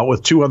crew out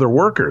with 2 other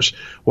workers.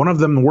 One of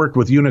them worked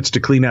with units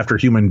to clean after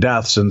human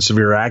deaths and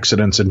severe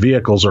accidents in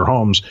vehicles or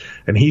homes,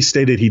 and he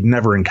stated he'd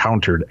never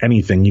encountered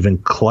anything even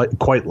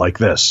quite like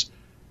this.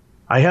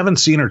 I haven't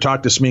seen or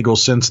talked to Smeagol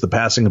since the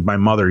passing of my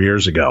mother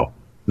years ago.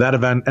 That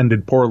event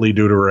ended poorly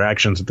due to her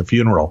actions at the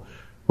funeral.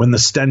 When the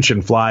stench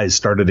and flies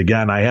started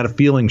again, I had a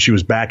feeling she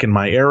was back in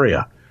my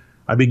area.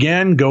 I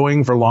began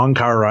going for long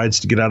car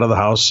rides to get out of the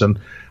house, and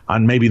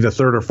on maybe the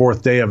 3rd or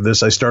 4th day of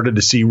this, I started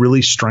to see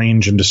really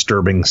strange and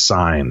disturbing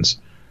signs.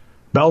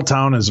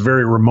 Belltown is a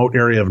very remote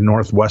area of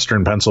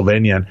northwestern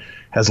Pennsylvania and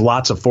has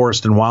lots of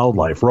forest and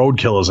wildlife.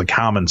 Roadkill is a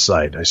common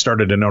sight. I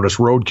started to notice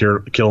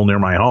roadkill near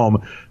my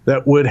home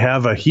that would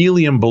have a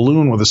helium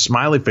balloon with a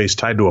smiley face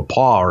tied to a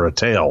paw or a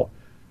tail.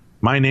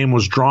 My name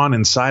was drawn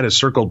inside a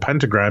circled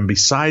pentagram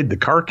beside the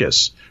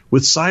carcass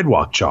with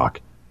sidewalk chalk.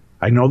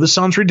 I know this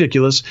sounds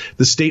ridiculous.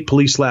 The state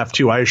police laugh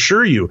too. I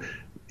assure you,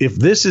 if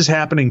this is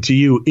happening to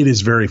you, it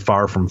is very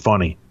far from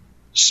funny.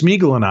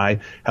 Smeagol and I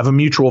have a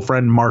mutual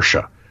friend,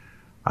 Marcia.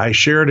 I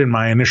shared in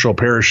my initial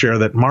ParaShare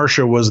that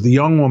Marcia was the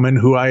young woman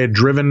who I had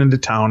driven into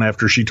town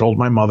after she told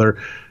my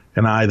mother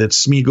and I that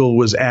Smeagol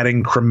was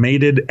adding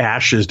cremated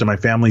ashes to my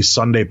family's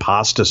Sunday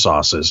pasta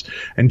sauces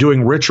and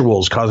doing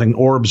rituals causing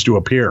orbs to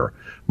appear.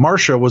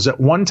 Marcia was at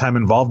one time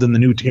involved in the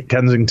New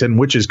Kensington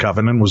Witches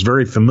Coven and was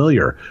very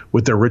familiar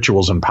with their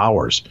rituals and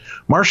powers.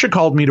 Marcia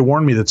called me to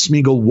warn me that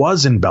Smeagol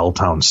was in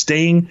Belltown,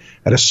 staying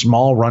at a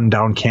small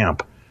rundown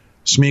camp.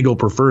 Smeagol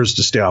prefers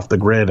to stay off the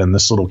grid and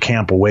this little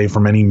camp away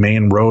from any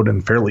main road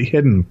and fairly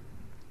hidden.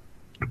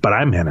 But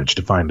I managed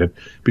to find it.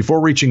 Before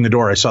reaching the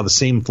door, I saw the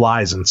same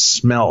flies and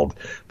smelled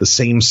the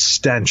same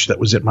stench that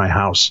was at my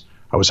house.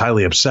 I was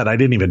highly upset. I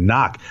didn't even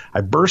knock.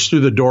 I burst through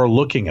the door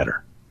looking at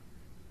her.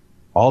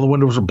 All the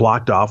windows were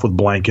blocked off with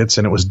blankets,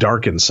 and it was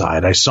dark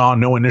inside. I saw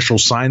no initial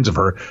signs of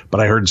her, but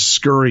I heard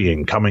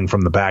scurrying coming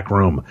from the back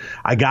room.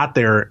 I got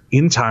there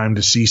in time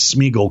to see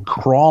Smeagol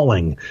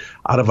crawling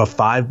out of a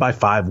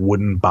 5x5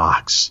 wooden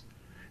box.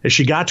 As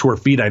she got to her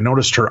feet, I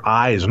noticed her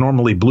eyes,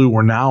 normally blue,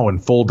 were now in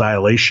full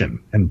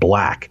dilation and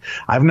black.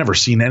 I've never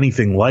seen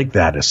anything like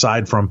that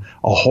aside from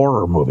a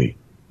horror movie.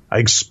 I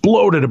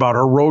exploded about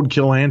her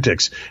roadkill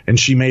antics, and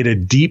she made a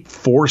deep,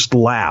 forced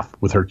laugh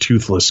with her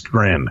toothless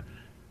grin.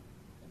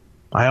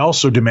 I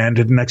also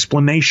demanded an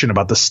explanation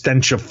about the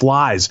stench of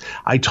flies.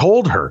 I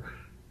told her,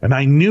 and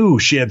I knew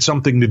she had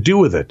something to do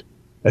with it,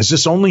 as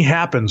this only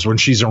happens when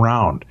she's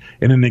around.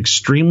 In an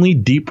extremely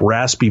deep,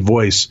 raspy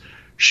voice,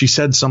 she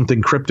said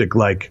something cryptic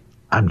like,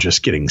 "I'm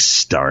just getting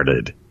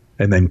started,"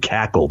 and then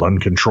cackled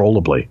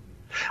uncontrollably.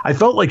 I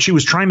felt like she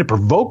was trying to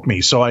provoke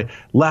me, so I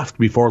left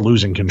before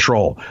losing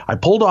control. I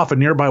pulled off a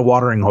nearby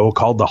watering hole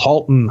called the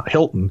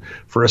Hilton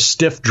for a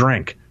stiff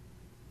drink.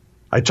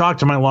 I talked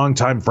to my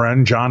longtime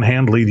friend, John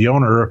Handley, the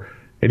owner,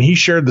 and he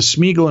shared that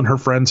Smeagol and her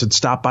friends had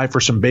stopped by for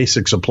some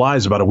basic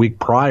supplies about a week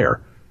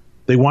prior.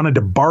 They wanted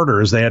to barter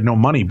as they had no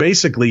money.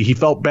 Basically, he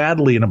felt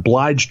badly and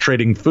obliged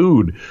trading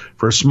food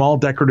for a small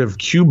decorative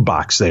cube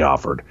box they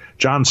offered.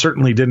 John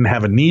certainly didn't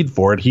have a need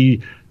for it.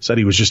 He said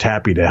he was just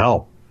happy to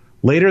help.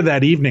 Later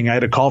that evening, I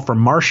had a call from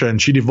Marcia,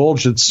 and she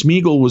divulged that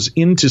Smeagol was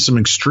into some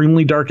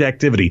extremely dark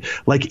activity,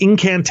 like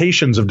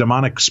incantations of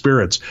demonic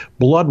spirits,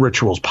 blood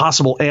rituals,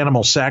 possible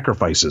animal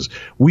sacrifices,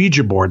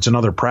 Ouija boards, and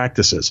other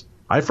practices.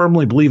 I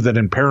firmly believe that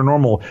in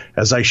paranormal,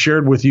 as I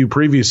shared with you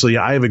previously,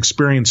 I have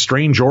experienced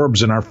strange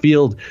orbs in our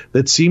field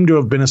that seem to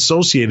have been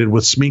associated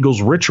with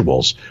Smeagol's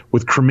rituals,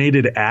 with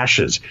cremated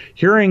ashes.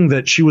 Hearing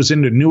that she was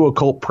into new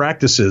occult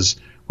practices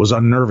was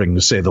unnerving,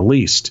 to say the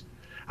least.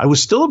 I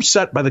was still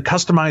upset by the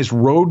customized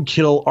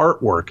roadkill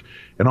artwork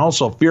and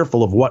also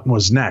fearful of what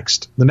was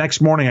next. The next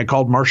morning, I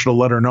called Marcia to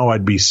let her know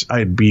I'd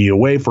be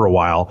away for a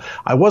while.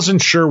 I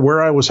wasn't sure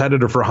where I was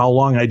headed or for how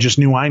long. I just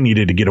knew I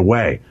needed to get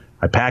away.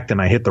 I packed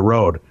and I hit the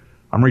road.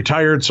 I'm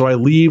retired, so I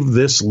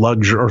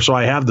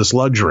have this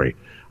luxury.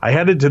 I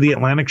headed to the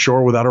Atlantic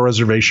shore without a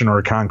reservation or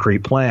a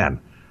concrete plan.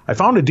 I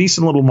found a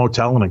decent little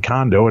motel and a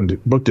condo and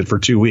booked it for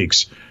 2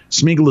 weeks.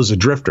 Smeagol is a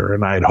drifter,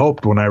 and I had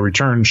hoped when I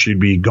returned she'd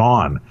be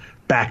gone,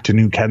 back to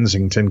New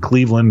Kensington,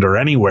 Cleveland, or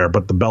anywhere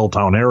but the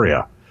Belltown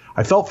area.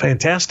 I felt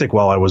fantastic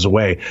while I was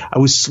away. I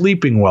was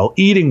sleeping well,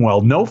 eating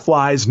well, no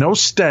flies, no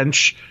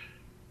stench,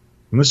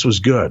 and this was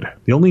good.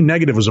 The only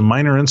negative was a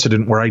minor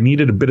incident where I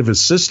needed a bit of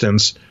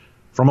assistance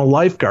from a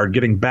lifeguard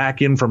getting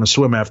back in from a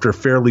swim after a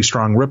fairly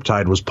strong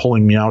riptide was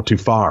pulling me out too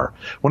far.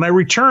 When I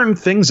returned,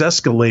 things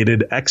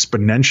escalated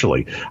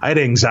exponentially. I had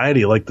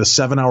anxiety like the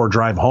 7-hour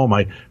drive home.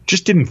 I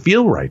just didn't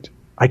feel right.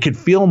 I could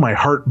feel my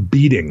heart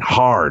beating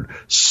hard,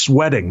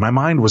 sweating. My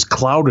mind was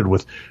clouded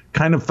with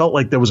kind of felt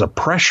like there was a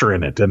pressure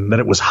in it and that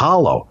it was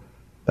hollow.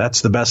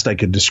 That's the best I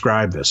could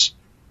describe this.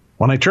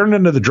 When I turned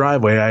into the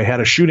driveway, I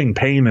had a shooting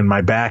pain in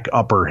my back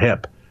upper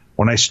hip.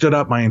 When I stood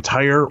up, my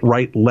entire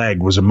right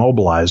leg was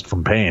immobilized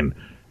from pain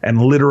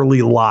and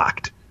literally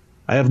locked.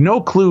 I have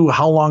no clue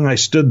how long I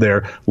stood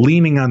there,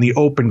 leaning on the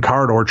open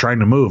car door trying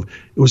to move.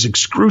 It was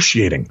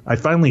excruciating. I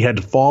finally had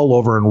to fall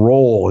over and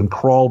roll and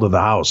crawl to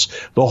the house,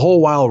 the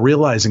whole while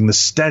realizing the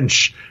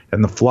stench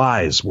and the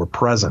flies were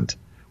present.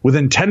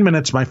 Within 10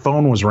 minutes, my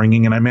phone was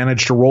ringing, and I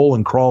managed to roll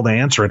and crawl to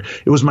answer it.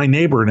 It was my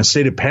neighbor in a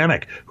state of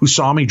panic who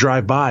saw me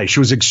drive by.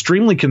 She was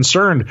extremely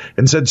concerned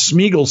and said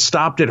Smeagol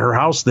stopped at her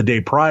house the day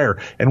prior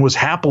and was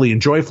happily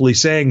and joyfully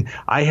saying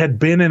I had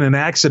been in an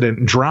accident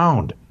and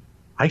drowned.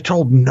 I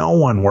told no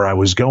one where I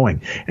was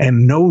going,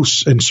 and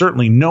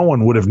certainly no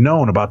one would have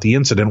known about the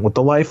incident with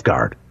the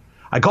lifeguard.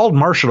 I called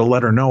Marcia to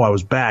let her know I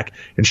was back,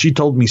 and she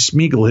told me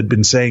Smeagol had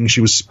been saying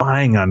she was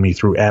spying on me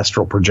through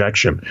astral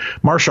projection.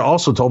 Marcia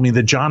also told me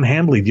that John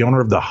Handley, the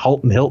owner of the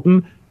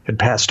Hilton, had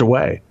passed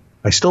away.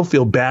 I still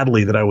feel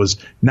badly that I was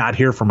not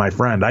here for my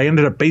friend. I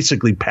ended up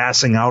basically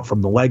passing out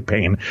from the leg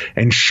pain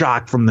and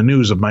shock from the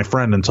news of my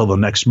friend until the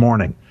next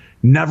morning,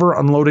 never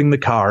unloading the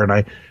car, and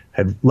I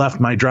had left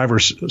my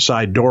driver's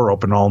side door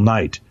open all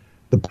night.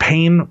 The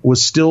pain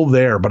was still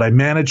there, but I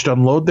managed to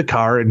unload the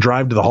car and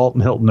drive to the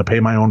Hilton to pay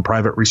my own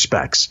private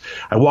respects.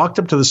 I walked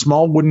up to the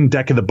small wooden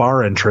deck of the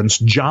bar entrance.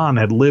 John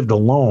had lived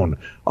alone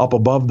up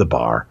above the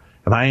bar,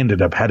 and I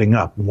ended up heading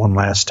up one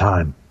last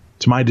time.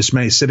 To my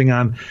dismay, sitting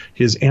on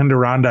his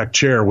Adirondack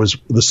chair was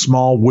the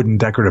small wooden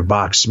decorative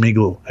box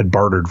Smeagol had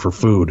bartered for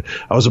food.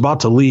 I was about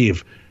to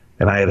leave,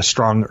 and I had a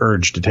strong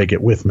urge to take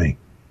it with me.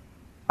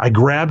 I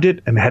grabbed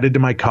it and headed to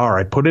my car.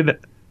 I put it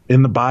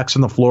in the box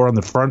on the floor on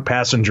the front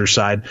passenger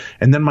side,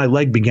 and then my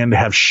leg began to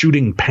have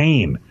shooting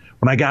pain.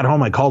 When I got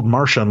home, I called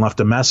Marcia and left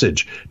a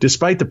message.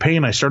 Despite the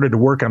pain, I started to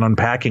work on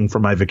unpacking for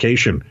my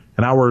vacation.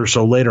 An hour or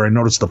so later, I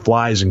noticed the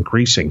flies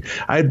increasing.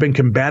 I had been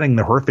combating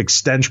the horrific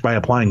stench by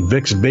applying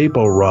Vicks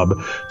Vapo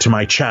Rub to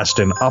my chest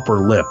and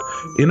upper lip,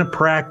 in a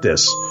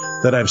practice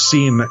that I've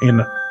seen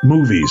in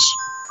movies.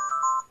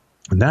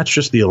 And that's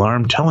just the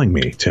alarm telling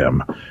me,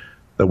 Tim,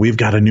 that we've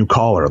got a new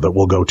caller that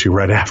we'll go to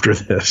right after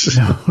this.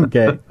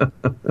 Okay.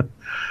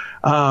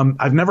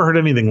 I've never heard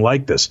anything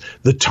like this.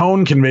 The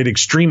tone conveyed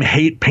extreme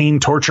hate, pain,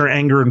 torture,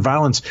 anger, and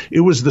violence.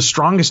 It was the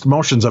strongest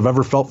emotions I've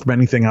ever felt from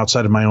anything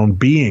outside of my own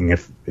being,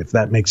 if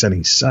that makes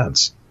any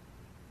sense.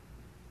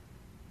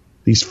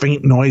 These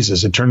faint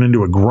noises had turned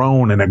into a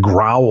groan and a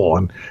growl,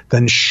 and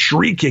then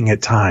shrieking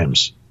at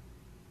times.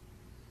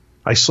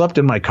 I slept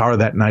in my car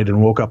that night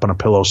and woke up on a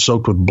pillow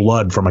soaked with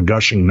blood from a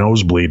gushing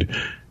nosebleed,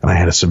 and I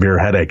had a severe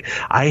headache.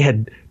 I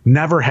had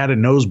never had a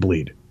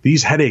nosebleed.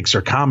 These headaches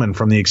are common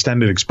from the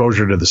extended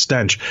exposure to the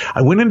stench.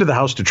 I went into the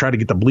house to try to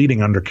get the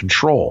bleeding under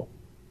control.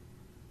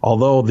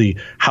 Although the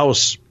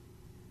house,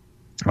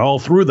 all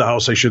through the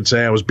house, I should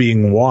say, I was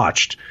being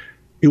watched.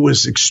 It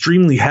was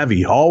extremely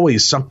heavy,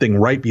 always something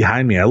right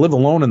behind me. I live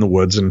alone in the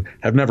woods and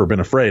have never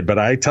been afraid, but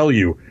I tell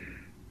you,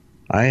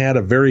 I had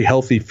a very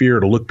healthy fear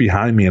to look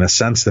behind me in a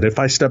sense that if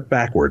I stepped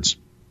backwards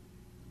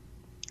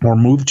or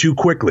moved too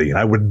quickly,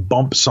 I would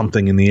bump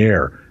something in the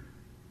air.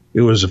 It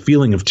was a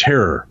feeling of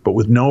terror, but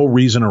with no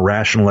reason or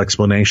rational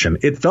explanation.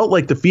 It felt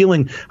like the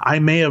feeling I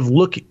may have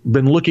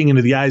been looking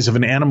into the eyes of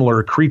an animal or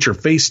a creature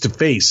face to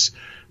face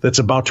that's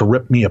about to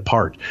rip me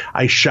apart.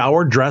 I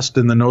showered, dressed,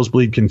 and the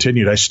nosebleed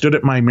continued. I stood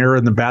at my mirror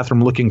in the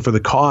bathroom looking for the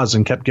cause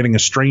and kept getting a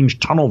strange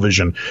tunnel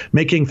vision,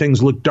 making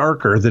things look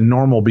darker than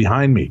normal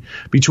behind me.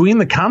 Between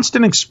the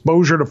constant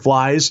exposure to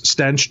flies,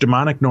 stench,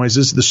 demonic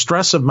noises, the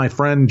stress of my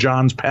friend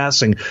John's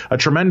passing, a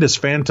tremendous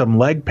phantom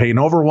leg pain,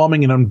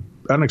 overwhelming and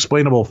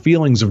unexplainable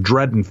feelings of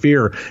dread and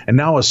fear, and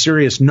now a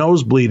serious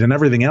nosebleed and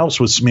everything else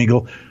with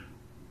Smeagol,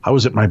 I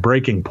was at my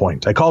breaking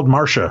point. I called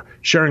Marcia,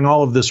 sharing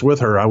all of this with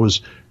her.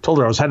 Told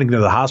her I was heading to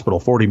the hospital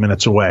 40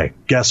 minutes away.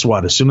 Guess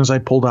what? As soon as I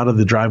pulled out of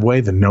the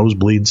driveway, the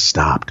nosebleeds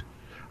stopped.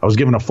 I was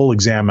given a full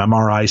exam,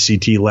 MRI,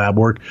 CT, lab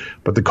work,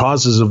 but the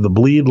causes of the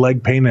bleed,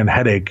 leg pain, and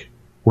headache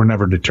were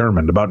never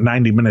determined. About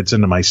 90 minutes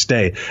into my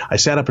stay, I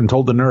sat up and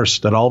told the nurse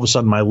that all of a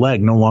sudden my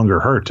leg no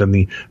longer hurt and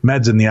the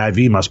meds in the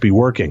IV must be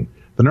working.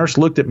 The nurse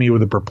looked at me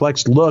with a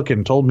perplexed look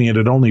and told me it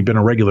had only been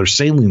a regular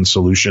saline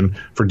solution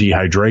for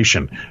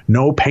dehydration.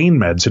 No pain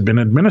meds had been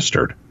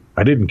administered.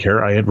 I didn't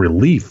care. I had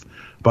relief.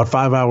 About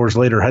 5 hours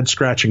later,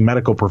 head-scratching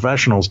medical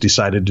professionals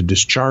decided to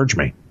discharge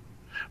me.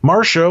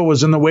 Marcia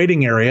was in the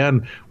waiting area,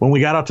 and when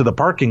we got out to the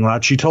parking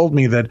lot, she told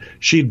me that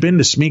she'd been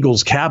to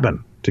Smeagol's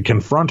cabin to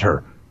confront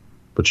her,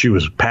 but she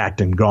was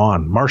packed and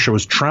gone. Marcia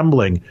was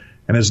trembling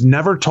and has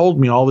never told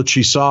me all that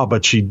she saw,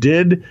 but she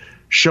did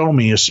show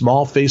me a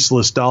small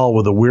faceless doll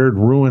with the weird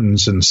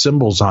runes and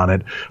symbols on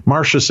it.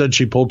 Marcia said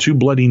she pulled 2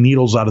 bloody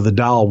needles out of the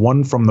doll,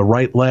 one from the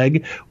right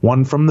leg,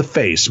 one from the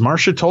face.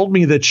 Marcia told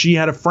me that she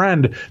had a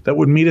friend that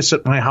would meet us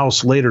at my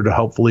house later to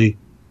hopefully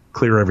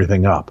clear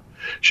everything up.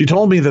 She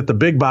told me that the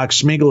big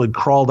box Smeagol had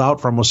crawled out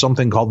from was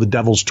something called the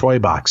Devil's Toy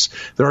Box.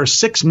 There are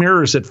 6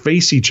 mirrors that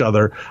face each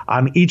other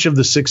on each of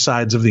the 6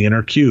 sides of the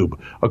inner cube.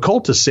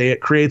 Occultists say it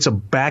creates a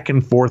back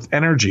and forth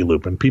energy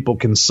loop, and people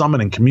can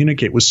summon and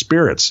communicate with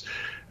spirits.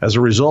 As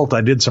a result,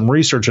 I did some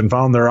research and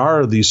found there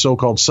are these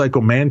so-called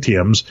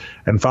psychomantiums,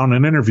 and found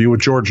an interview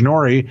with George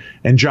Norrie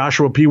and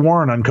Joshua P.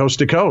 Warren on Coast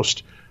to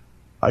Coast.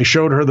 I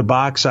showed her the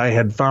box I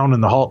had found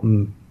in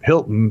the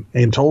Hilton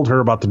and told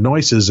her about the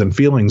noises and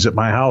feelings at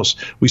my house.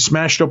 We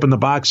smashed open the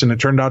box, and it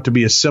turned out to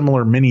be a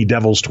similar mini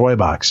Devil's Toy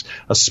Box,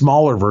 a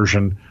smaller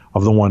version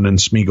of the one in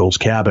Smeagol's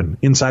cabin.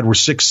 Inside were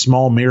 6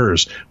 small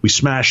mirrors. We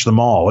smashed them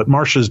all. At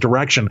Marcia's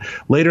direction,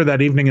 later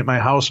that evening at my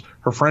house,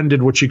 her friend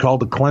did what she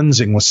called a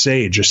cleansing with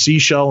sage, a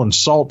seashell and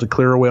salt to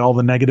clear away all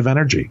the negative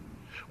energy.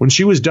 When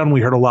she was done,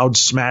 we heard a loud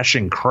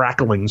smashing,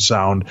 crackling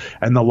sound,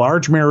 and the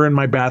large mirror in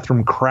my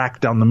bathroom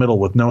cracked down the middle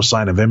with no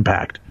sign of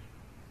impact.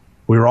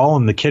 We were all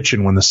in the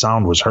kitchen when the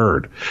sound was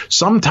heard.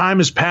 Some time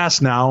has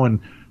passed now, and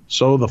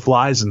so the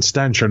flies and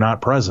stench are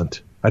not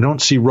present. I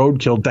don't see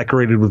roadkill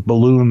decorated with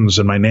balloons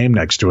and my name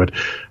next to it.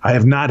 I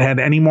have not had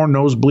any more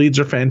nosebleeds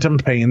or phantom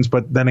pains,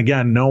 but then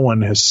again, no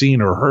one has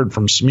seen or heard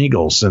from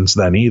Smeagol since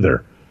then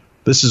either.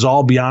 This is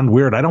all beyond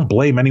weird. I don't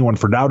blame anyone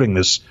for doubting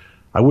this.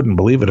 I wouldn't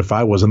believe it if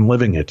I wasn't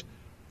living it.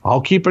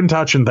 I'll keep in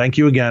touch, and thank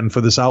you again for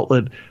this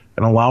outlet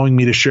and allowing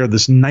me to share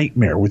this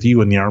nightmare with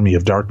you in the Army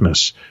of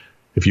Darkness,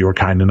 if you were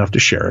kind enough to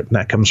share it. And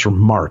that comes from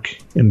Mark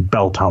in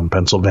Belltown,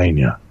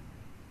 Pennsylvania.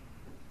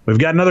 We've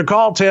got another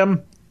call,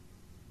 Tim.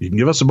 You can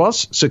give us a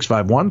buzz,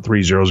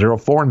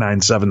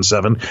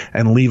 651-300-4977,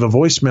 and leave a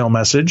voicemail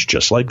message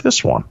just like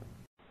this one.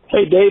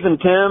 Hey, Dave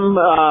and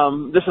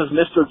Tim. This is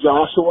Mr.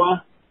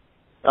 Joshua.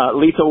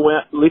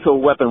 Lethal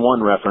Weapon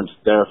 1 reference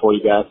there for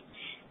you guys.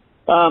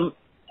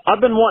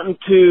 I've been wanting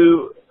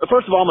to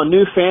first of all, I'm a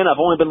new fan. I've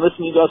only been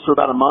listening to you guys for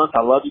about a month.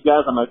 I love you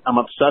guys. I'm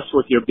obsessed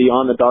with your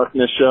Beyond the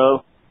Darkness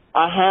show.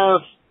 I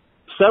have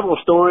several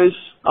stories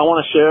I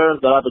want to share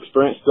that I've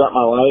experienced throughout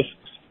my life.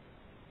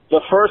 The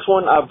first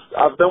one,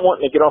 I've been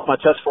wanting to get off my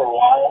chest for a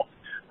while.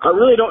 I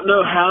really don't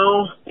know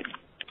how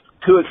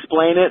to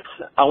explain it.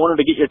 I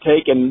wanted to get your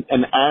take and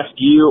ask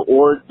you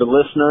or the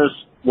listeners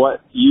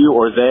what you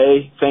or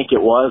they think it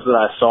was that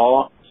I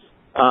saw.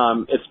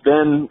 It's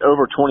been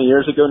over 20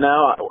 years ago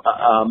now.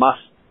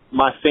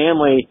 My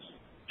family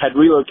had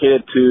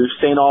relocated to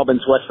St.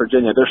 Albans, West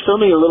Virginia. There's so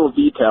many little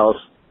details.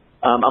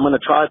 I'm going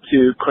to try to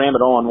cram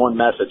it all in one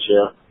message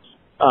here.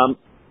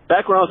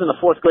 Back when I was in the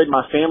 4th grade,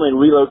 my family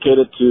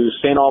relocated to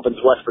St. Albans,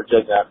 West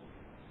Virginia.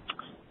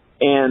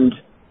 And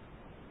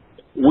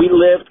we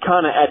lived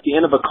kind of at the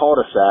end of a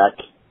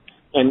cul-de-sac.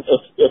 And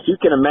if you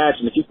can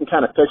imagine, if you can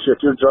kind of picture, if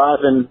you're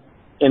driving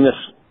in this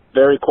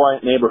very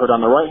quiet neighborhood,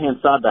 on the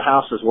right-hand side, the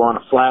houses were on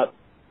flat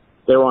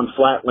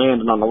land.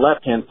 And on the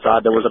left-hand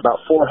side, there was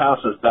about 4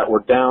 houses that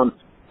were down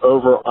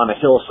over on a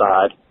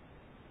hillside.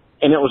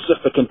 And it was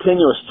just a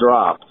continuous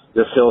drop,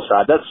 this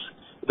hillside.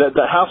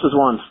 The houses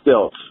were on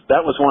stilts.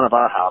 That was one of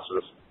our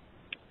houses.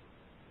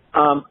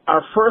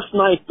 Our first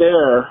night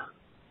there,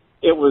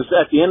 it was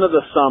at the end of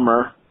the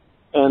summer,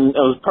 and it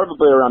was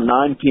probably around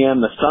 9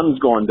 p.m. The sun's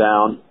going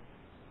down.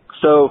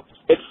 So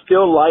it's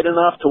still light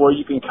enough to where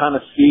you can kind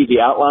of see the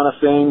outline of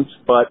things,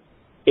 but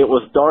it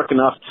was dark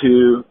enough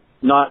to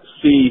not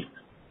see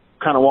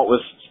kind of what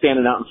was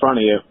standing out in front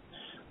of you.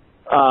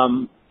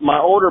 My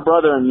older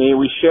brother and me,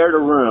 we shared a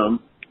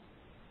room,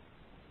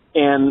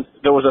 and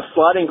there was a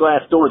sliding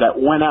glass door that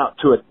went out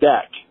to a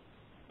deck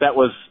that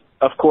was,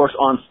 of course,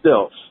 on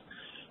stilts.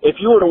 If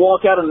you were to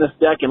walk out on this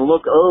deck and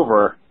look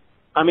over,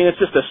 I mean, it's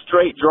just a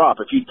straight drop.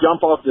 If you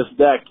jump off this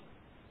deck,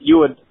 you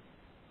would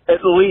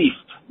at least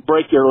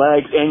break your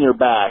legs and your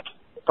back,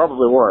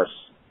 probably worse.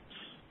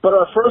 But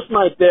our first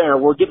night there,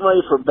 we're getting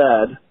ready for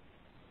bed,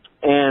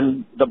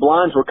 and the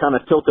blinds were kind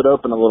of tilted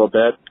open a little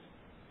bit,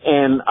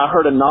 and I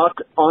heard a knock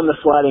on the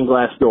sliding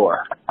glass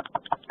door.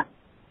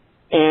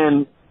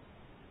 And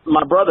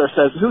my brother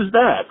says, "Who's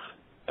that?"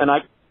 And I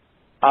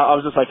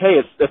was just like, "Hey,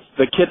 it's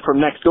the kid from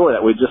next door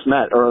that we just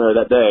met earlier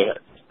that day."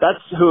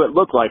 That's who it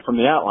looked like from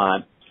the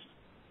outline.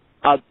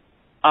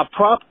 I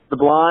propped the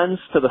blinds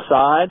to the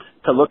side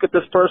to look at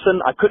this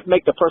person. I couldn't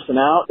make the person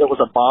out. It was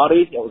a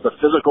body. It was a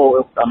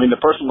physical. I mean,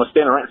 the person was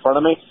standing right in front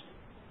of me,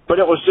 but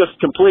it was just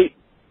complete.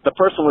 The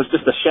person was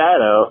just a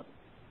shadow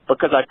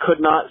because I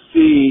could not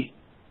see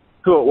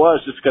who it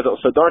was just because it was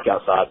so dark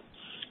outside.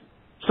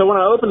 So when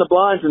I opened the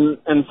blinds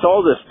and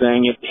saw this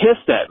thing, it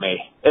hissed at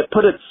me. It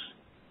put its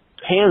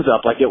hands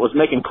up like it was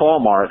making claw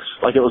marks,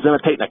 like it was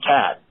imitating a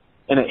cat,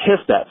 and it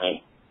hissed at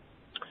me.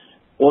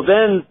 Well,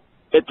 then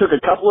it took a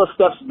couple of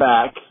steps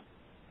back,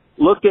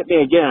 looked at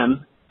me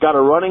again, got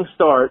a running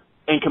start,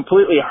 and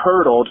completely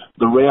hurdled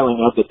the railing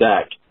of the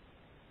deck.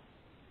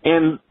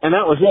 And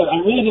that was it. I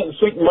really didn't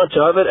think much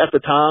of it at the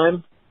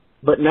time,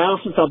 but now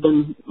since I've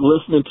been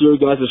listening to your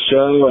guys'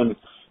 show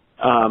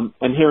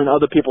and hearing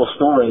other people's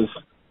stories,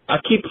 I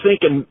keep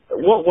thinking,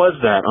 what was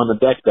that on the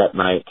deck that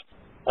night?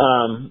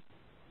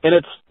 And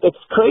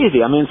it's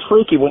crazy. I mean, it's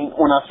freaky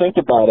when I think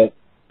about it.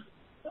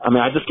 I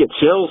mean, I just get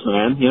chills,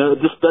 man. You know, it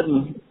just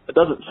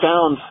doesn't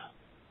sound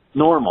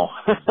normal.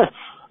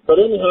 But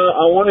anyhow,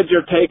 I wanted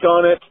your take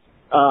on it.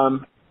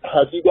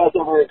 Have you guys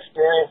ever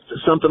experienced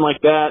something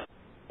like that?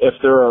 If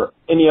there are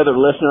any other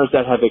listeners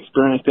that have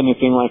experienced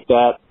anything like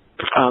that.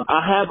 I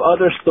have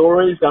other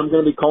stories I'm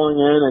going to be calling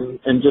in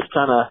and just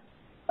kind of,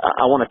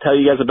 I want to tell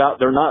you guys about.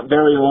 They're not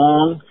very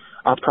long.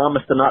 I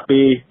promise to not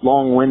be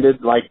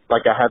long-winded like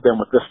I have been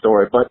with this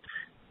story. But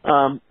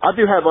I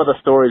do have other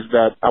stories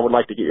that I would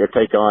like to get your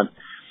take on.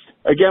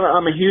 Again,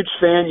 I'm a huge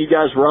fan. You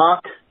guys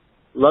rock.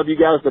 Love you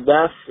guys the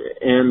best.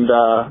 And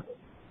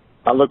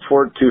I look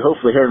forward to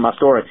hopefully hearing my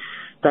story.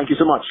 Thank you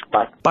so much.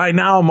 Bye. By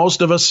now,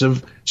 most of us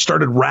have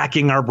started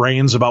racking our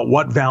brains about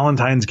what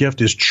Valentine's gift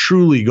is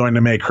truly going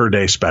to make her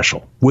day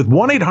special. With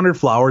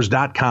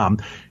 1-800-Flowers.com,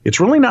 it's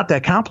really not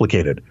that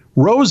complicated.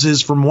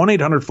 Roses from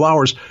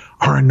 1-800-Flowers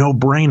are a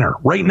no-brainer.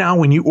 Right now,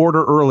 when you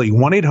order early,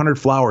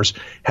 1-800-Flowers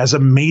has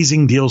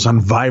amazing deals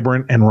on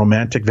vibrant and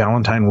romantic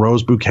Valentine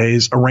rose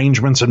bouquets,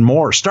 arrangements, and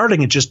more,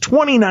 starting at just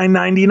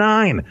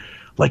 $29.99.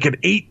 Like at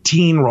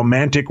 18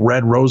 romantic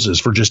red roses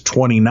for just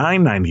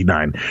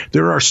 $29.99.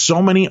 There are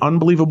so many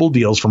unbelievable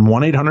deals from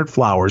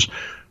 1-800-Flowers,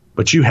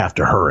 but you have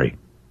to hurry.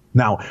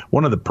 Now,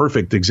 one of the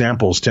perfect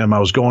examples, Tim, I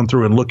was going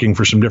through and looking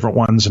for some different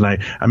ones, and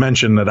I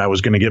mentioned that I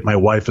was going to get my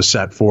wife a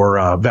set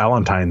for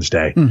Valentine's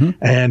Day,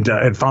 and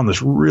had found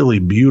this really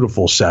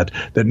beautiful set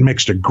that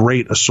mixed a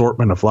great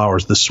assortment of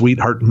flowers, the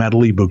Sweetheart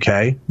Medley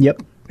Bouquet.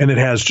 Yep. And it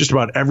has just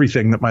about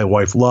everything that my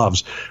wife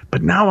loves.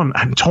 But now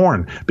I'm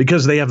torn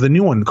because they have the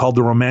new one called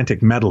the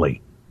Romantic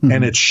Medley.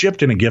 And it's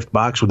shipped in a gift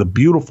box with a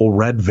beautiful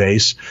red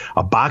vase,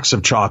 a box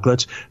of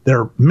chocolates.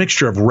 They're a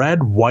mixture of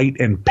red, white,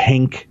 and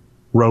pink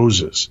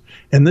roses.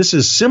 And this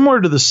is similar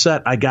to the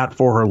set I got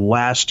for her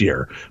last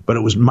year, but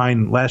it was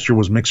mine last year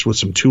was mixed with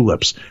some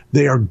tulips.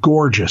 They are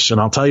gorgeous. And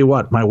I'll tell you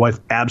what, my wife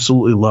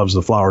absolutely loves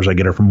the flowers I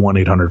get her from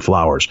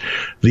 1-800-Flowers.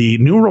 The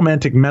new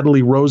romantic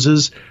medley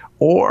roses,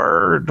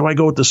 or do I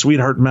go with the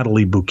sweetheart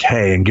medley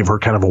bouquet and give her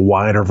kind of a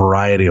wider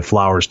variety of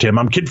flowers, Tim?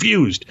 I'm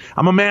confused.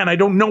 I'm a man. I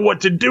don't know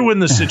what to do in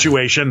this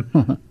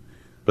situation.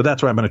 But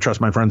that's why I'm going to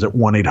trust my friends at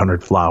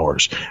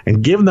 1-800-Flowers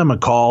and give them a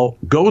call,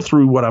 go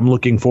through what I'm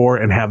looking for,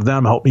 and have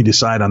them help me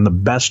decide on the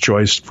best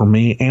choice for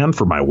me and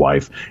for my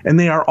wife. And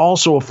they are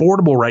also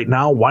affordable right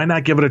now. Why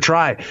not give it a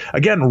try?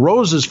 Again,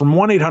 roses from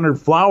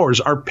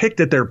 1-800-Flowers are picked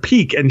at their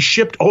peak and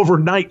shipped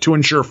overnight to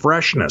ensure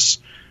freshness.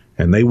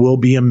 And they will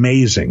be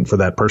amazing for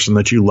that person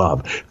that you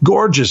love.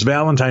 Gorgeous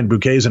Valentine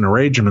bouquets and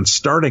arrangements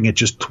starting at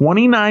just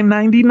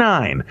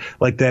 $29.99.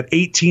 Like that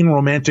 18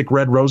 romantic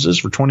red roses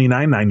for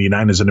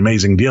 $29.99 is an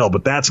amazing deal,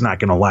 but that's not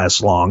going to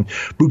last long.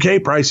 Bouquet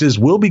prices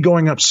will be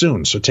going up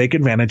soon, so take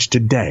advantage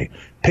today.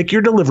 Pick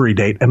your delivery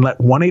date and let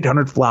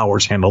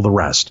 1-800-Flowers handle the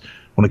rest.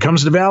 When it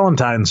comes to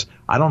Valentine's,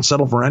 I don't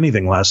settle for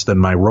anything less than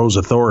my Rose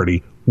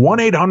Authority.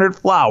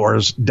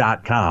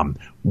 1-800-Flowers.com.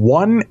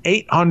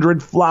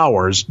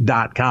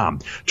 1-800-Flowers.com.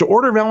 To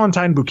order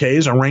Valentine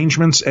bouquets,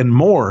 arrangements, and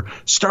more,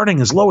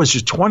 starting as low as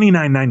just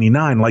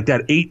 $29.99, like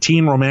that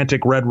 18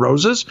 romantic red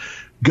roses,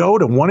 go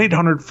to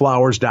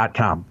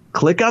 1-800-Flowers.com.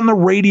 Click on the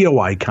radio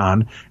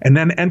icon and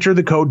then enter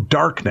the code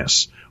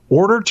DARKNESS.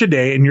 Order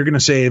today and you're going to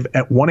save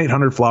at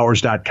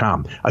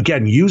 1-800-Flowers.com.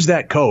 Again, use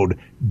that code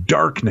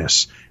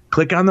DARKNESS.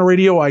 Click on the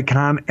radio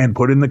icon and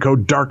put in the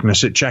code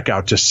DARKNESS at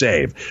checkout to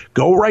save.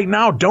 Go right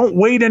now. Don't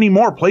wait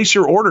anymore. Place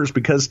your orders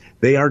because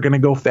they are going to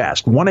go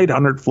fast.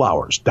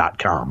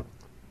 1-800-Flowers.com.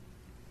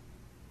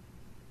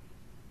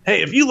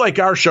 Hey, if you like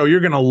our show, you're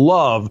going to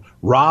love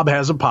Rob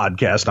Has a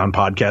Podcast on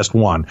Podcast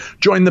One.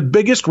 Join the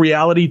biggest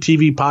reality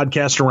TV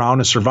podcast around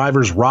as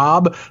Survivor's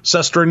Rob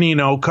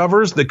Sesternino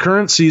covers the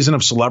current season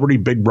of Celebrity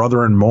Big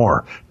Brother and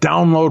more.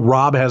 Download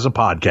Rob Has a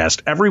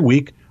Podcast every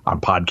week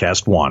on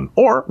Podcast One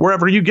or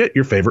wherever you get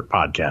your favorite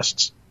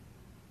podcasts.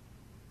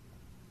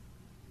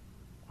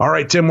 All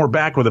right, Tim, we're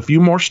back with a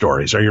few more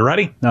stories. Are you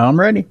ready? No, I'm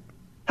ready.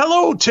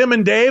 Hello, Tim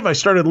and Dave. I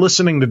started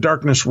listening to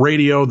Darkness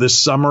Radio this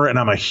summer, and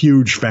I'm a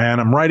huge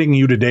fan. I'm writing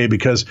you today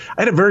because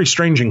I had a very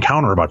strange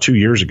encounter about 2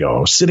 years ago. I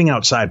was sitting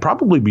outside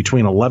probably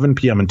between 11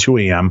 p.m. and 2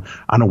 a.m.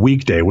 on a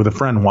weekday with a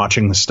friend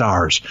watching the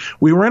stars.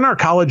 We were in our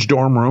college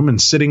dorm room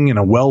and sitting in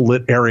a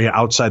well-lit area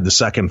outside the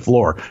second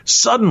floor.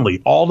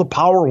 Suddenly, all the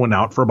power went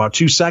out for about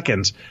 2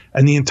 seconds,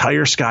 and the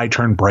entire sky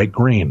turned bright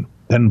green,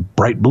 then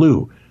bright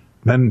blue,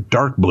 then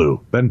dark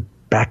blue, then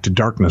back to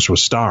darkness with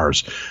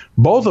stars.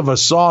 Both of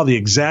us saw the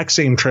exact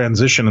same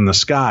transition in the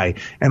sky,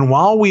 and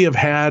while we have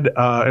had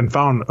and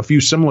found a few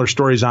similar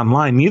stories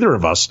online, neither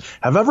of us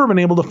have ever been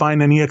able to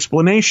find any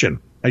explanation.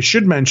 I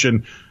should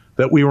mention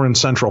that we were in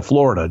Central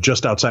Florida,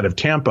 just outside of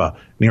Tampa,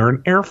 near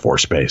an Air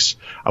Force base.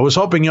 I was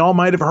hoping y'all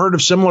might have heard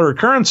of similar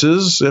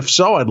occurrences. If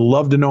so, I'd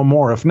love to know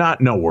more. If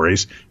not, no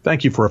worries.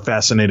 Thank you for a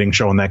fascinating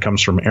show, and that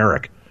comes from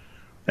Eric.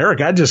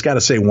 Eric, I just got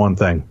to say one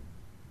thing.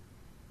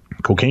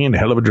 Cocaine, a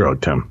hell of a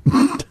drug, Tim.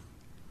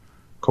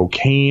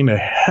 Cocaine, a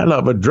hell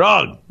of a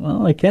drug.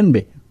 Well, it can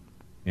be.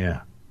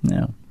 Yeah.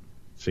 Yeah.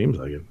 Seems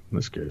like it in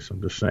this case.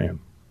 I'm just saying.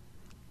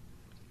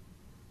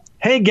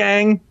 Hey,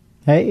 gang.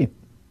 Hey.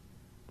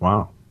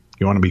 Wow.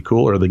 You want to be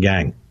cool or the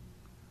gang?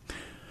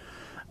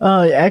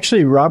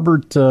 Actually,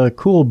 Robert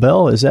Cool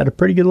Bell is at a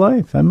pretty good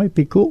life. I might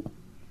be cool.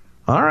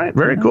 All right.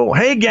 Very cool.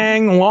 Hey,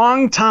 gang.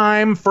 Long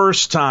time,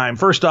 first time.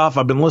 First off,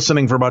 I've been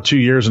listening for about 2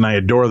 years, and I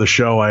adore the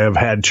show. I have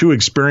had 2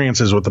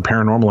 experiences with the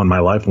paranormal in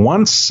my life.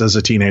 Once as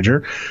a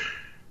teenager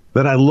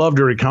that I love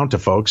to recount to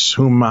folks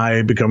whom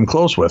I become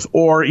close with,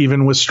 or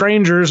even with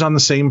strangers on the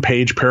same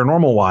page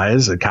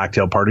paranormal-wise at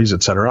cocktail parties,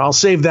 etc. I'll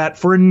save that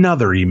for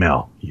another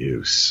email.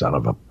 You son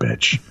of a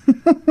bitch.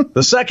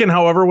 The second,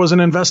 however, was an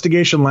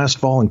investigation last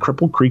fall in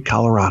Cripple Creek,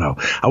 Colorado.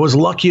 I was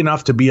lucky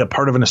enough to be a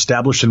part of an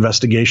established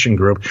investigation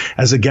group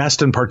as a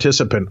guest and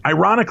participant.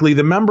 Ironically,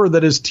 the member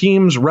that is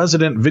team's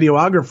resident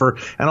videographer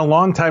and a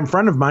longtime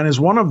friend of mine is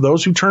one of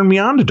those who turned me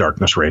on to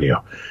Darkness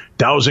Radio.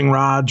 Dowsing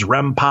rods,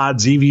 REM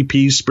pods,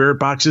 EVPs, spirit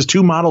boxes,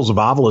 2 models of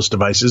Ovilus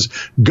devices,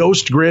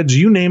 ghost grids,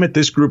 you name it,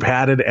 this group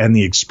had it, and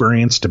the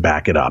experience to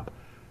back it up.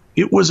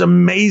 It was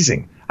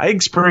amazing. I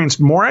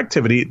experienced more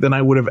activity than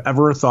I would have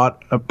ever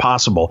thought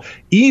possible,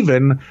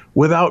 even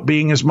without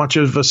being as much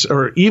of a,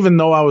 or even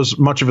though I was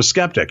much of a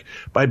skeptic.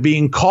 By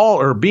being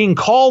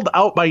called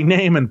out by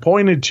name and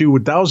pointed to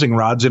with dowsing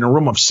rods in a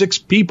room of 6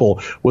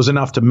 people was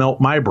enough to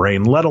melt my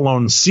brain, let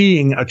alone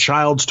seeing a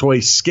child's toy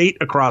skate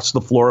across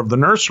the floor of the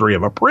nursery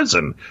of a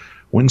prison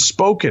when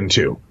spoken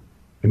to.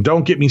 And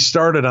don't get me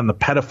started on the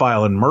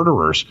pedophile and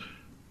murderers.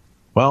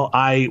 Well,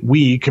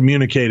 we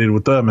communicated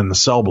with them in the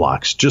cell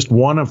blocks, just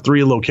one of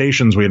 3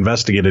 locations we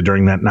investigated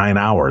during that 9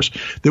 hours.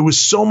 There was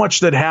so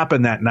much that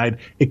happened that night,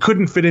 it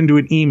couldn't fit into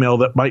an email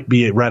that might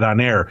be read on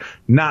air,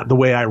 not the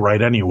way I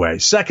write anyway.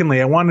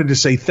 Secondly, I wanted to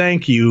say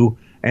thank you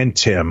and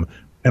Tim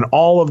and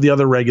all of the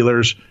other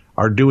regulars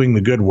are doing the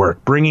good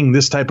work, bringing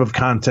this type of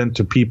content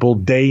to people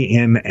day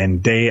in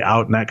and day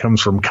out. And that comes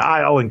from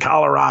Kyle in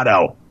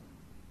Colorado.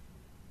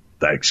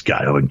 Thanks,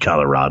 Kyle in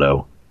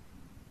Colorado.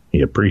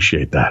 We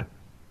appreciate that.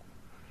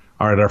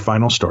 All right, our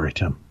final story,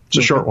 Tim. It's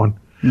a short one.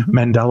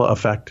 Mandela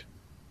Effect.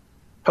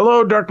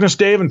 Hello, Darkness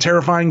Dave and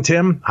Terrifying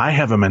Tim. I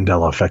have a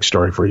Mandela Effect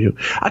story for you.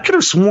 I could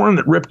have sworn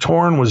that Rip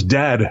Torn was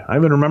dead. I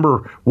even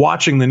remember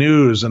watching the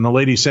news and the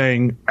lady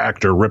saying,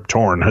 actor Rip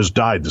Torn has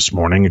died this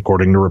morning,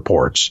 according to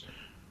reports.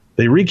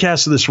 They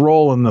recast this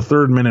role in the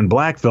third Men in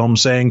Black film,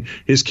 saying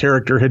his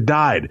character had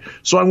died.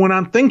 So I went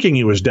on thinking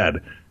he was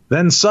dead.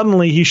 Then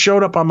suddenly he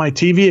showed up on my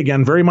TV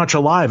again, very much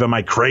alive. Am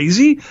I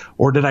crazy?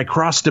 Or did I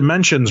cross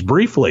dimensions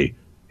briefly?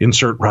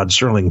 Insert Rod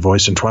Serling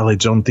voice in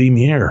Twilight Zone theme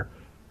here.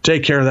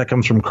 Take care. That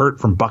comes from Kurt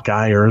from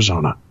Buckeye,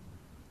 Arizona.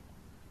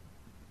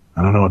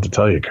 I don't know what to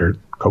tell you, Kurt.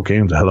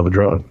 Cocaine's a hell of a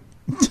drug.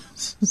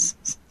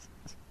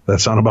 That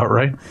sound about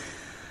right?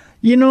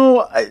 You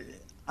know,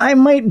 I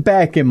might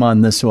back him on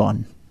this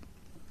one.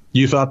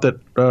 You thought that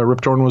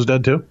Rip Torn was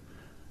dead too?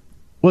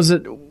 Was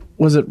it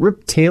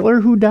Rip Taylor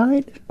who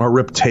died? Or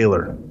Rip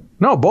Taylor?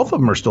 No, both of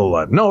them are still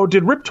alive. No,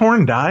 did Rip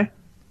Torn die?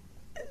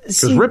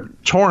 Because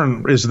Rip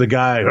Torn is the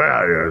guy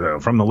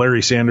from the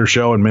Larry Sanders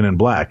Show and Men in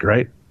Black,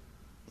 right?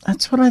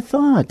 That's what I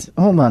thought.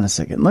 Hold on a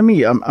second. Let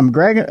me. I'm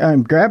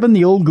grabbing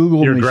the old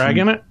Google. You're machine.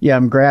 dragging it? Yeah,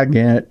 I'm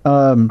dragging it.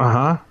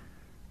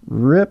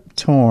 Rip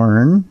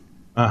Torn.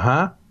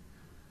 American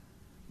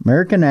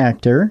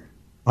actor.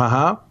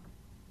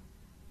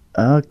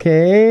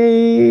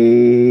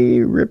 Okay.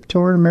 Rip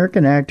Torn,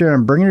 American actor.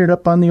 I'm bringing it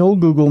up on the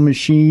old Google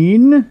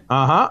machine.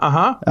 And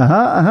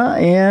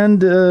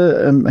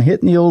I'm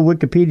hitting the old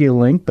Wikipedia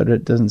link, but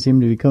it doesn't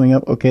seem to be coming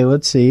up. Okay,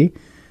 let's see.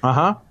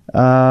 Age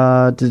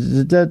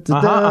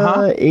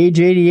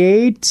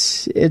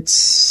 88. It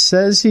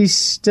says he's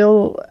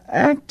still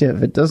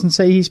active. It doesn't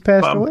say he's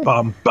passed away.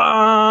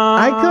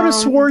 I could have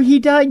swore he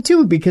died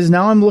too, because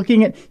now I'm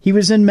looking at, he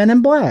was in Men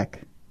in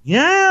Black.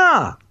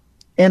 Yeah.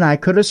 And I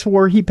could have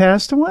swore he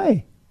passed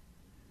away.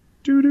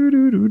 You've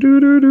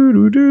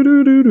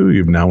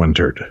now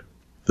entered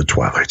the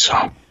Twilight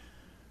Zone.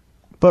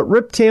 But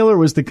Rip Taylor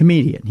was the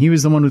comedian. He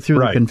was the one who threw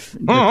the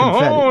confetti.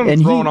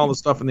 And throwing all the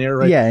stuff in the air,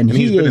 right? Yeah, and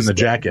he's been in the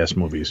Jackass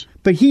movies.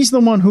 But he's the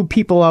one who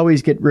people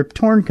always get Rip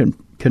Torn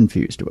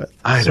confused with.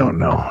 I don't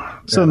know.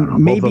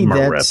 Maybe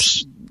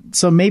that's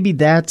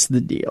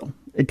the deal.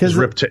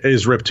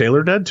 Is Rip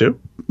Taylor dead too?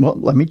 Well,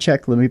 let me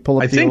check. Let me pull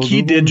up. I think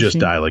he did just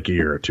die like a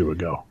year or two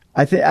ago.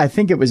 I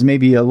think it was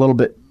maybe a little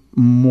bit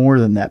more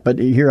than that. But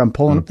here, I'm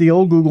pulling up the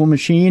old Google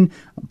machine.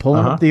 I'm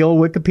pulling up the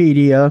old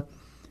Wikipedia,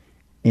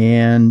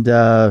 and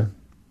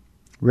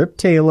Rip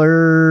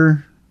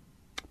Taylor.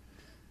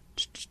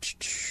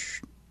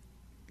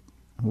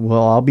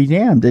 Well, I'll be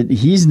damned.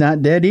 He's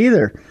not dead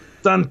either.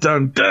 Dun,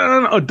 dun,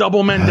 dun. A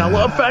double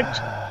Mandela effect.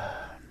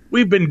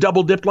 We've been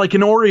double dipped like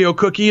an Oreo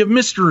cookie of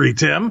mystery,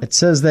 Tim. It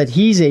says that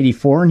he's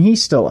 84 and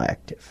he's still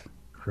active.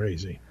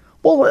 Crazy.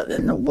 Well,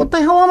 what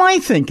the hell am I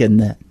thinking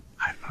then?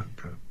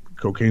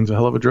 Cocaine's a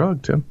hell of a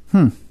drug, Tim.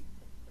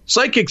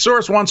 Psychic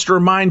Source wants to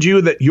remind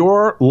you that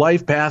your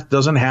life path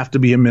doesn't have to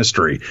be a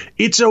mystery.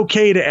 It's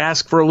okay to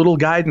ask for a little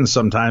guidance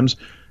sometimes,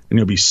 and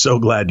you'll be so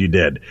glad you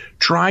did.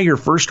 Try your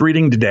first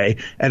reading today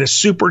at a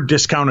super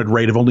discounted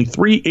rate of only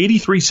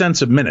 83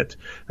 cents a minute.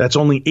 That's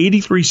only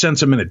 83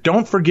 cents a minute.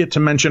 Don't forget to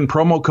mention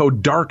promo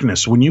code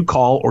DARKNESS when you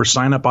call or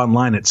sign up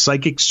online at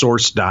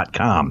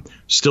psychicsource.com.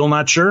 Still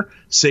not sure?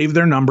 Save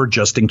their number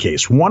just in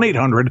case.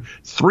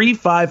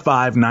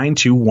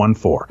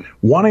 1-800-355-9214.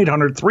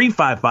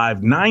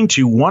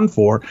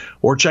 1-800-355-9214.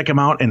 Or check them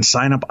out and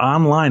sign up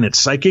online at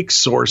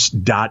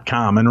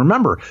psychicsource.com. And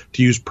remember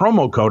to use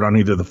promo code on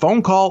either the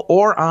phone call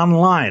or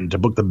online to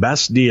book the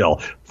best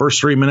deal. First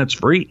 3 minutes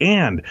free,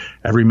 and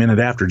every minute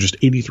after, just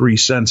 83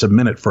 cents a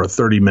minute for a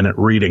 30-minute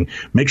reading.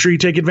 Make sure you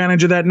take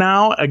advantage of that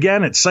now.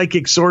 Again, at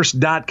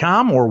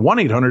psychicsource.com or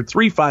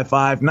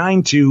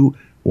 1-800-355-9214.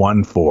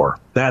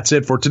 That's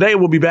it for today.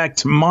 We'll be back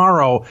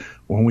tomorrow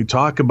when we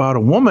talk about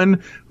a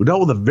woman who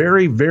dealt with a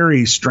very,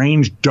 very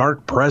strange,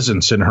 dark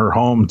presence in her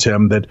home,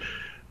 Tim, that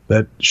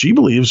she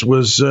believes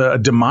was a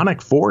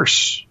demonic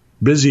force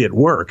busy at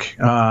work.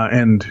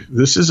 And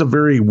this is a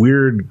very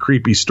weird,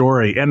 creepy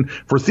story. And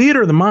for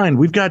Theater of the Mind,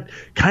 we've got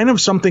kind of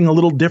something a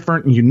little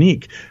different and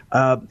unique.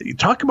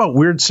 Talk about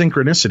weird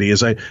synchronicity.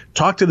 As I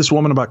talked to this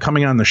woman about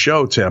coming on the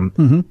show,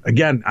 Tim,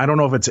 again, I don't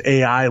know if it's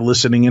AI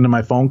listening into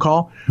my phone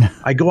call.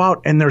 I go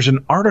out and there's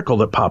an article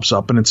that pops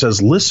up and it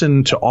says,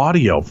 listen to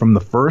audio from the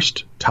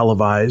first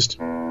televised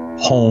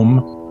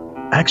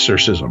home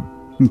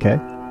exorcism. Okay.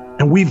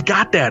 And we've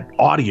got that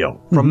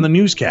audio from the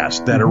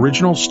newscast, that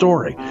original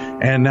story.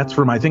 And that's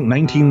from, I think,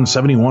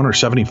 1971 or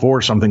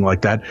 74, something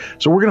like that.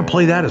 So we're going to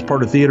play that as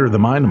part of Theater of the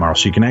Mind tomorrow,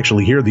 so you can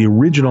actually hear the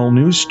original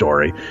news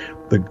story.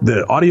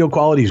 The audio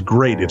quality is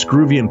great. It's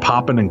groovy and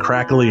popping and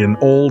crackly and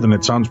old, and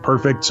it sounds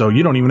perfect. So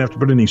you don't even have to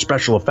put any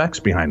special effects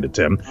behind it,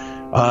 Tim.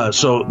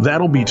 So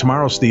that'll be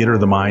tomorrow's Theater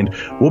of the Mind.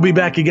 We'll be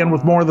back again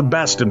with more of the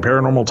best in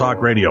paranormal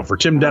talk radio. For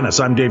Tim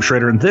Dennis, I'm Dave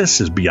Schrader, and this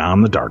is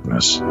Beyond the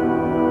Darkness.